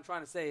what I'm trying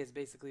to say is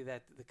basically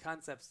that the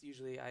concepts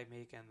usually I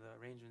make and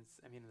the arrangements,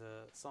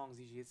 the songs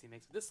usually Yitzi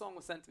makes. This song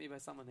was sent to me by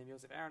someone named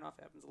Yosef Aronoff.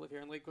 Happens to live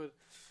here in Lakewood.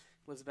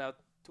 Lives about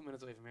 2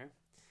 minutes away from here.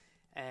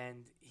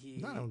 And he...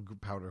 Not on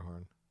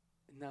Powderhorn.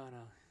 No.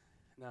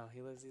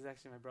 He's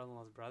actually my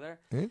brother-in-law's brother.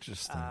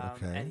 Interesting,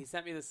 okay. And he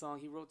sent me this song.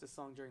 He wrote this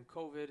song during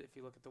COVID. If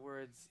you look at the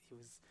words, he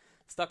was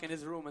stuck in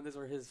his room, and these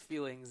were his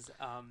feelings.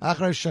 Yeah,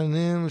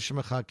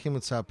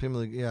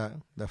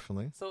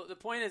 definitely. So the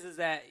point is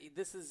that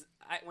this is...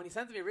 when he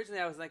sent it to me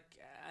originally, I was like,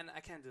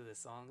 I can't do this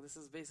song. This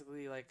is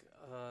basically like,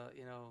 a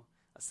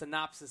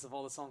synopsis of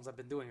all the songs I've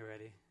been doing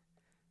already.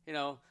 You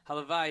know,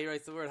 halavai, he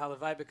writes the word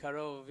halavai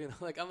bekarov. You know,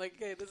 like I'm like,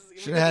 hey, this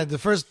is. Should have had the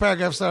first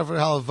paragraph start for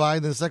halavai,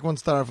 then the second one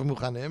start for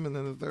muchanim, and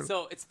then the third.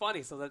 So it's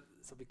funny. So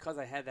because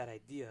I had that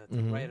idea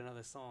to write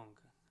another song,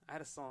 I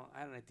had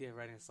an idea of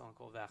writing a song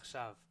called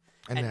V'achshav.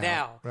 And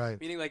now,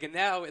 right? Meaning like and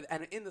now,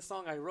 and in the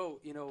song I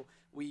wrote, you know,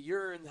 we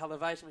yearn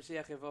halavai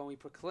sh'mashiach yavo, and we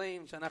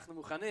proclaim shanachnu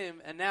muchanim.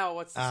 And now,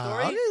 what's the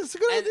story? Okay, it's a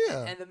good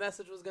idea. And the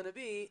message was going to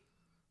be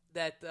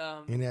that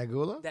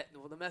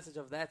the message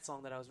of that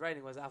song that I was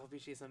writing was we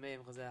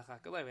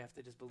have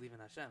to just believe in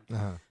Hashem.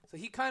 So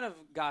he kind of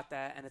got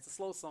that, and it's a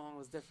slow song. It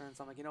was different.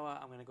 So I'm like, you know what?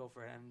 I'm going to go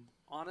for it. And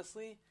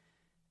honestly,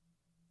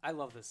 I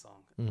love this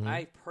song.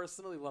 I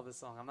personally love this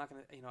song. I'm not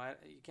going to, you know,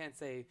 you can't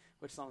say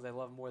which songs I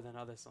love more than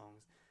other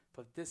songs,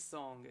 but this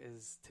song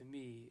is, to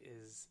me,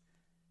 is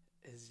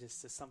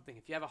just something.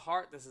 If you have a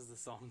heart, this is the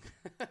song.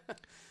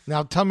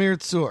 Now, Tamir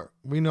Tzur.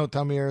 We know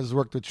Tamir has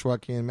worked with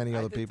Shweki and many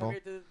other people.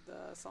 Tamir did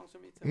songs for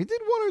me too. He did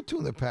one or two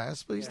in the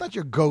past, but he's not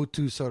your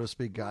go-to, so to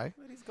speak, guy.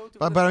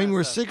 But I mean,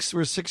 we're six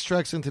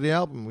tracks into the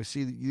album. We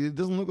see it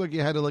doesn't look like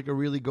you had a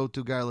really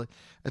go-to guy. Like,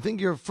 I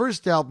think your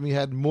first album you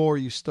had more.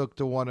 You stuck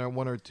to one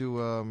or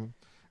two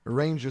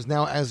arrangers.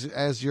 Now,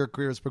 as your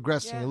career is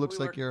progressing, it looks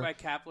like you're by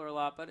Kapler a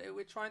lot, but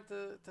we're trying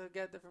to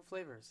get different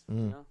flavors. You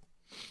know?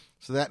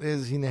 So that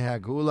is Hinei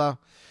Hagula.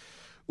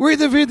 Uri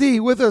Davidi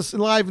with us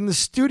live in the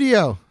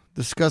studio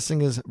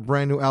discussing his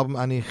brand new album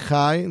Ani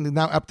Chai, and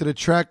now up to the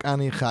track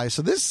Ani Chai.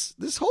 So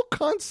this whole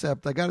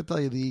concept, I got to tell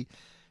you,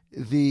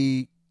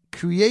 the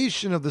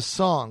creation of the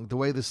song, the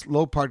way this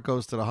low part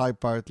goes to the high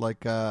part,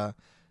 like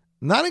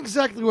not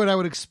exactly what I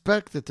would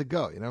expect it to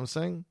go. You know what I'm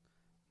saying?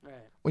 Right.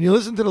 When you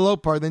listen to the low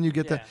part, then you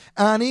get the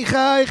Ani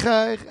Chai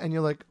Chai, and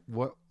you're like,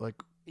 what? Like,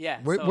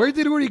 where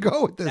did Uri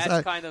go with this?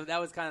 That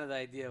was kind of the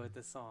idea with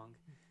this song.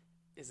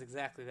 Is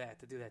exactly that,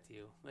 to do that to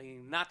you, like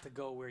not to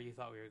go where you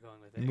thought we were going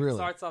with it. Really? It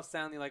starts off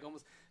sounding like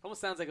almost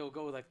sounds like it will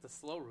go with like the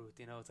slow route,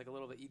 you know. It's like a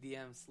little bit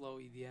slow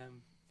EDM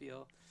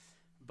feel,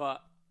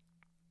 but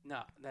no,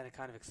 then it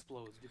kind of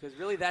explodes because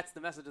really that's the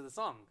message of the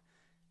song,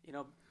 you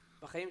know.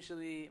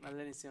 Meaning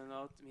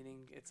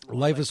it's more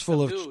life like is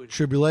full subdued, of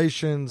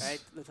tribulations.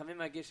 Right?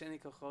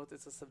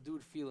 It's a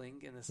subdued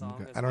feeling in the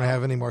song. Okay. I don't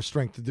have any more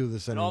strength to do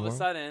this and anymore. all of a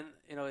sudden,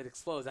 you know, it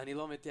explodes. And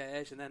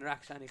then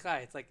Rak Shani Chai.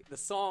 It's like the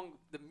song,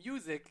 the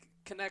music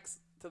connects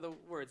to the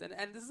words. And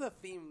this is a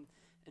theme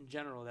in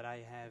general that I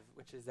have,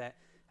 which is that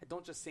I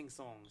don't just sing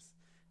songs.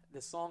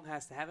 The song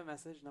has to have a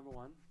message, number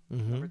one.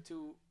 Number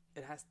two,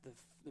 it has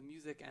the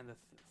music and the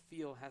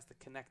feel has to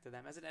connect to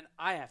that message, and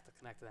I have to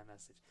connect to that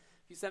message.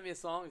 If you send me a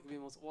song, it could be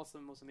the most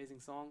awesome, most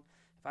amazing song.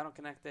 If I don't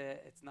connect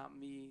it, it's not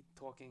me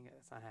talking.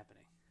 It's not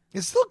happening.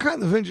 It's still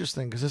kind of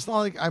interesting because it's not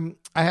like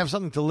I have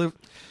something to live.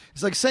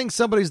 It's like saying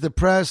somebody's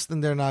depressed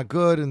and they're not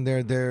good and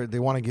they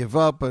want to give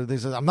up, but they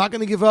say I'm not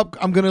going to give up.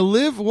 I'm going to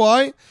live.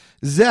 Why?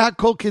 Zeh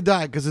kol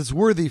kedai, because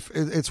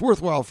it's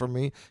worthwhile for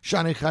me.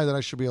 Shani chai, that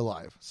I should be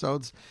alive. So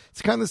it's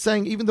kind of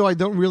saying even though I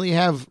don't really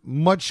have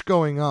much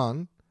going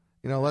on,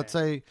 you know, let's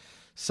say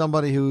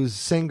somebody who's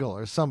single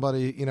or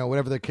somebody, you know,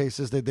 whatever the case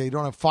is, they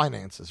don't have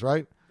finances,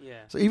 right? Yeah.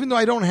 So even though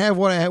I don't have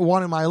what I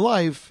want in my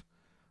life,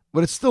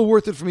 but it's still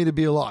worth it for me to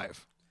be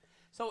alive.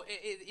 So,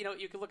 you know,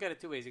 you can look at it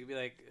two ways. You could be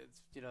like,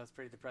 it's a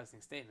pretty depressing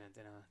statement,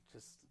 you know,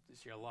 just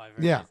you're alive.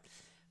 Right? Yeah.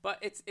 But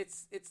it's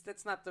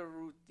that's not the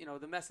root. You know,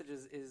 the message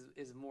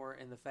is more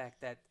in the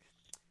fact that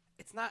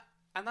it's not.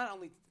 I'm not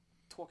only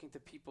talking to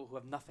people who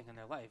have nothing in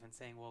their life and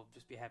saying, well,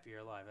 just be happy you're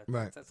alive.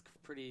 That's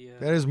pretty.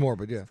 That is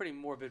morbid, yeah. It's a pretty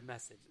morbid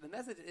message. The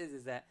message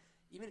is that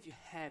even if you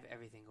have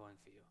everything going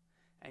for you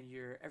and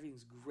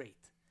everything's great,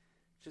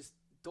 just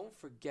don't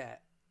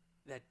forget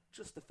that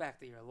just the fact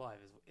that you're alive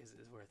is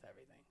worth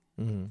everything.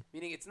 Mm-hmm.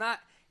 Meaning it's not,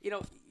 you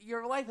know,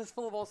 your life is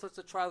full of all sorts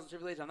of trials and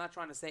tribulations. I'm not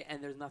trying to say,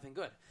 and there's nothing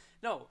good.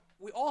 No,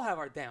 we all have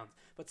our downs.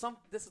 But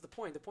this is the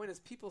point. The point is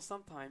people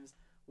sometimes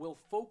will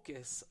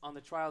focus on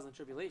the trials and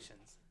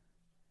tribulations,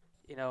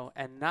 you know,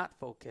 and not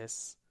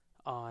focus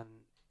on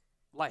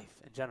life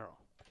in general.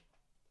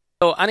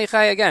 So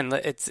Anichai, again,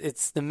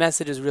 it's the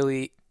message is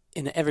really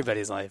in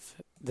everybody's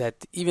life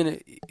that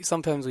even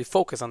sometimes we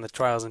focus on the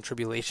trials and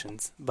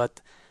tribulations,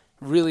 but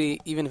really,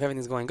 even if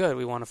everything's going good,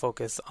 we want to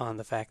focus on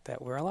the fact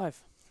that we're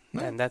alive.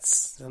 Right. And that's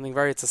something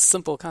it's a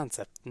simple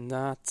concept,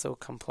 not so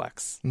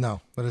complex.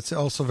 No, but it's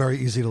also very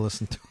easy to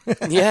listen to.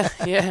 yeah,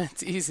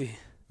 it's easy.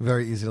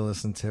 Very easy to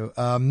listen to.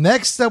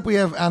 Next up, we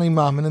have Ani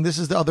Mahman, and this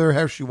is the other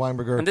Hershey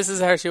Weinberger. And this is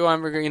Hershey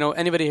Weinberger. You know,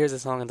 anybody hears a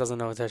song and doesn't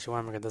know it's Hershey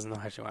Weinberger doesn't know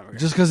Hershey Weinberger.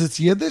 Just because it's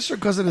Yiddish or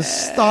because of the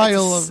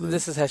style of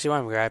This is Hershey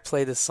Weinberger. I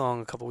played this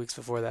song a couple weeks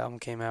before the album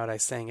came out. I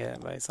sang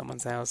it by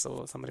someone's house,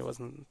 so somebody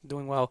wasn't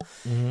doing well.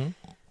 Mm-hmm.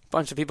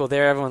 Bunch of people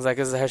there. Everyone's like,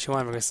 "This is a Hershey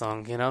Weinberger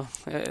song." You know,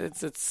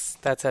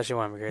 that's Hershey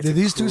Weinberger. Did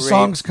these two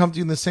songs come to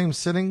you in the same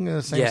sitting,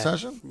 same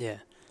session? Yeah.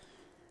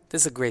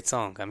 This is a great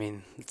song. I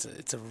mean,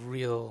 it's a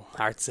real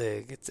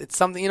heartzig. It's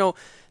something, you know.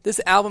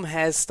 This album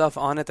has stuff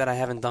on it that I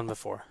haven't done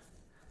before.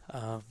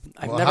 How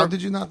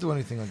did you not do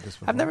anything like this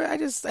before?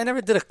 I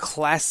never did a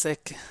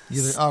classic.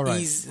 All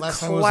right. Last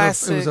time it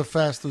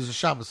was a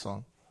Shabbos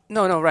song.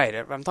 No, right.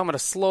 I'm talking about a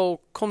slow,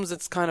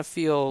 kumsitz kind of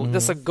feel,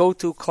 just a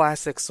go-to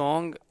classic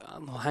song.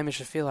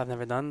 Heimish feel I've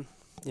never done,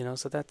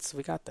 so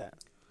we got that.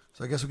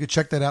 So I guess we could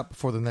check that out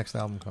before the next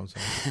album comes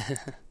out.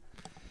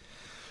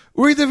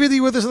 Uri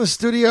Davidi with us in the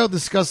studio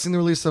discussing the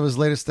release of his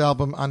latest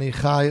album, Ani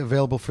Chai,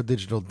 available for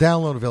digital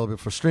download, available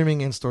for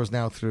streaming, in stores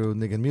now through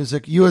Niggin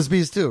Music.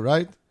 USBs too,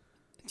 right?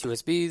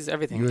 USBs,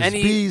 everything. USBs,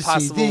 Any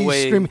possible CDs,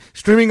 way.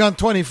 Streaming on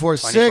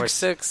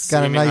 24/6.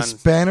 Got a nice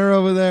banner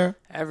over there.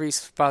 Every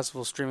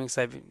possible streaming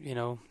site,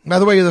 By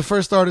the way, you're the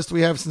first artist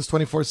we have since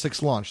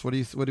 24/6 launched. What do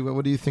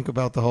you think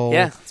about the whole?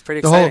 Yeah, it's pretty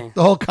exciting.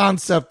 The whole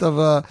concept of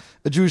a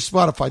Jewish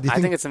Spotify.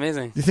 I think it's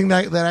amazing. Do you think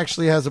that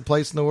actually has a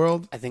place in the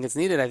world? I think it's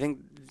needed. I think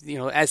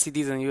as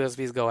CDs and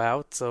USBs go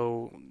out,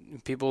 so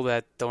people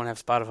that don't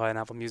have Spotify and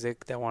Apple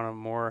Music that want a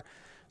more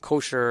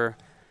kosher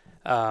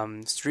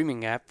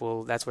streaming app,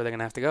 that's where they're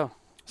gonna have to go.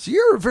 So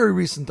you're a very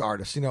recent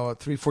artist,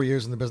 3-4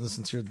 years in the business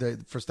since your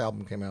first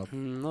album came out. A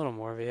little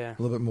more, yeah.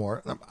 A little bit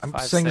more. I'm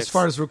 5, saying 6. as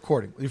far as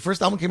recording. Your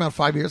first album came out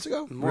 5 years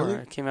ago? More. Really?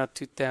 It came out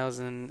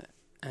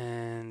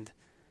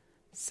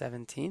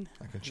 2017.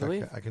 I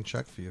can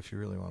check for you if you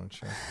really want to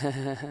check.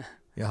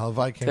 Yeah,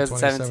 Halvai came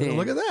 2017. 2017.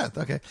 Look at that.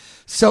 Okay.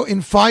 So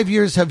in 5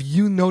 years, have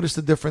you noticed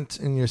a difference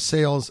in your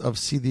sales of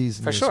CDs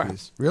and For sure.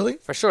 USBs? Really?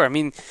 For sure. I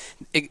mean,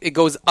 it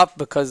goes up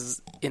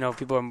because,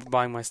 people are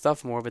buying my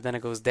stuff more, but then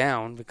it goes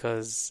down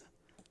because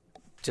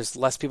just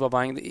less people are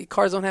buying.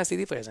 Cars don't have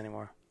CD players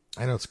anymore.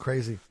 I know, it's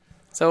crazy.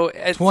 So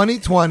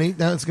 2020,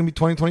 now it's going to be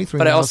 2023.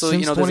 But now, also,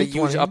 since there's a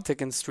huge 2020,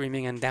 uptick in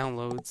streaming and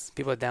downloads.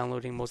 People are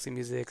downloading mostly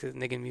music,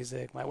 Niggin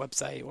Music, my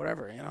website,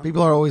 whatever.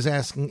 People are always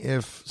asking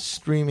if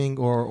streaming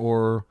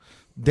or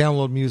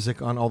download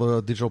music on all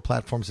the digital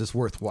platforms is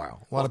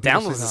worthwhile. A lot of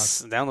people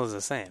say not. Downloads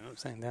the same. I'm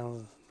saying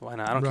download. Why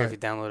not? I don't care if you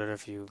download it or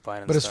if you buy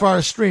it. But as far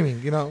as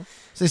streaming, so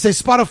they say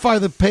Spotify,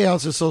 the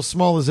payouts are so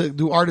small.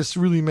 Do artists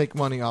really make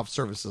money off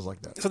services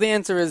like that? So the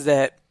answer is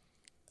that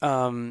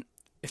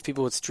if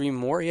people would stream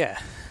more, yeah.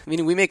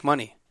 Meaning we make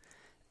money.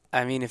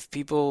 I mean, if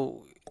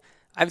people...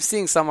 I'm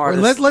seeing some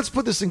artists... Let's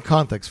put this in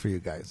context for you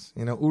guys.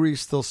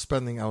 Uri's still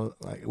spending,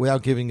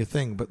 without giving a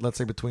thing, but let's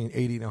say between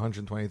 $80,000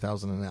 and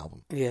 $120,000 an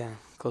album. Yeah,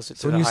 closer to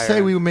so the when higher you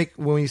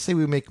say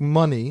we make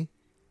money,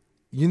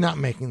 you're not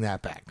making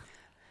that back.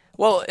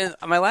 Well, in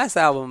my last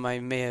album, I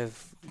may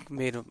have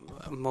made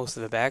most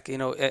of it back.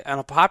 On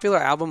a popular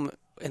album,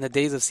 in the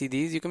days of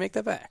CDs, you can make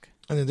that back.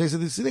 In the days of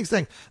the CDs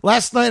thing.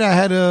 Last night, I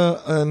had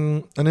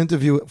an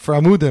interview for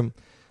Amudim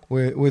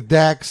with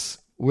Dax,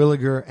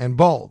 Williger, and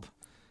Bald.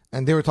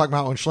 And they were talking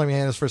about when Shlomi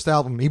had his first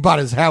album, he bought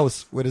his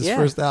house with his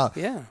first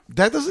album. Yeah.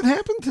 That doesn't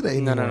happen today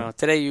anymore. No.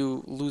 Today,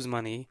 you lose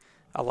money,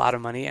 a lot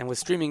of money, and with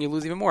streaming, you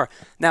lose even more.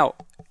 Now,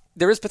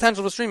 there is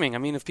potential for streaming. I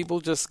mean, if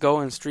people just go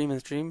and stream,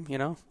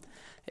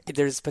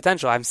 there's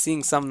potential. I'm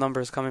seeing some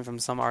numbers coming from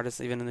some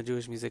artists, even in the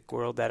Jewish music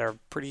world, that are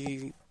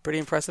pretty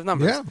impressive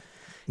numbers. Yeah,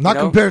 not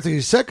compared to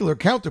your secular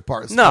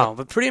counterparts. No,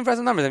 but pretty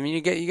impressive numbers. I mean,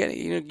 you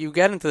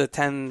get into the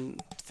 10,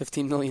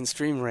 15 million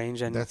stream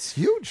range, and that's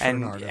huge for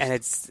an artist. And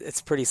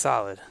it's pretty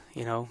solid,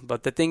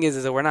 But the thing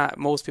is that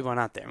most people are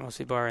not there. Most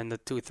people are in the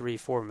 2, 3,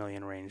 4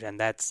 million range, and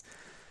that's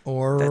in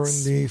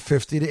the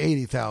 50 to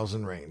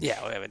 80,000 range.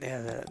 Yeah,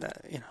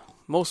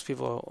 most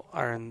people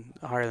are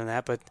higher than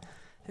that, but.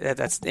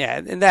 That's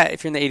and that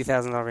if you're in the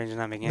 $80,000 range, you're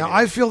not making. Now,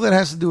 I feel that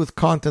has to do with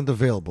content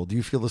available. Do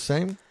you feel the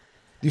same? Do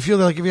you feel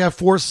that if you have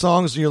 4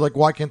 songs and you're like,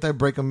 why can't I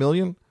break 1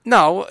 million?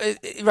 No,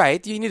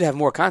 right. You need to have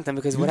more content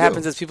because what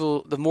happens is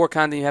the more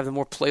content you have, the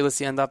more playlists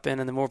you end up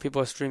in, and the more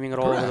people are streaming it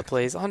all over the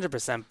place.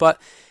 100%.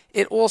 But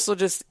it also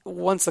just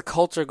once the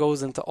culture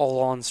goes into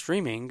all on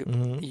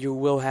streaming, you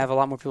will have a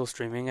lot more people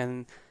streaming,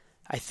 and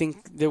I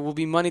think there will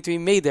be money to be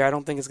made there. I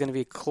don't think it's going to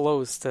be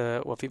close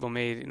to what people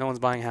made. No one's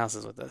buying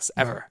houses with this,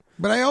 ever. Right.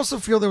 But I also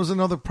feel there was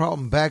another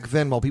problem back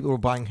then while people were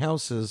buying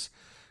houses.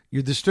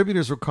 Your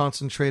distributors were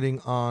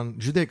concentrating on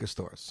Judaica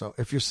stores. So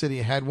if your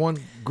city had one,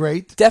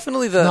 great.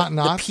 Definitely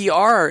the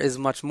PR is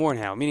much more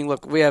now. Meaning,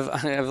 look, I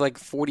have like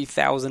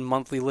 40,000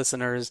 monthly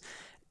listeners.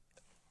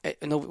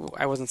 No,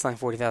 I wasn't selling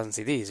 40,000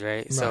 CDs,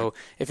 right? So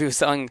if he was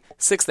selling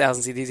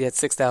 6,000 CDs, he had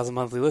 6,000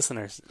 monthly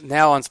listeners.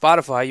 Now on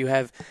Spotify, you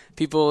have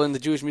people in the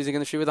Jewish music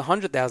industry with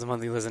 100,000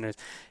 monthly listeners.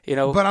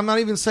 But I'm not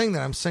even saying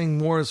that. I'm saying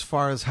more as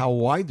far as how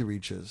wide the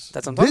reach is.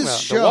 That's what I'm talking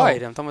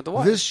about. I'm talking about the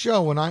wide. This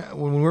show,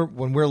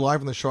 when we're live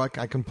on the show, I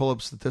can pull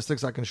up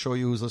statistics. I can show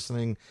you who's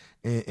listening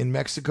in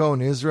Mexico, in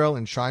Israel,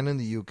 in China, in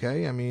the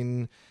UK. I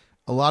mean,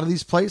 a lot of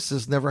these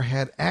places never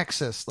had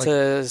access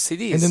to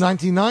CDs. In the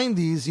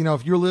 1990s,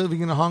 if you're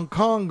living in Hong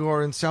Kong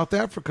or in South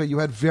Africa, you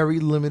had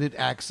very limited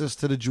access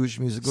to the Jewish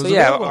music. So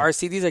yeah, our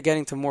CDs are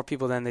getting to more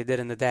people than they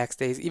did in the DAX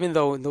days, even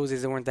though in those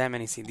days there weren't that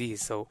many CDs.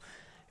 So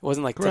it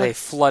wasn't like today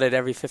flooded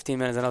every 15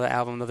 minutes, another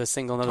album, another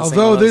single, another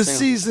single. Although this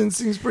season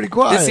seems pretty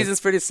quiet. This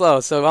season's pretty slow.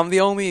 So I'm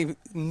the only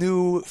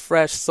new,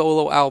 fresh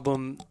solo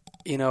album,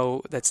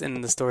 that's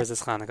in the stores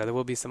this Hanukkah. There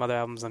will be some other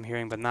albums I'm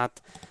hearing, but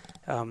not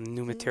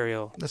new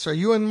material. That's right.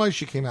 You and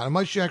Moshe came out. And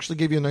Moshe actually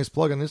gave you a nice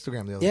plug on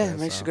Instagram the other day. Yeah,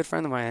 Moshe's a good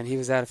friend of mine, and he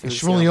was at a few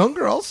weeks Shmuel ago.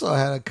 Younger also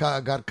had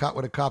got caught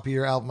with a copy of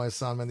your album. I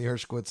saw him on the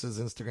Hershkowitz's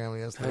Instagram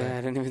yesterday. Oh, yeah,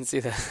 I didn't even see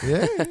that.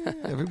 Yeah.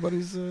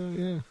 Everybody's,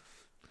 yeah.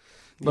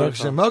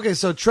 Beautiful. Okay,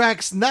 so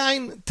tracks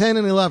 9, 10,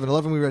 and 11.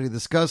 11 we already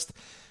discussed.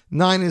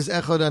 9 is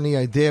Echad Ani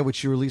Idea,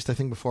 which you released, I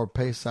think, before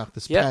Pesach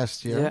this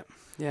past year.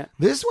 Yeah.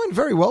 This went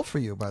very well for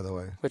you, by the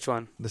way. Which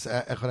one? This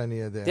Echad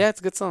Ani Idea. Yeah, it's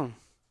a good song.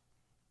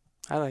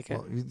 I like it.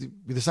 Well, you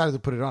decided to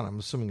put it on. I'm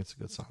assuming it's a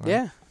good song,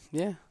 right?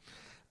 Yeah.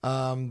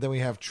 Then we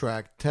have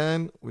track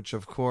 10, which,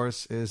 of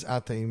course, is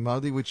Ata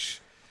Imadi, which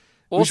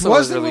Also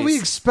wasn't was what we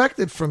released.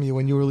 expected from you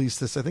when you released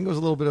this. I think it was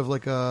a little bit of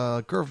like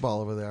a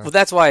curveball over there. Well,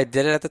 that's why I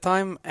did it at the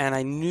time, and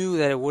I knew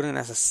that it wouldn't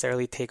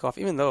necessarily take off,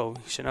 even though,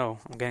 you should know,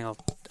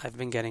 I've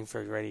been getting for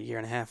already a year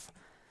and a half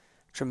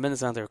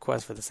tremendous amount of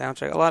requests for the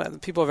soundtrack. A lot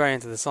of people are very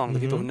into the song, the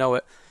people who know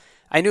it.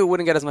 I knew it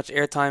wouldn't get as much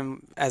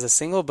airtime as a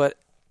single, but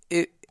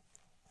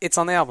it's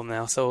on the album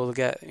now, so it'll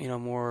get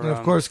more. And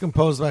of course,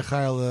 composed by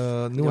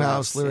Chayil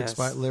Newhouse,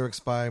 Newhouse, lyrics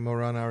by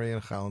Moran Ari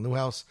and Chayil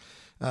Newhouse.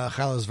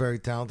 Chayil is very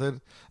talented.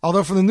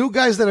 Although from the new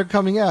guys that are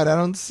coming out, I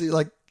don't see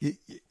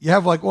you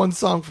have like one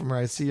song from her.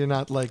 I see you're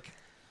not like.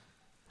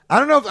 I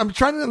don't know. I'm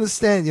trying to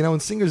understand. When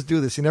singers do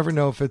this, you never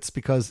know if it's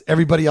because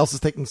everybody else is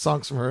taking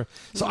songs from her.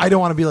 So I don't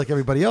want to be like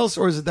everybody else,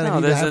 or is it that I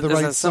need to have the right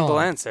song? There's a simple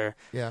answer.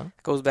 Yeah,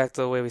 it goes back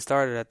to the way we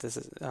started at this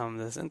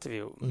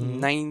interview.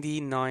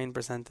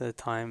 99% of the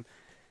time,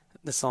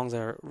 the songs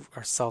are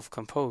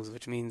self-composed,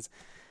 which means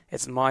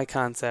it's my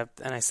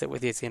concept, and I sit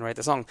with Yitzi and write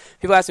the song.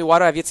 People ask me, why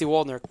do I have Yitzi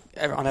Waldner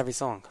on every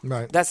song?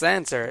 Right. That's the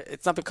answer.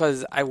 It's not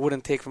because I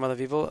wouldn't take from other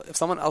people. If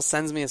someone else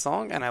sends me a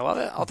song and I love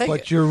it, I'll take it.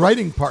 But you're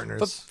writing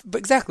partners. But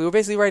exactly, we're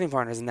basically writing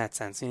partners in that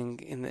sense, in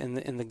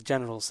the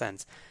general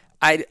sense.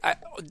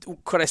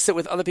 Could I sit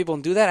with other people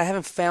and do that? I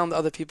haven't found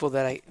other people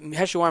that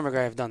Heshu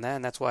Weinberger, I've done that,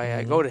 and that's why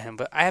I go to him.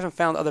 But I haven't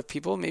found other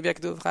people. Maybe I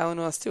could do it with Chayil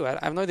Newhouse too. I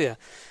have no idea.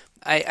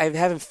 I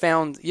haven't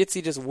found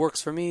Yitzi just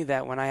works for me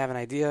that when I have an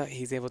idea,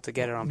 he's able to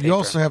get it on paper. You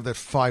also have that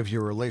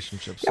 5-year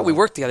relationship. Yeah, we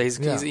work together. He's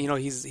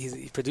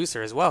a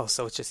producer as well,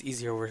 so it's just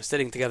easier. We're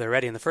sitting together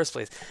already in the first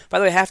place. By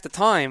the way, half the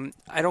time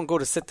I don't go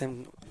to sit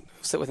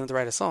with him to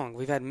write a song.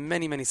 We've had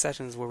many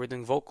sessions where we're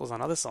doing vocals on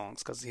other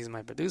songs because he's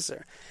my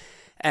producer,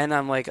 and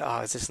I'm like, oh,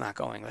 it's just not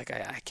going. Like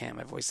I can't.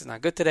 My voice is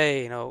not good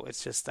today.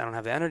 It's just I don't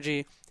have the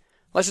energy.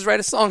 Let's just write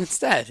a song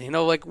instead.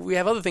 We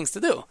have other things to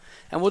do.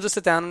 And we'll just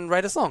sit down and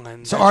write a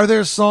song. So are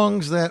there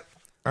songs that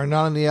are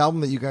not on the album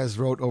that you guys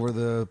wrote over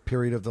the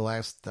period of the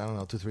last,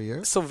 2-3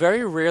 years? So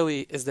very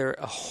rarely is there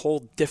a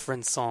whole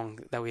different song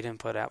that we didn't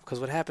put out.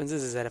 Because what happens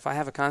is that if I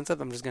have a concept,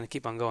 I'm just going to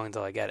keep on going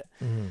until I get it.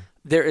 Mm-hmm.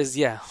 There is,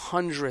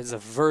 hundreds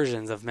of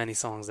versions of many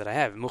songs that I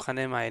have.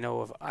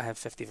 Muchanim, I have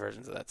 50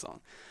 versions of that song.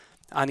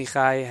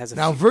 Anichai has a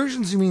Now,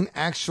 versions, you mean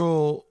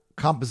actual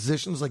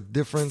compositions, like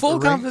different full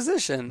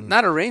composition,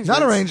 not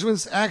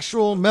arrangements,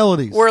 actual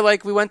melodies. Or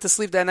like we went to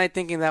sleep that night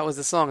thinking that was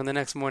the song, and the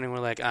next morning we're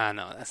like,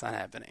 no, that's not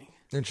happening.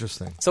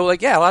 Interesting. So a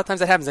lot of times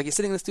that happens. Like you're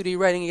sitting in the studio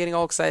writing, you're getting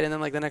all excited, and then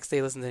like the next day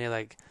you listen and you're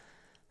like,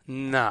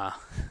 nah.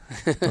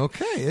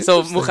 Okay.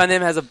 So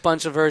Muchanim has a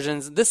bunch of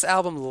versions. This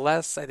album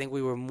less. I think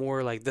we were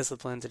more like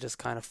disciplined to just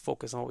kind of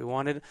focus on what we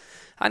wanted.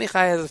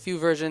 Anichai has a few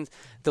versions.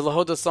 The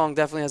Lahodo song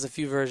definitely has a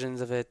few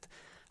versions of it.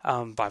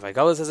 By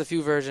Vigalas has a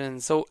few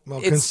versions. So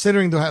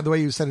considering the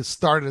way you said it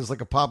started as like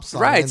a pop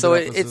song, right? So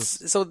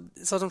so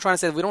what I'm trying to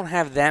say is we don't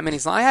have that many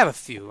songs. I have a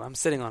few. I'm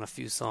sitting on a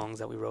few songs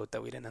that we wrote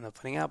that we didn't end up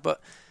putting out,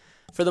 but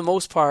for the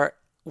most part,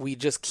 we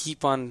just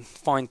keep on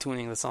fine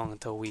tuning the song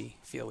until we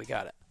feel we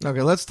got it.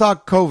 Okay, let's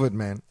talk COVID,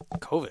 man.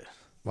 COVID.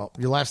 Well,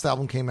 your last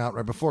album came out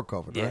right before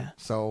COVID, yeah. Right?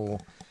 So.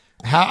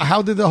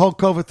 How did the whole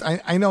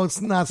COVID? I know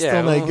it's not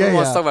still that gay.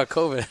 Let's talk about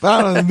COVID. But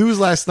I don't know. The news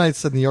last night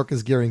said New York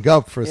is gearing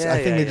up for. I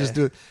think they just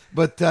do it.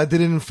 But how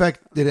did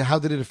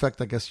it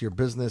affect? I guess your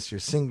business, your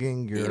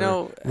singing,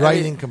 your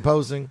writing,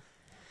 composing.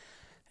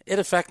 It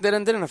affected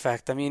and didn't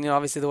affect. I mean,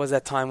 obviously there was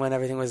that time when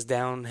everything was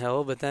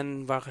downhill, but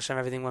then Baruch Hashem,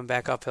 everything went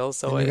back uphill.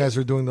 So and you guys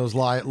are doing those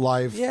live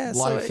things,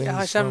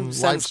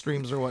 live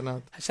streams or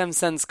whatnot. Hashem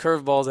sends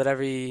curveballs at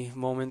every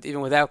moment,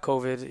 even without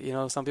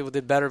COVID. Some people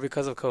did better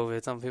because of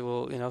COVID. Some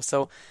people,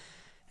 so.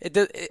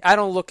 I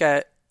don't look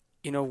at,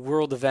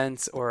 world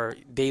events or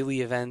daily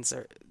events,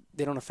 or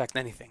they don't affect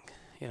anything.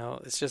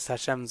 It's just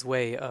Hashem's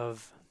way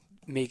of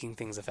making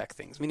things affect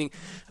things. Meaning,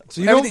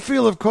 so you don't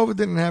feel if COVID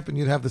didn't happen,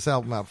 you'd have this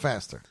album out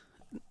faster.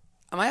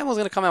 My album was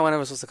going to come out when it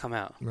was supposed to come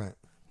out. Right.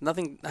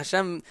 Nothing.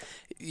 Hashem,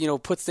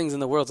 puts things in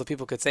the world so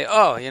people could say,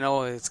 "Oh,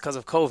 it's because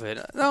of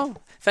COVID." No.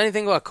 If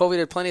anything, COVID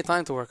had plenty of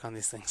time to work on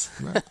these things.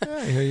 Right. Yeah,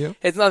 I hear you.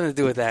 It's nothing to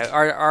do with that.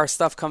 Our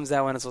stuff comes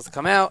out when it's supposed to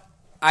come out.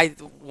 I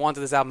wanted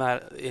this album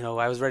out,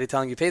 I was already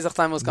telling you Pesach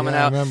time was coming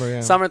out. I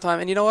remember,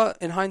 Summertime. And you know what?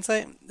 In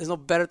hindsight, there's no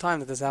better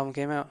time that this album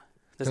came out.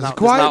 There's not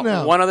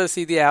now. One other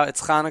CD out.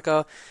 It's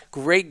Hanukkah.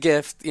 Great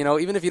gift.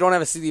 Even if you don't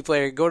have a CD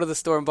player, go to the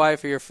store and buy it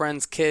for your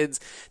friends'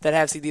 kids that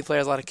have CD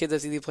players. A lot of kids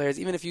have CD players.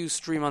 Even if you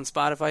stream on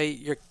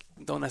Spotify,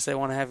 don't necessarily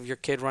want to have your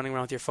kid running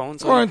around with your phone.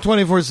 So or on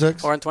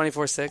 24/6. Or on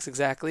 24/6,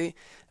 exactly.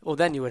 Well,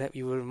 then you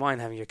wouldn't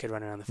mind having your kid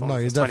running around the phone. No,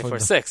 you definitely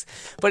 24/6.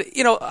 But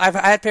you know, I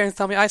had parents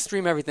tell me I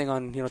stream everything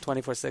on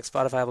 24/6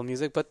 Spotify, Apple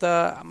Music. But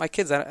my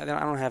kids, I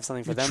don't have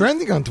something for them.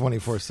 Trending on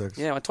 24/6.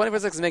 Yeah,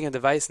 24/6 is making a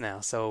device now,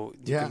 so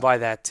you can buy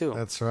that too.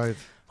 That's right.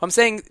 I'm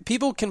saying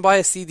people can buy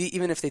a CD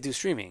even if they do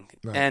streaming.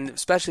 Right. And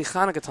especially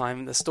Hanukkah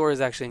time, the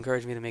stores actually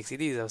encouraged me to make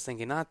CDs. I was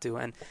thinking not to.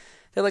 And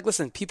they're like,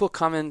 listen, people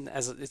come in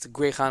as it's a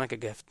great Hanukkah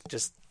gift.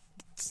 Just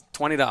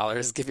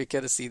 $20, give your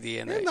kid a CD.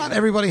 And not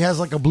everybody has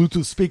like a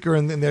Bluetooth speaker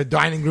in their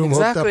dining room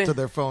hooked up to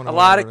their phone. A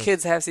lot of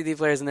kids have CD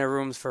players in their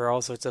rooms for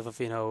all sorts of,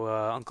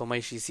 Uncle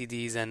Maishi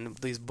CDs and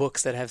these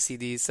books that have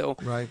CDs. So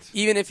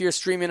even if you're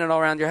streaming it all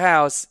around your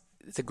house,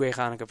 it's a great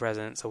Hanukkah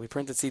present. So we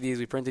printed CDs,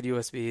 we printed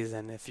USBs,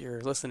 and if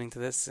you're listening to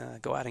this,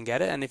 go out and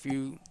get it. And if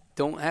you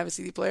don't have a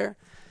CD player,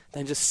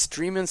 then just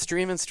stream and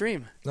stream and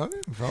stream.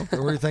 Okay, well,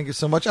 Uri, thank you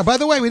so much. By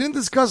the way, we didn't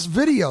discuss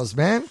videos,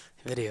 man.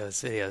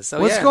 Videos. So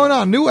what's going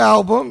on? New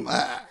album?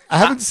 I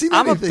haven't seen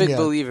anything I'm a big yet.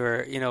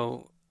 believer.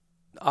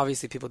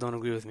 Obviously people don't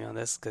agree with me on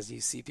this because you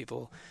see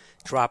people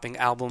dropping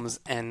albums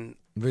and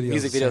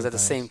music videos at the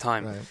same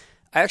time. Right.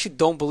 I actually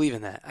don't believe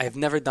in that. I have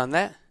never done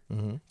that.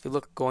 Mm-hmm. If you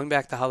look, going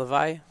back to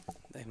Halavai,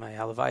 my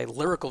Halavai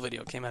lyrical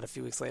video came out a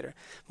few weeks later.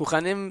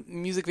 Muchanim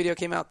music video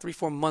came out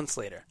 3-4 months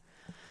later.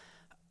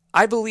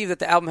 I believe that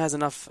the album has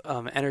enough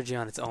energy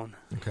on its own.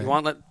 Okay. You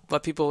want to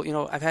let people,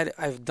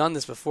 I've done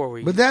this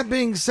before. But that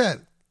being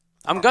said,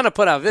 I'm going to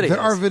put out videos. There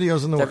are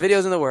videos in the works. There are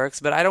videos in the works,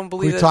 but I don't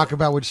believe we talk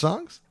about which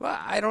songs? Well,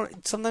 I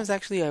don't. Sometimes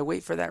actually I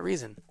wait for that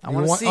reason. You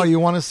want to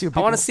see what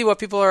people... I want to see what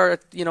people are,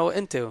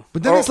 into.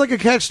 But then it's like a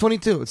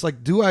catch-22. It's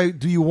like, do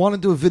you want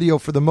to do a video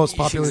for the most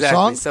popular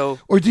song?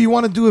 Or do you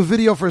want to do a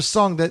video for a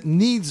song that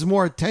needs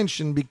more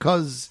attention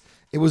because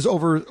it was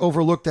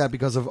overlooked at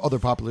because of other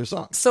popular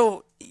songs?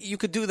 So you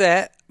could do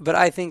that, but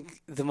I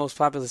think the most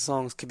popular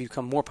songs could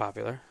become more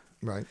popular.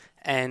 Right.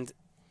 And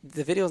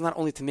the video is not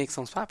only to make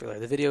songs popular.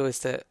 The video is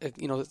to,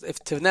 if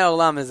Tevnei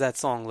Olam is that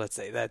song, let's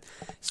say, that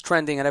it's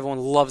trending and everyone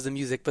loves the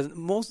music, but a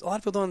lot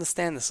of people don't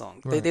understand the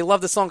song. Right. They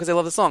love the song because they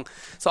love the song.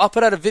 So I'll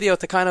put out a video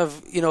to kind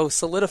of,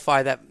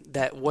 solidify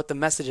that what the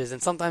message is.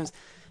 And sometimes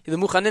the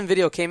Muchanim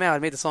video came out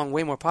and made the song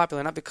way more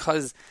popular, not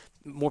because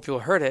more people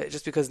heard it,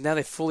 just because now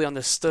they fully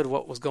understood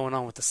what was going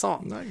on with the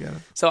song. I get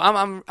it. So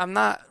I'm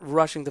not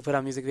rushing to put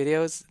out music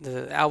videos.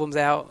 The album's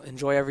out.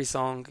 Enjoy every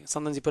song.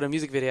 Sometimes you put a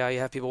music video out, you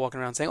have people walking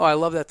around saying, "Oh, I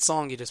love that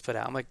song you just put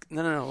out." I'm like,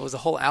 no, it was a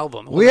whole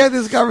album. We had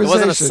this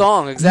conversation. It wasn't a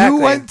song, exactly.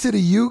 You went to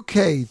the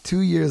UK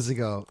 2 years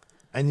ago,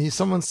 and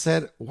someone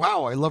said,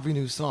 "Wow, I love your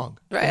new song."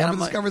 Right? Remember I'm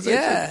this like,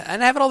 conversation? yeah,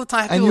 and I have it all the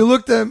time. And you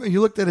looked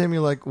at him.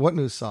 You're like, "What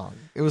new song?"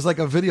 It was like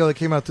a video that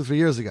came out 2-3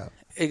 years ago.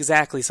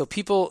 Exactly. So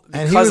people,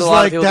 and he was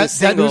like,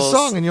 that new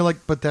song, and you're like,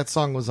 but that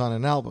song was on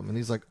an album, and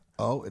he's like,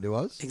 oh, it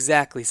was?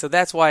 Exactly. So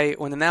that's why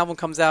when an album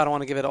comes out, I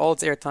want to give it all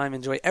its airtime,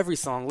 enjoy every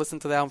song, listen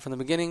to the album from the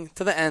beginning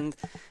to the end,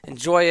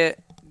 enjoy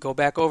it, go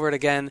back over it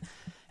again,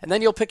 and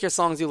then you'll pick your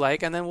songs you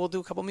like, and then we'll do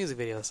a couple music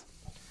videos.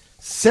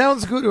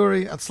 Sounds good,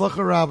 Uri.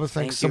 Atzlacha Rabba.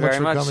 Thanks so much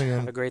for coming in.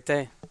 Have a great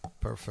day.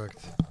 Perfect.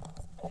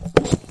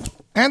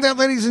 And that,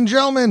 ladies and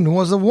gentlemen,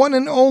 was the one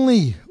and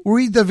only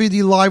Uri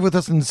Davidi live with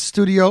us in the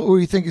studio.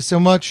 Uri, thank you so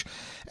much.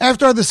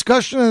 After our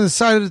discussion, I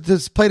decided to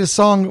play the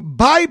song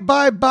Bye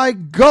Bye Bye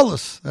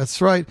Gullus.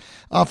 That's right.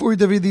 Off Uri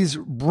Davidi's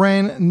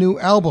brand new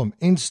album.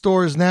 In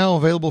stores now,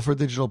 available for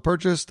digital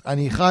purchase.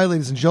 Ani Chai,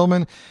 ladies and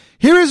gentlemen.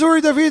 Here is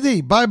Uri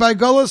Davidi. Bye Bye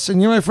Gullus.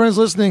 And you, my friends,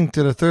 listening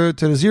to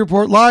the Z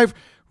Report live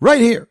right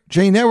here.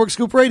 J Network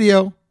Scoop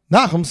Radio.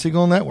 נחום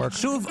סיגול נטוורק.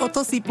 שוב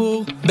אותו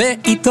סיפור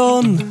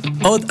בעיתון,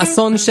 עוד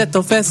אסון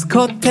שתופס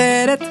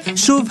כותרת,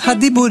 שוב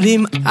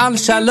הדיבורים על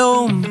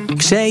שלום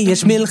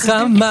כשיש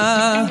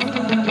מלחמה,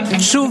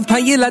 שוב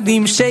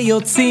הילדים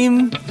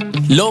שיוצאים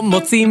לא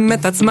מוצאים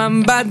את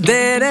עצמם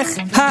בדרך,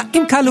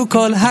 האם כלו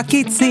כל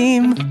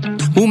הקיצים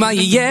ומה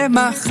יהיה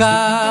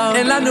מחר,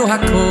 אין לנו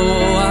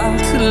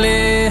הכוח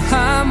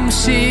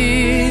להמשיך,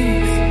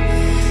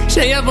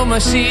 שיבוא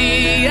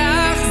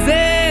משיח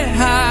זה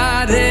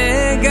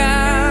הרגע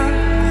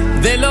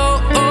ולא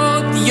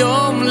עוד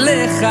יום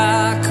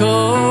לחכות,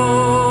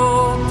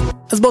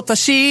 אז בוא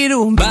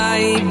תשירו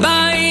ביי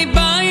ביי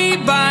ביי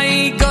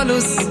ביי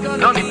גולוס,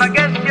 לא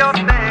ניפגש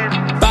יותר,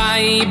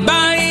 ביי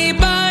ביי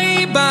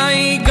ביי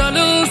ביי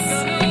גולוס,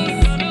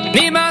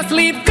 נמאס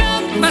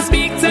לבכות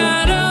מספיק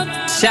צרות,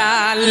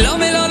 שלום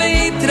ולא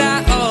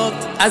להתראות,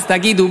 אז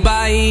תגידו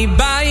ביי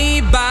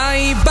ביי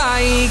ביי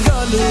ביי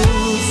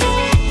גולוס.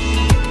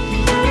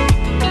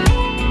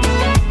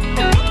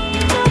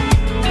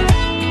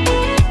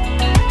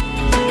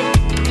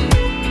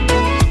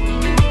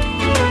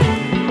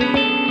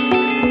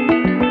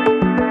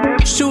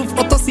 שוב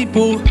אותו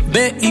סיפור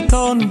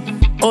בעיתון,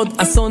 עוד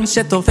אסון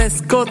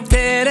שתופס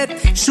כותרת,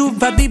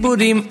 שוב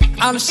הדיבורים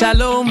על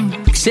שלום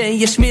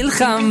כשיש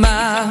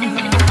מלחמה,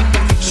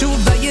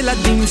 שוב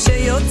הילדים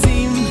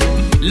שיוצאים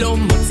לא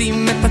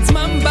מוצאים את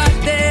עצמם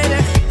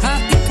בדרך,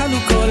 האם כלו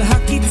כל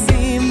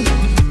הקיצים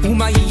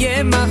ומה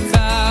יהיה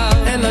מחר,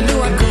 אין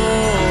לנו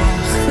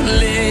הכוח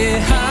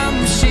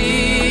להמשיך,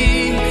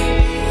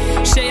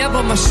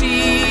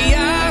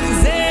 המשיח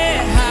זה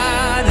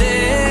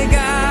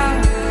הרגע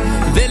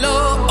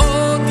ולא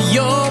עוד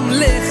יום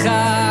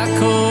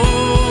לחכות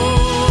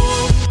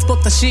פה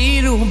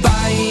תשירו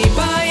ביי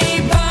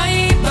ביי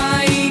ביי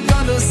ביי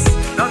גולוס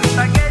לא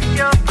ניפגש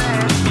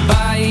יותר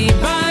ביי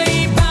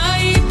ביי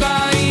ביי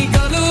ביי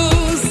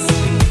גולוס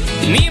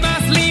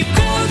נמאס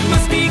לבכות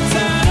מספיק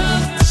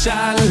צרות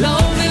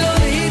שלום ולא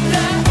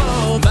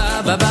להתראות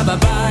ביי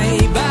ביי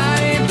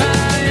ביי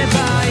ביי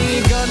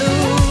ביי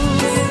גולוס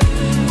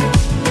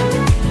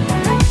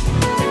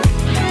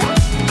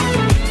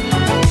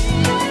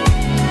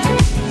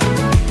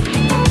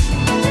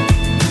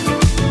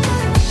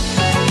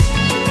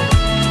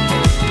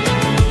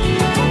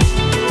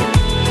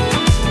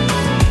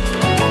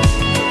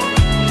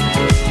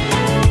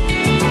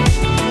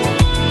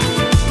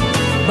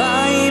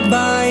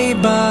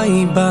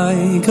Bye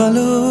bye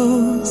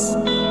galus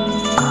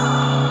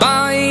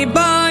Bye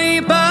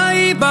bye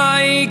bye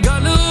bye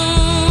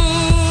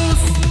galus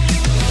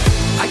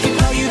I can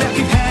tell you that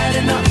we've had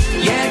enough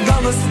Yeah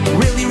galus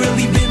really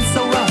really been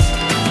so rough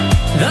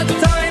The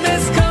time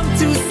has come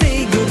to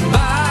say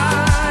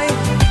goodbye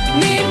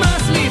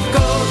Nimas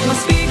livkot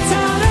מספיק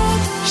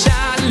צרות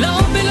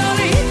Shalom ולא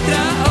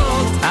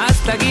להתראות אז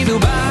תגידו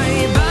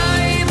ביי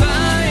ביי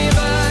ביי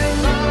ביי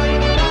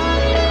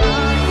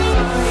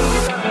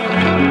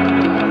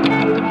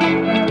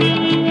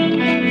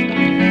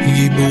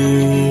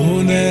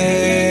גיבוני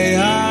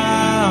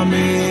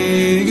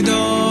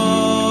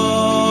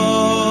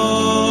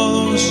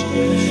המקדוש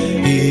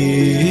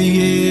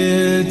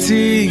יהיה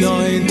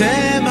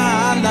ציונתם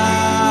עליי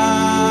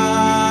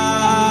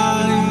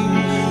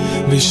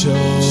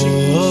ושונו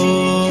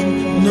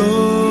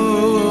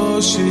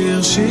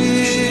שיר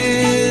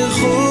שיר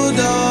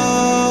חודש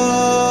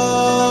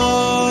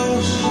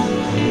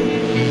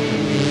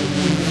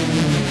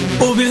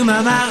וביר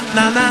נה נה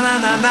נה נה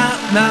נה נה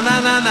נה נה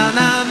נה נה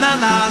נה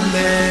נה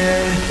נה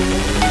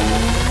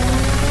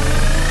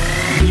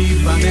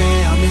יבנה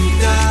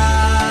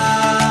המקדש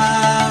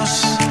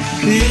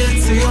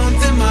עיר ציון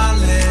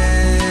תמלא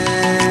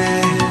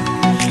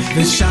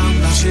ושם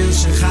נשיר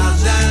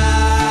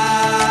שחדש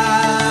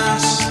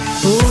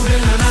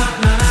וביר נה נה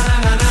נה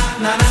נה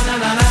נה נה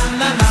נה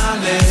נה נה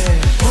נה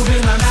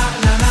וביר נה נה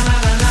נה נה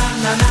נה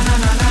נה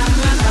נה נה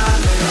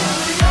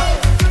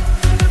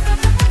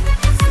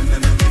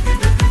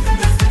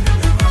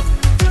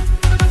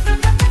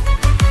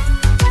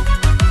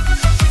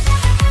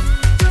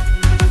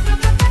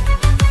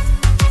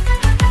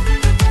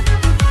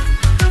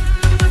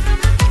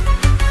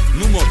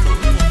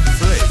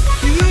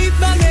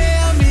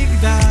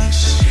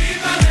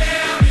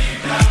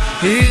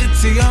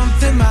ציון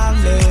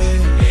תמלא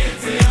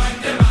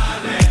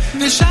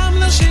ושם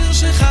נשיר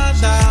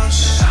שחדש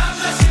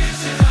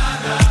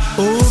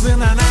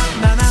ובנה נה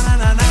נה נה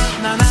נה נה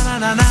נה נה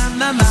נה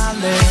נה נה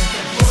נה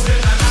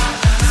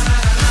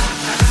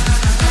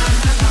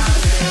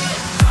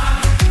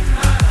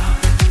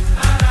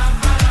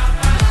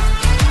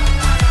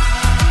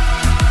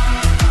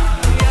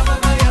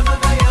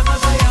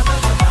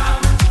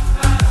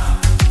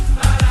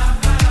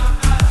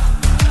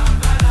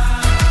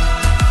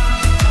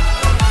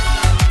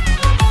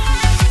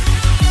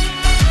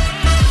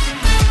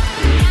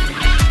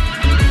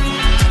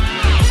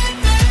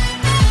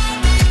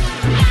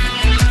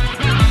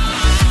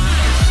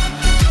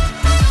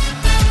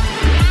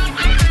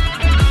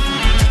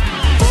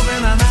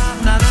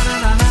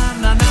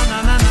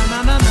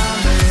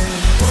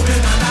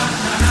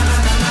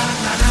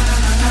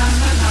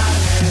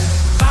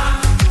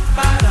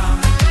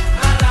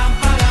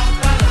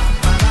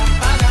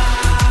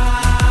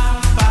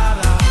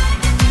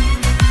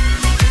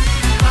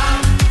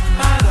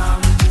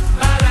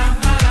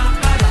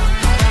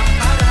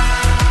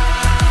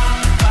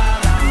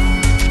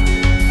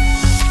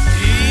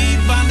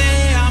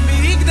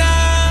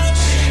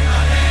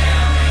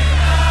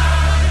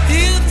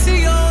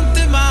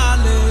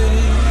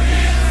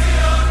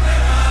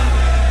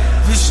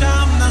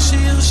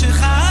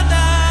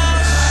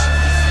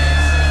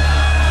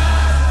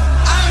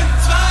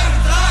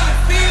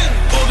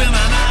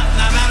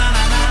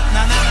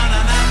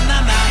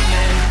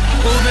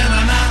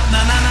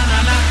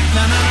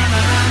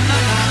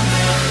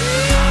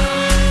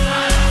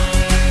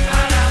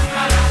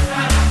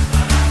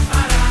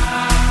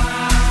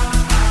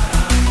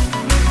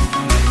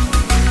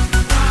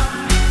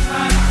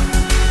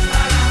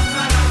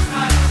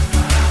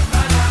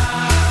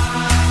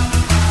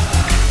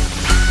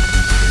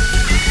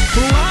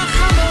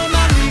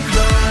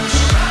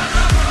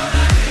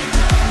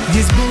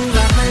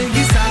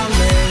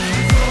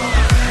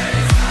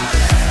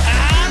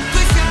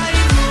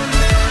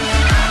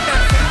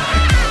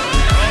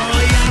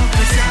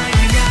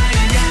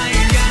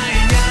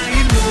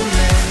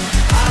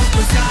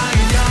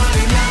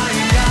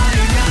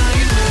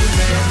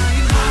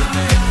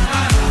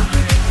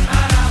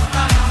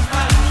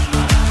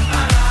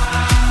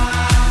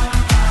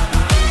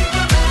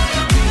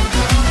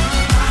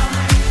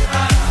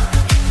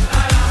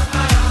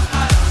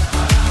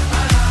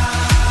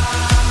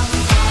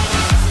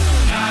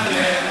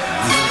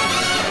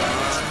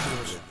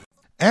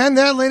And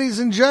that, ladies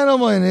and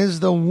gentlemen, is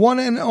the one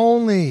and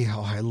only.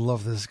 Oh, I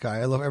love this guy.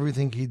 I love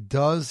everything he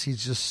does.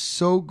 He's just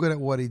so good at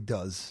what he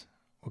does.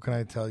 What can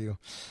I tell you?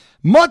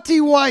 Moti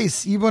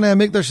Weiss, Yibonei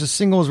HaMikdash,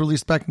 single was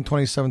released back in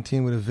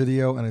 2017 with a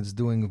video, and it's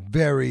doing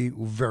very,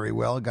 very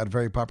well. It got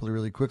very popular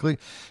really quickly.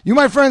 You,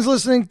 my friends,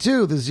 listening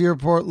to the Z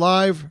Report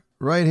Live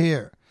right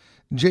here.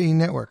 JE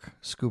Network,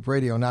 Scoop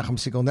Radio, Nachum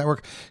Segal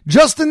Network.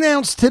 Just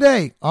announced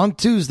today, on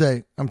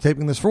Tuesday, I'm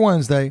taping this for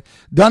Wednesday,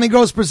 Donnie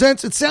Gross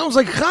presents It Sounds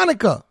Like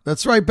Hanukkah.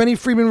 That's right, Benny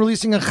Friedman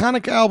releasing a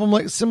Hanukkah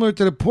album similar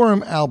to the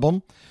Purim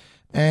album.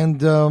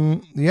 And,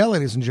 yeah,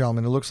 ladies and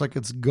gentlemen, it looks like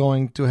it's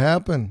going to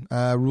happen.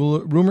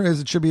 Rumor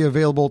is it should be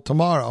available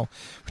tomorrow,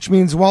 which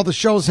means while the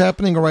show is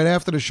happening or right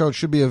after the show, it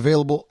should be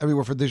available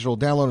everywhere for digital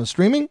download and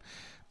streaming.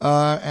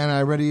 And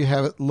I already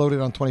have it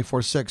loaded on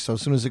 24/6, so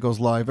as soon as it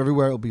goes live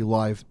everywhere, it'll be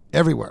live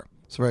everywhere.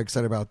 So very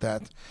excited about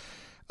that.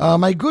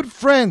 My good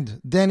friend,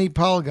 Danny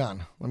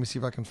Palgan. Let me see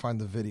if I can find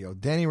the video.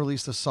 Danny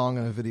released a song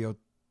and a video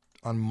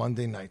on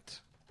Monday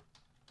night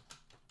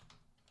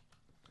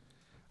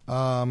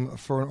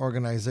for an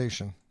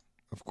organization.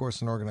 Of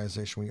course, an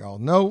organization we all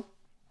know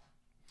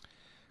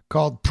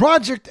called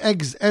Project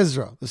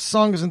Ezra. The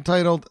song is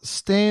entitled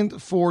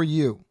Stand For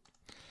You.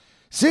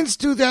 Since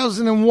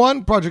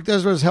 2001, Project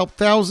Ezra has helped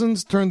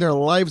thousands turn their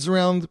lives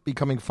around,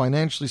 becoming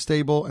financially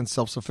stable and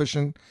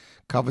self-sufficient,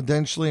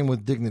 confidentially and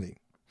with dignity.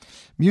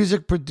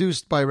 Music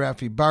produced by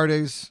Rafi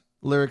Bardes,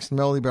 lyrics and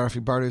melody by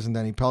Rafi Bardes and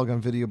Danny Palgan,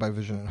 video by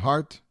Vision and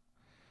Heart.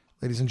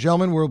 Ladies and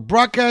gentlemen, world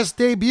broadcast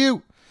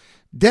debut.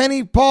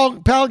 Danny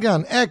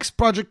Palgan, ex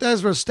Project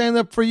Ezra, Stand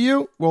Up For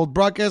You, world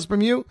broadcast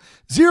from you.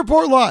 Z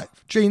Report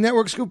Live, J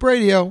Network, Scoop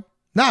Radio,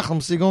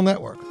 Nachum Segal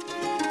Network.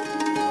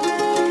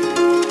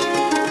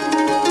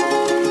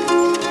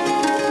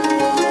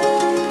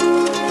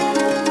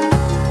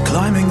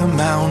 Climbing a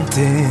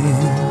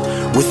mountain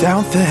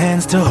without the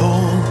hands to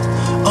hold,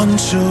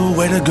 unsure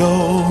where to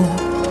go.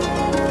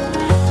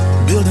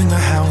 Building a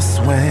house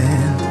when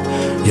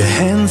your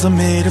hands are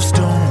made of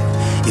stone,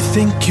 you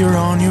think you're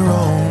on your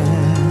own.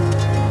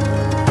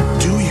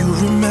 Do you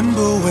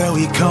remember where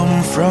we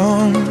come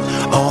from?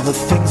 All the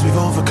things we've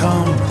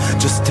overcome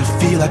just to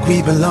feel like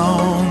we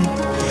belong.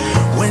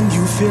 When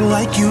you feel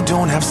like you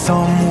don't have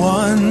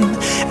someone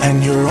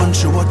and you're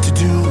unsure what to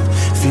do,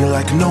 feel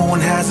like no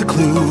one has a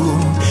clue,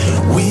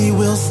 we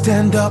will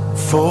stand up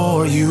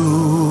for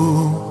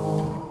you.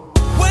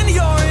 When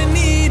you're in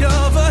need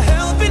of a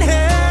helping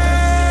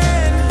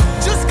hand,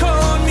 just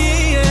call on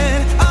me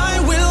and I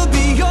will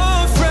be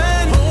your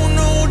friend. Oh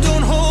no,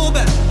 don't hold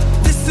back,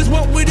 this is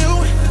what we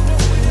do.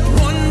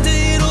 One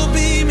day it'll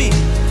be me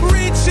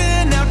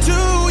reaching out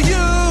to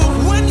you.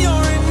 When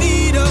you're in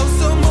need of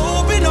some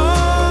open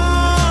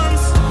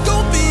arms,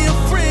 don't be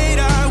afraid,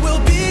 I will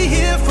be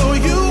here for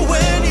you.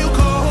 When you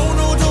call, oh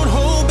no, don't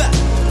hold back,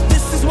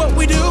 this is what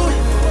we do.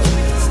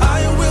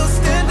 I will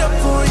stand up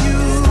for you.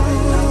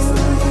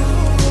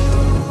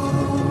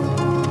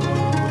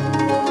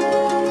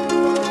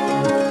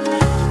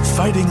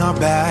 Fighting our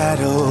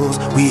battles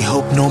we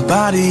hope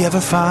nobody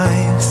ever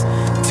finds.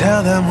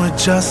 Tell them we're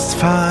just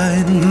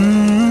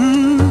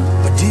fine.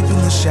 But deep in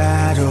the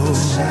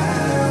shadows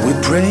we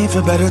pray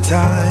for better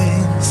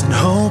times and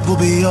hope we'll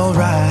be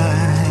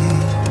alright.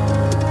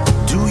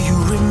 Do you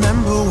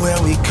remember where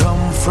we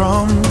come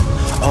from?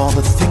 All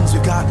the things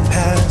we've gotten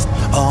past,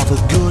 all the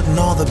good and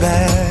all the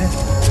bad.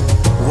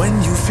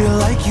 When you feel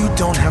like you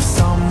don't have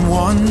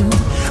someone,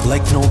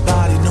 like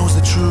nobody knows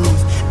the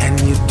truth and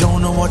you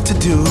don't know what to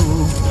do,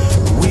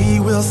 we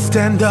will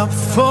stand up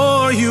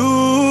for you.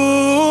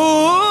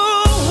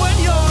 When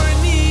you're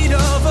in need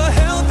of a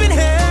helping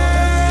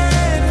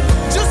hand,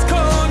 just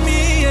call on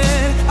me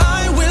and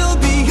I will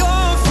be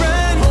your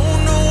friend. Oh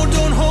no,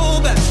 don't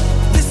hold back,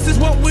 this is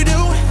what we do.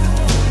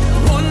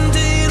 One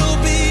day it'll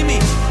be me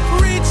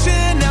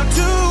reaching out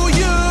to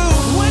you.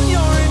 When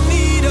you're in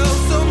need of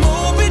some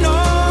open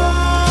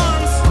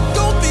arms,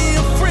 don't be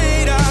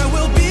afraid, I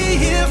will be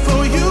here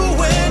for you.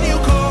 When you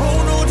call,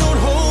 oh no,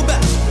 don't hold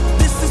back,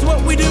 this is what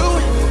we do.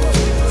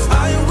 I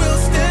will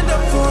stand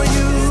up for you.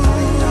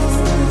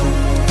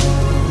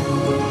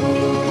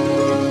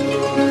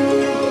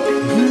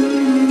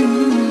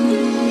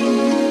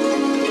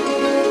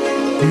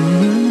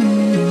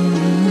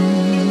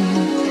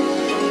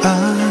 I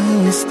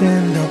will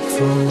stand up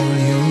for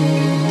you.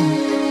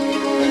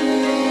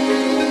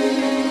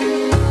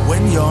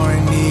 When you're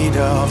in need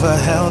of a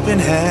helping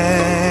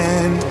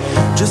hand,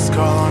 just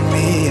call on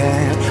me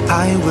and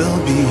I will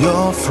be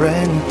your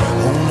friend.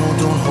 Oh no,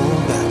 don't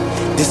hold back,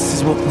 this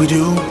is what we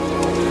do.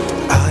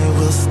 I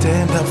will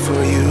stand up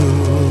for you.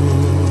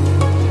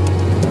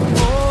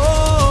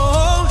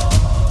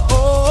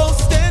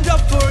 Stand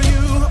up for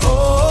you.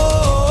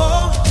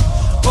 Oh,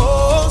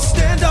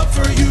 stand up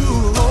for you.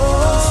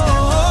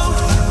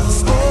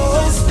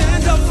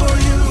 Stand up for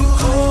you.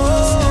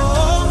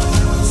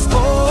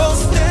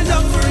 Stand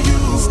up for you.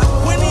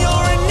 When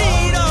you're in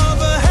need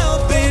of a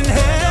helping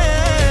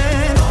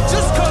hand,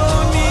 just call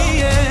on me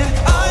and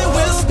I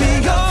will be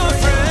your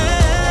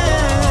friend.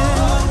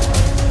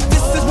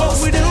 This is what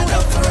we do.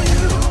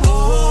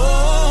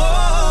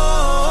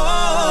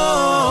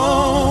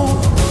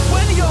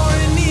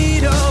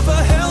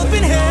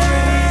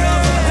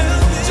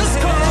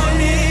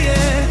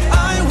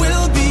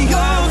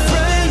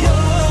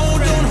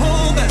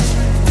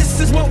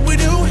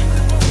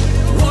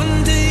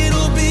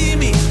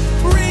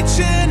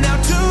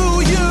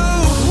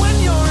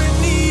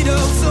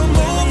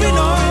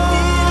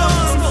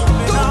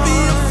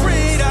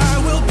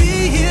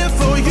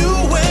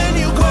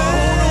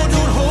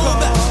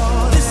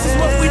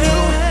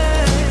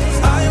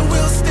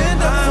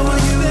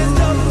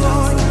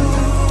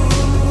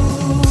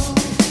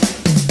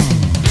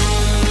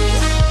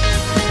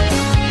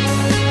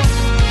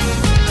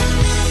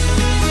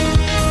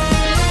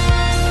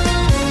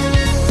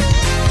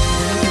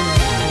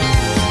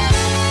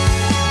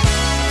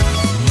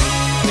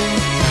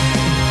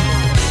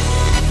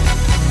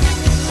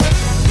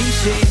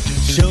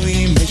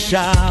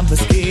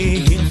 Shabbos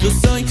gehil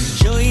chusoy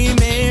Shoy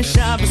me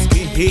Shabbos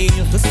gehil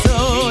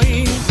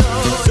chusoy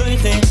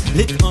Zoiche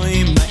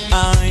litmoy my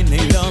ein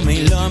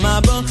lo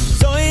mabo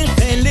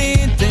Zoiche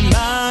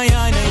litmoy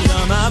ein lo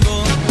mabo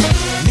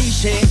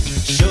Mishe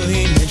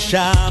shoy me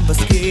Shabbos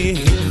gehil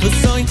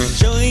chusoy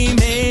Shoy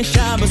me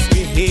Shabbos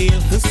gehil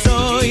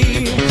chusoy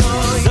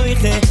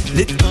Zoiche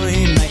litmoy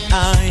my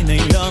ein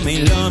lo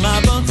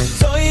mabo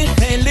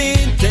Zoiche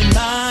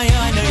litmoy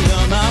ein lo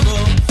mabo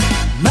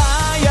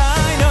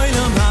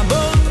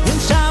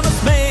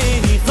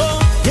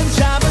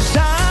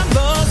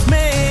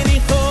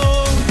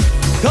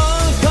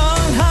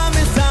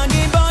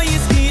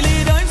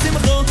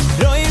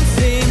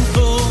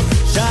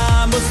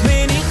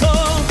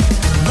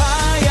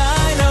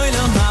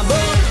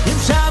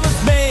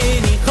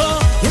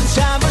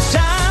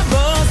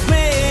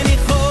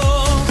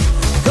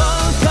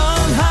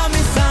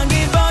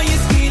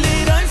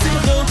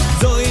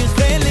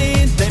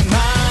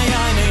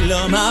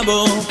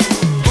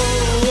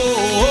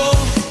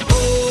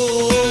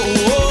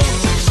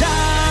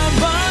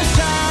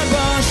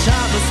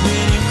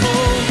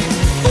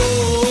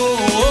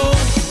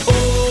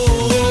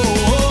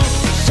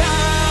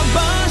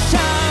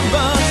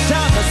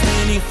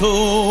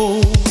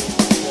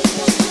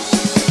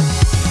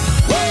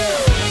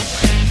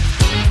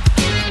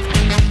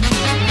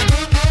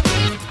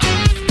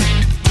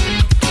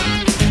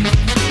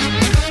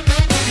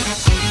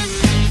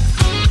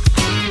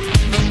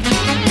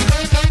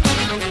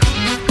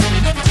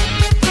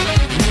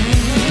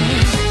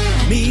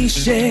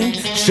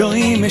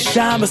Shoy me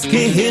Shabbos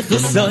gehil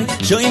chusoy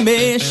Shoy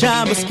me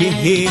Shabbos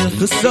gehil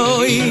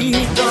chusoy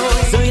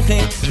Zoiche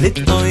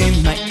litmoy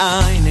my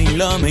ein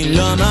lo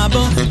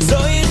mabo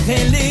Zoiche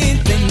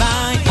litmoy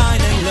my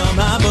ein lo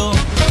mabo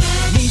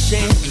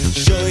Mishe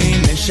shoy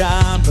me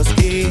Shabbos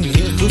gehil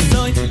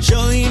chusoy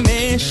Shoy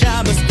me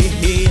Shabbos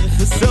gehil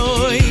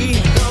chusoy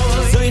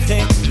Zoiche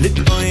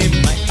litmoy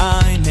my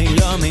ein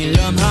lo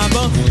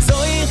mabo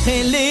Zoiche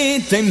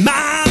litmoy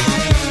my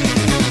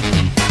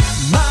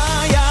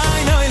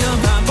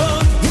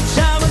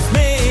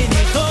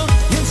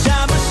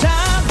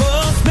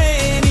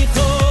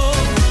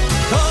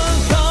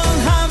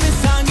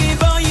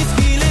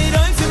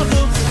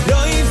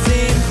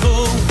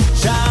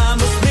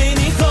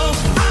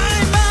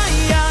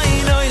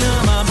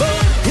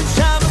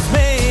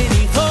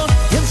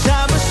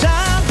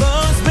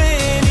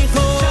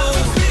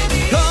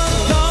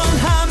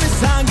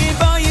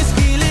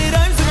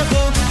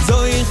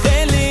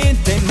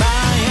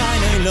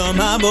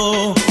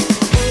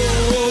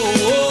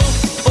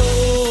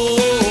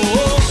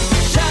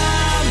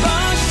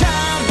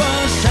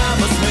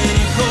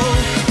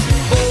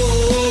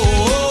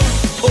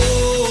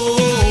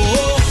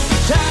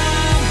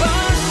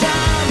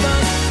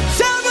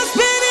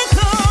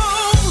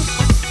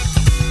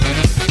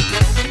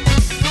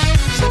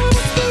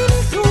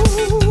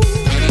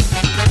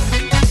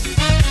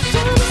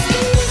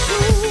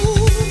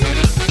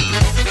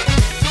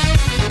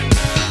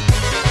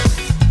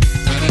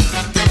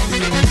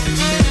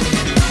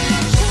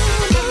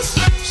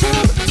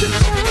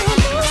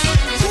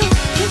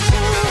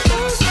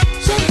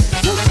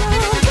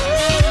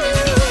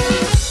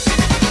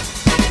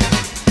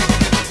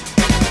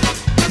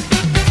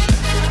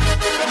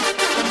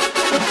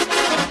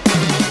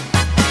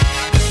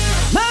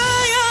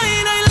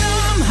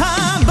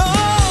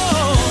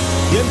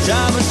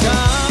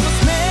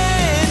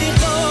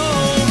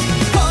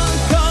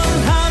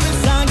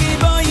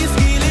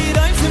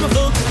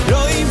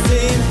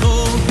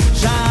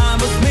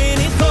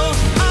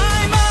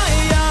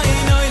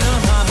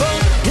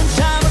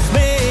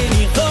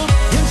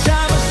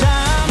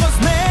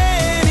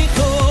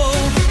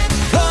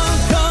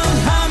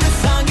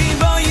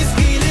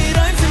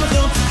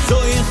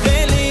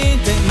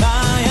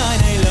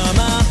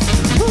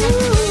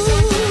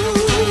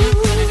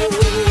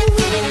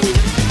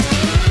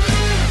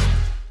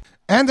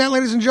And that,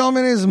 ladies and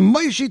gentlemen, is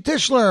Moshe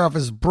Tischler off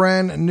his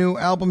brand new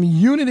album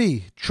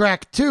Unity,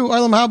 track 2.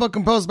 Olam Haba,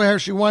 composed by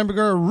Hershey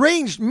Weinberger,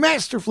 arranged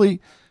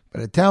masterfully by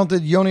the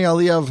talented Yoni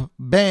Aliyev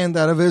band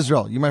out of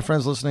Israel. You, my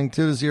friends, listening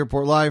to this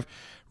Airport Live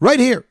right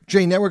here,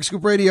 J Network,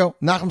 Scoop Radio,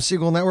 Nachum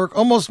Siegel Network.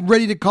 Almost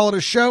ready to call it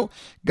a show.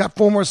 Got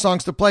 4 more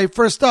songs to play.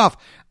 First off,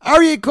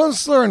 Aryeh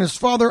Kunstler and his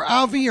father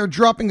Avi are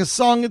dropping a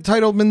song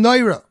entitled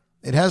Menorah.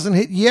 It hasn't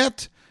hit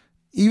yet,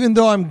 even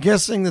though I'm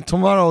guessing that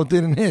tomorrow it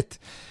didn't hit.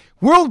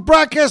 World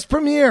broadcast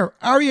premiere,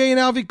 Aryeh and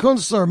Avi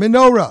Kunstler,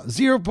 Menorah,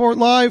 Z Report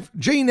Live,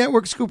 J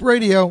Network, Scoop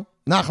Radio,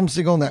 Nachum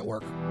Siegel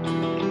Network.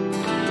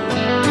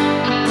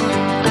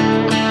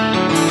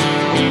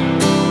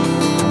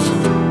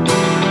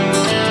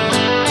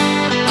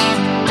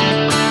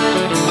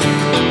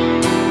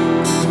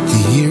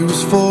 The year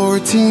was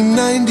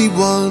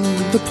 1491,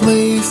 the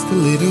place,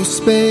 Toledo,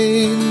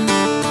 Spain.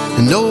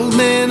 An old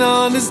man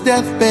on his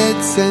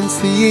deathbed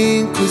sensed the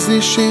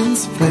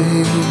Inquisition's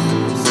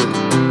flames,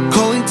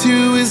 calling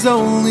to his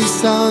only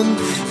son,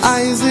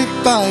 Isaac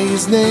by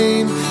his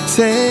name,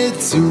 said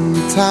soon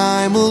the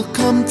time will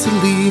come to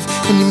leave,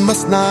 and you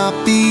must not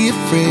be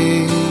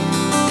afraid.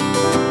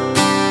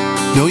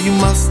 No, you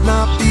must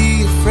not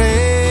be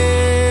afraid.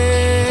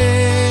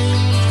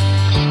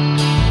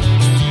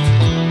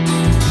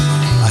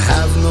 I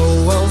have no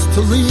wealth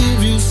to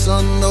leave you,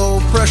 son, no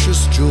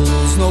precious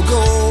jewels, no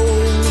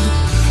gold.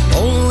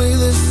 Only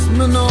this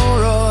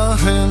menorah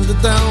handed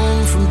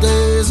down from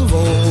days of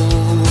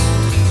old.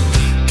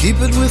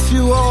 Keep it with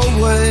you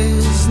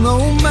always, no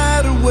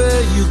matter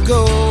where you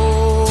go.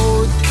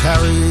 It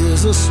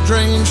carries a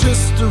strange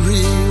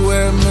history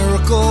where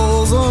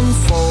miracles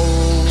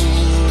unfold.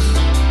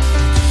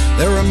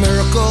 There are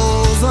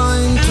miracles,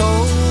 I'm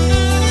told.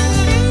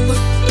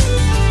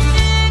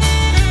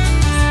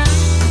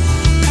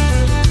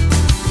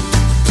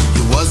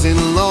 It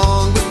wasn't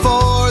long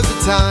before the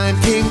time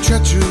came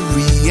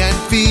treachery and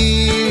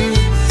fear.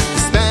 The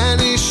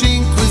Spanish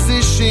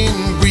Inquisition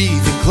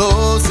breathing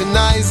close in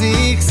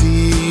Isaac's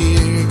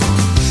ear.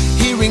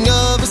 Hearing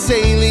of a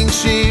sailing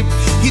ship,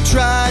 he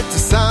tried to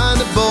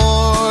sign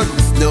aboard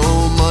with no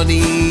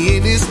money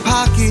in his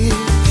pocket.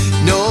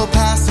 No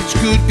passage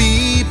could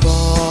be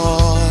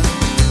bought.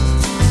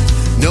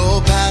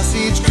 No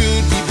passage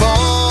could be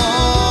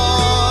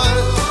bought.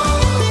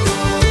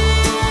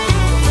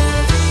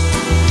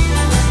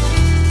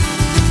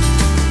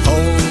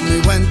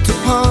 Only went to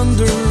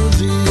ponder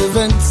the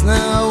events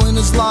now in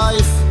his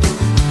life.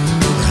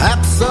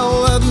 Perhaps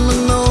so had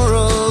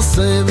menorah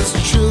save his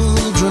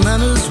children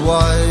and his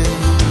wife.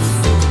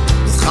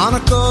 With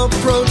Hanukkah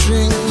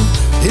approaching,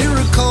 he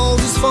recalled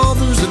his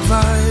father's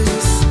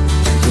advice.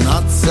 Do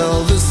not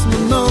sell this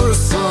menorah,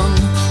 son.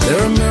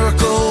 There are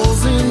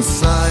miracles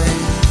inside.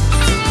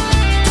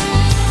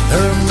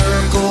 There are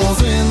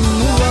miracles in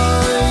life.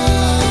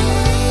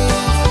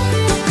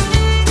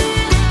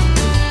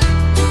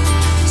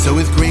 So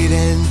with great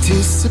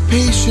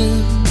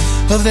anticipation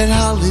of that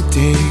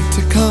holiday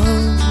to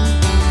come,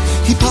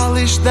 he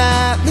polished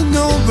that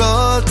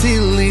menorah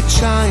till it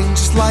shined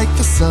just like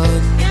the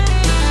sun.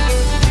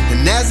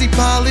 And as he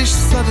polished,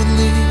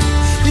 suddenly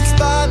its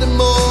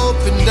bottom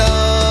opened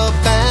up,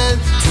 and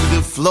to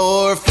the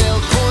floor fell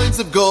coins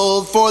of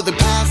gold for the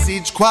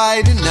passage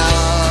quite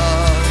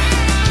enough.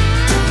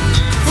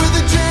 For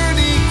the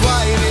journey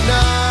quite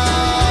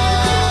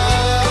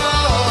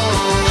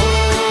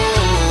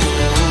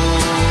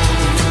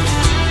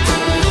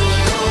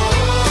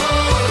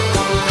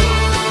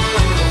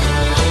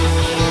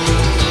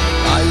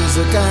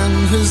Isaac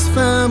and his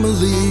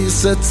family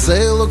set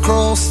sail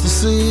across the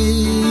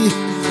sea,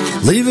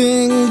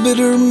 leaving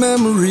bitter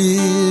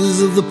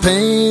memories of the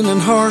pain and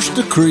harsh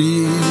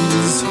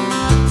decrees,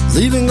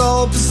 leaving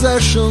all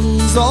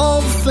possessions,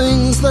 all the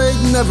things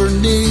they'd never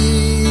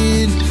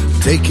need,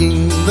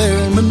 taking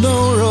their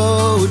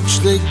menorah which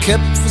they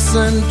kept for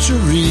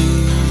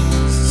centuries.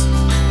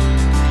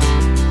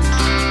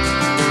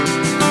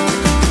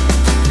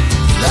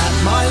 That,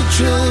 my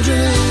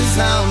children, is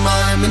how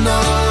my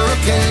menorah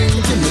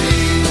came to me.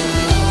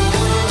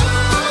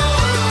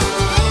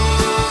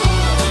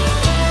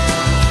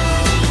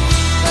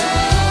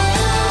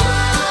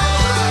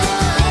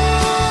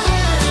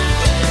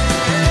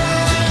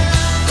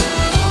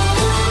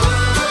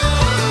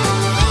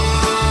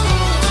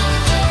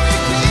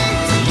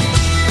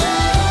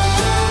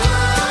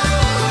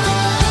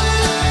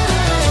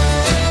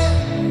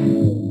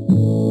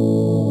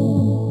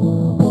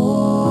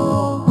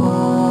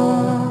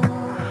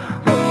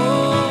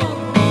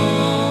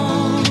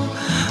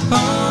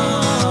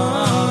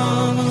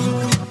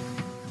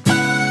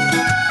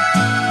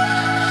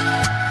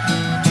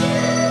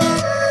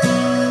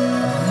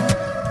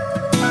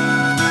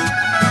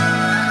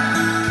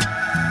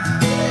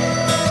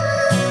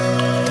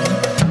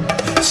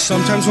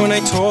 Sometimes when I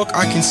talk,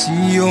 I can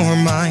see your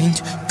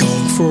mind.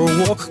 Going for a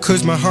walk,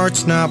 cause my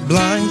heart's not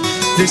blind.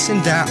 This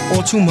and that,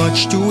 all too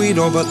much, do it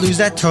all but lose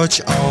that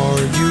touch.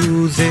 Are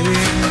you there?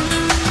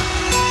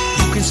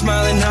 You can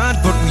smile and nod,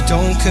 but we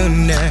don't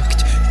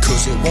connect,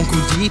 cause it won't go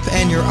deep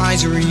and your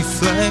eyes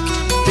reflect.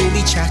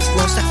 Daily chats,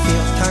 lost I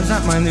feel, time's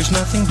not mine, there's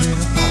nothing real.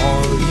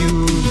 Are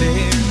you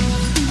there?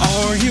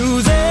 Are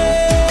you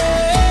there?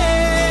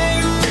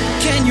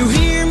 Can you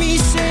hear me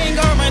sing?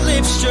 Are my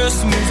lips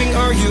just moving?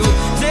 Are you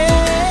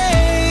there?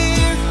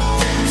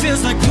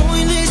 Feels like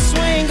pointless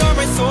swaying. Are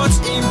my thoughts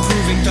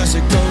improving? Does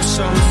it go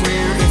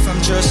somewhere if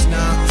I'm just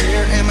not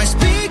there? Am I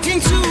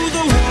speaking to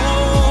the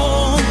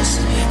walls?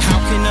 How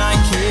can I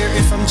care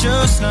if I'm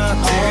just not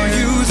there? Are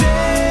you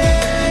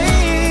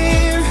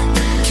there?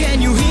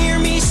 Can you hear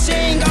me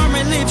sing? Are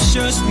my lips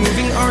just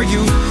moving? Are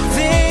you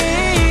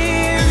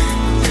there?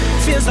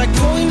 Feels like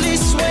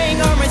pointless swaying.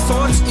 Are my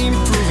thoughts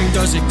improving?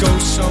 Does it go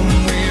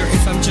somewhere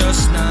if I'm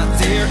just not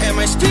there? Am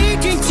I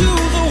speaking to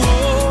the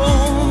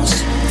walls?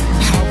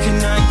 How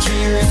can I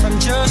care if I'm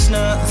just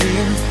not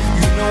there?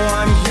 You know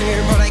I'm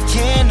here, but I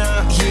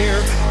cannot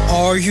hear.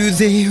 Are you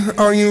there?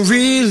 Are you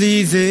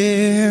really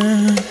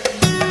there?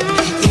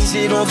 Is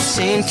it all the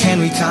same? Can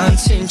we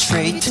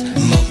concentrate?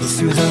 Mumble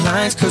through the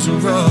lines cause we're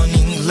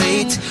running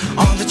late.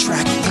 On the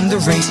track, in the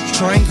race,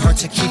 trying hard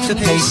to keep the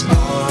pace.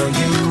 Are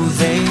you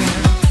there?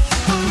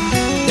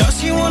 Does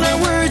he want our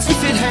words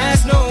if it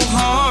has no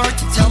heart?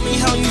 Tell me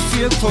how you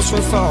feel close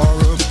or far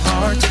apart.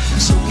 heart.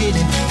 Soak it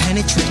and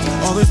penetrate.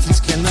 All the things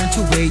can learn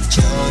to wait.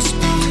 Just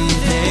be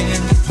there.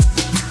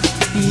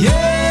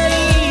 Yeah,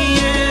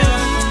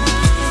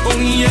 yeah. Oh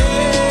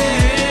yeah.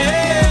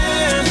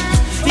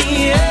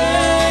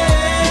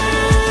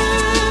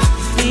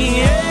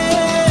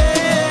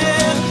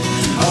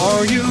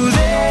 Are you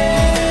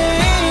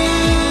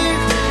there?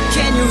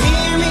 Can you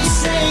hear me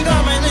saying,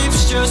 are my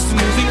lips just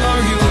moving?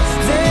 Are you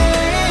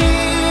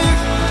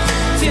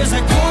there? Feels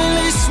like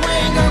pointless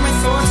swaying, are my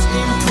thoughts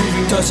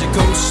improving? Does it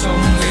go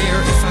somewhere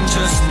if I'm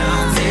just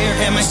not there?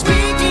 Am I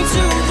speaking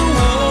to the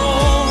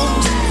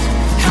walls?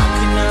 How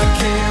can I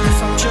care if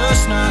I'm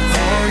just not?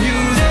 Are you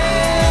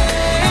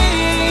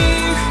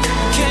there?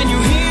 Can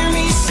you hear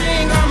me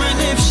saying, are my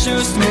lips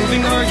just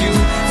moving? Are you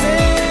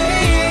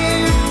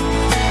there?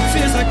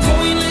 Feels like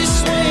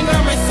pointless swaying,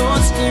 are my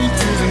thoughts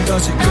improving?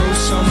 Does it go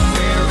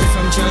somewhere if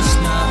I'm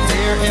just not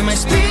there? Am I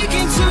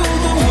speaking to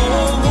the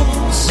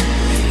walls?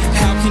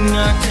 How can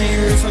I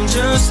care if I'm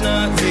just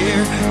not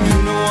there?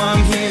 You know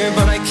I'm here,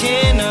 but I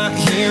cannot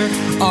hear.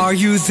 Are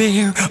you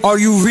there? Are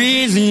you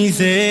really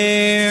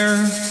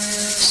there?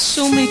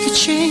 So make a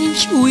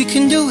change, we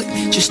can do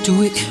it. Just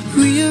do it,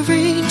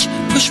 rearrange,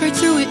 push right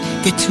through it,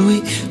 get to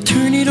it,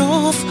 turn it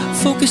off,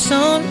 focus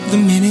on the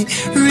minute,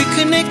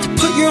 reconnect,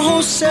 put your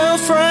whole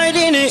self right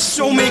in it.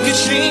 So make a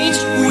change,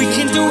 we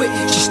can do it.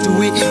 Just do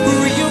it,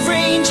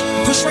 rearrange,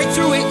 push right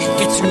through it,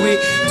 get to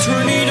it,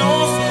 turn it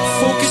off,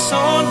 focus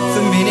on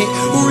the minute,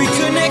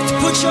 reconnect,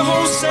 put your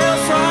whole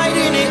self right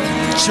in it.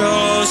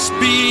 Just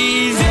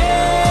be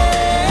there.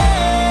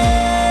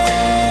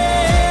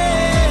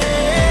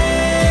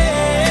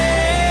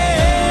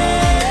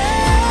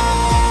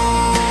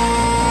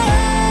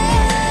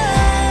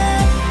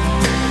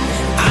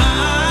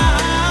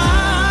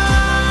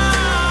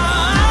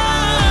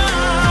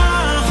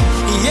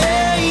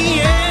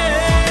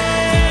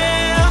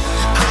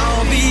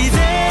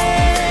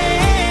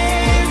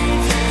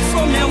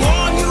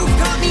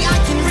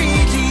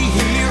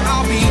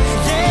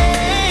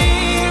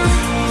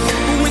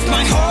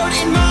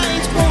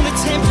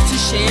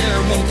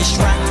 Won't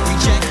distract,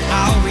 reject,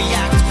 I'll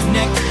react,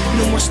 connect.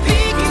 No more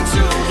speaking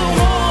to the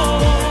wall.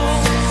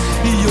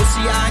 You'll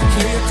see I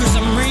care, cause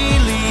I'm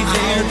really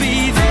there. I'll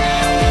be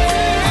there.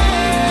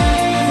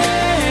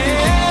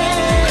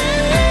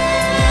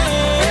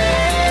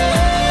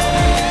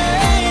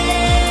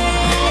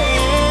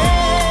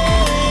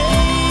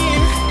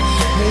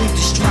 Won't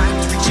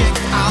distract, reject,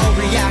 I'll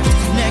react,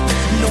 connect.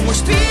 No more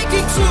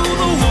speaking to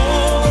the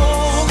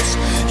walls.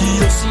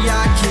 You'll see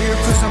I care,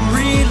 cause I'm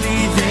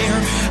really there.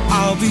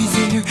 I'll be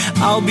there,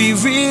 I'll be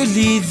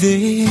really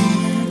there.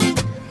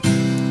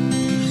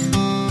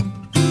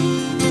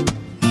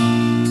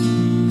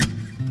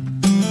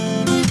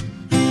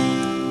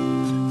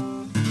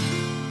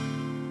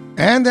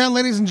 And that,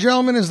 ladies and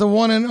gentlemen, is the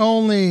one and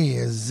only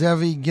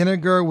Zevi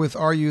Ginniger with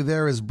Are You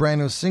There, his brand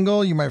new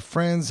single. You, my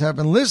friends, have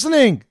been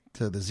listening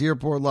to the Z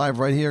Report Live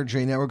right here,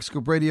 J Network,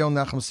 Scoop Radio,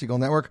 Nachum Segal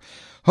Network.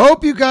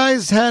 Hope you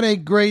guys had a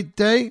great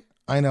day.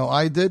 I know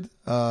I did.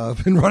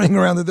 I've been running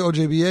around the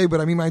OJBA, but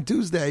I mean my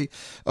Tuesday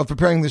of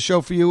preparing the show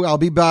for you. I'll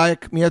be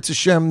back, Mietz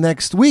Hashem,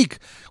 next week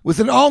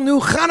with an all-new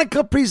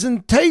Hanukkah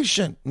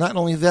presentation. Not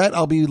only that,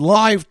 I'll be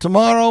live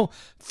tomorrow,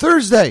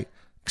 Thursday,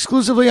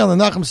 exclusively on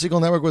the Nachum Segal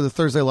Network with a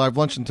Thursday live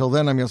lunch. Until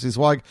then, I'm Yossi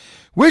Zweig.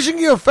 Wishing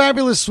you a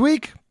fabulous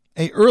week,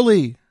 a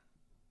early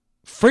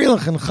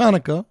Freilich and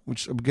Hanukkah,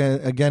 which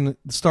again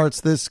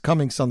starts this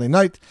coming Sunday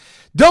night.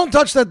 Don't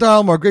touch that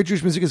dial. More great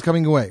Jewish music is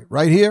coming away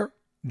right here.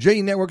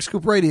 J Network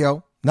Scoop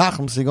Radio,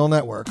 Nachum Segal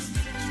Network.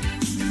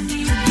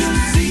 You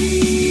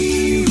see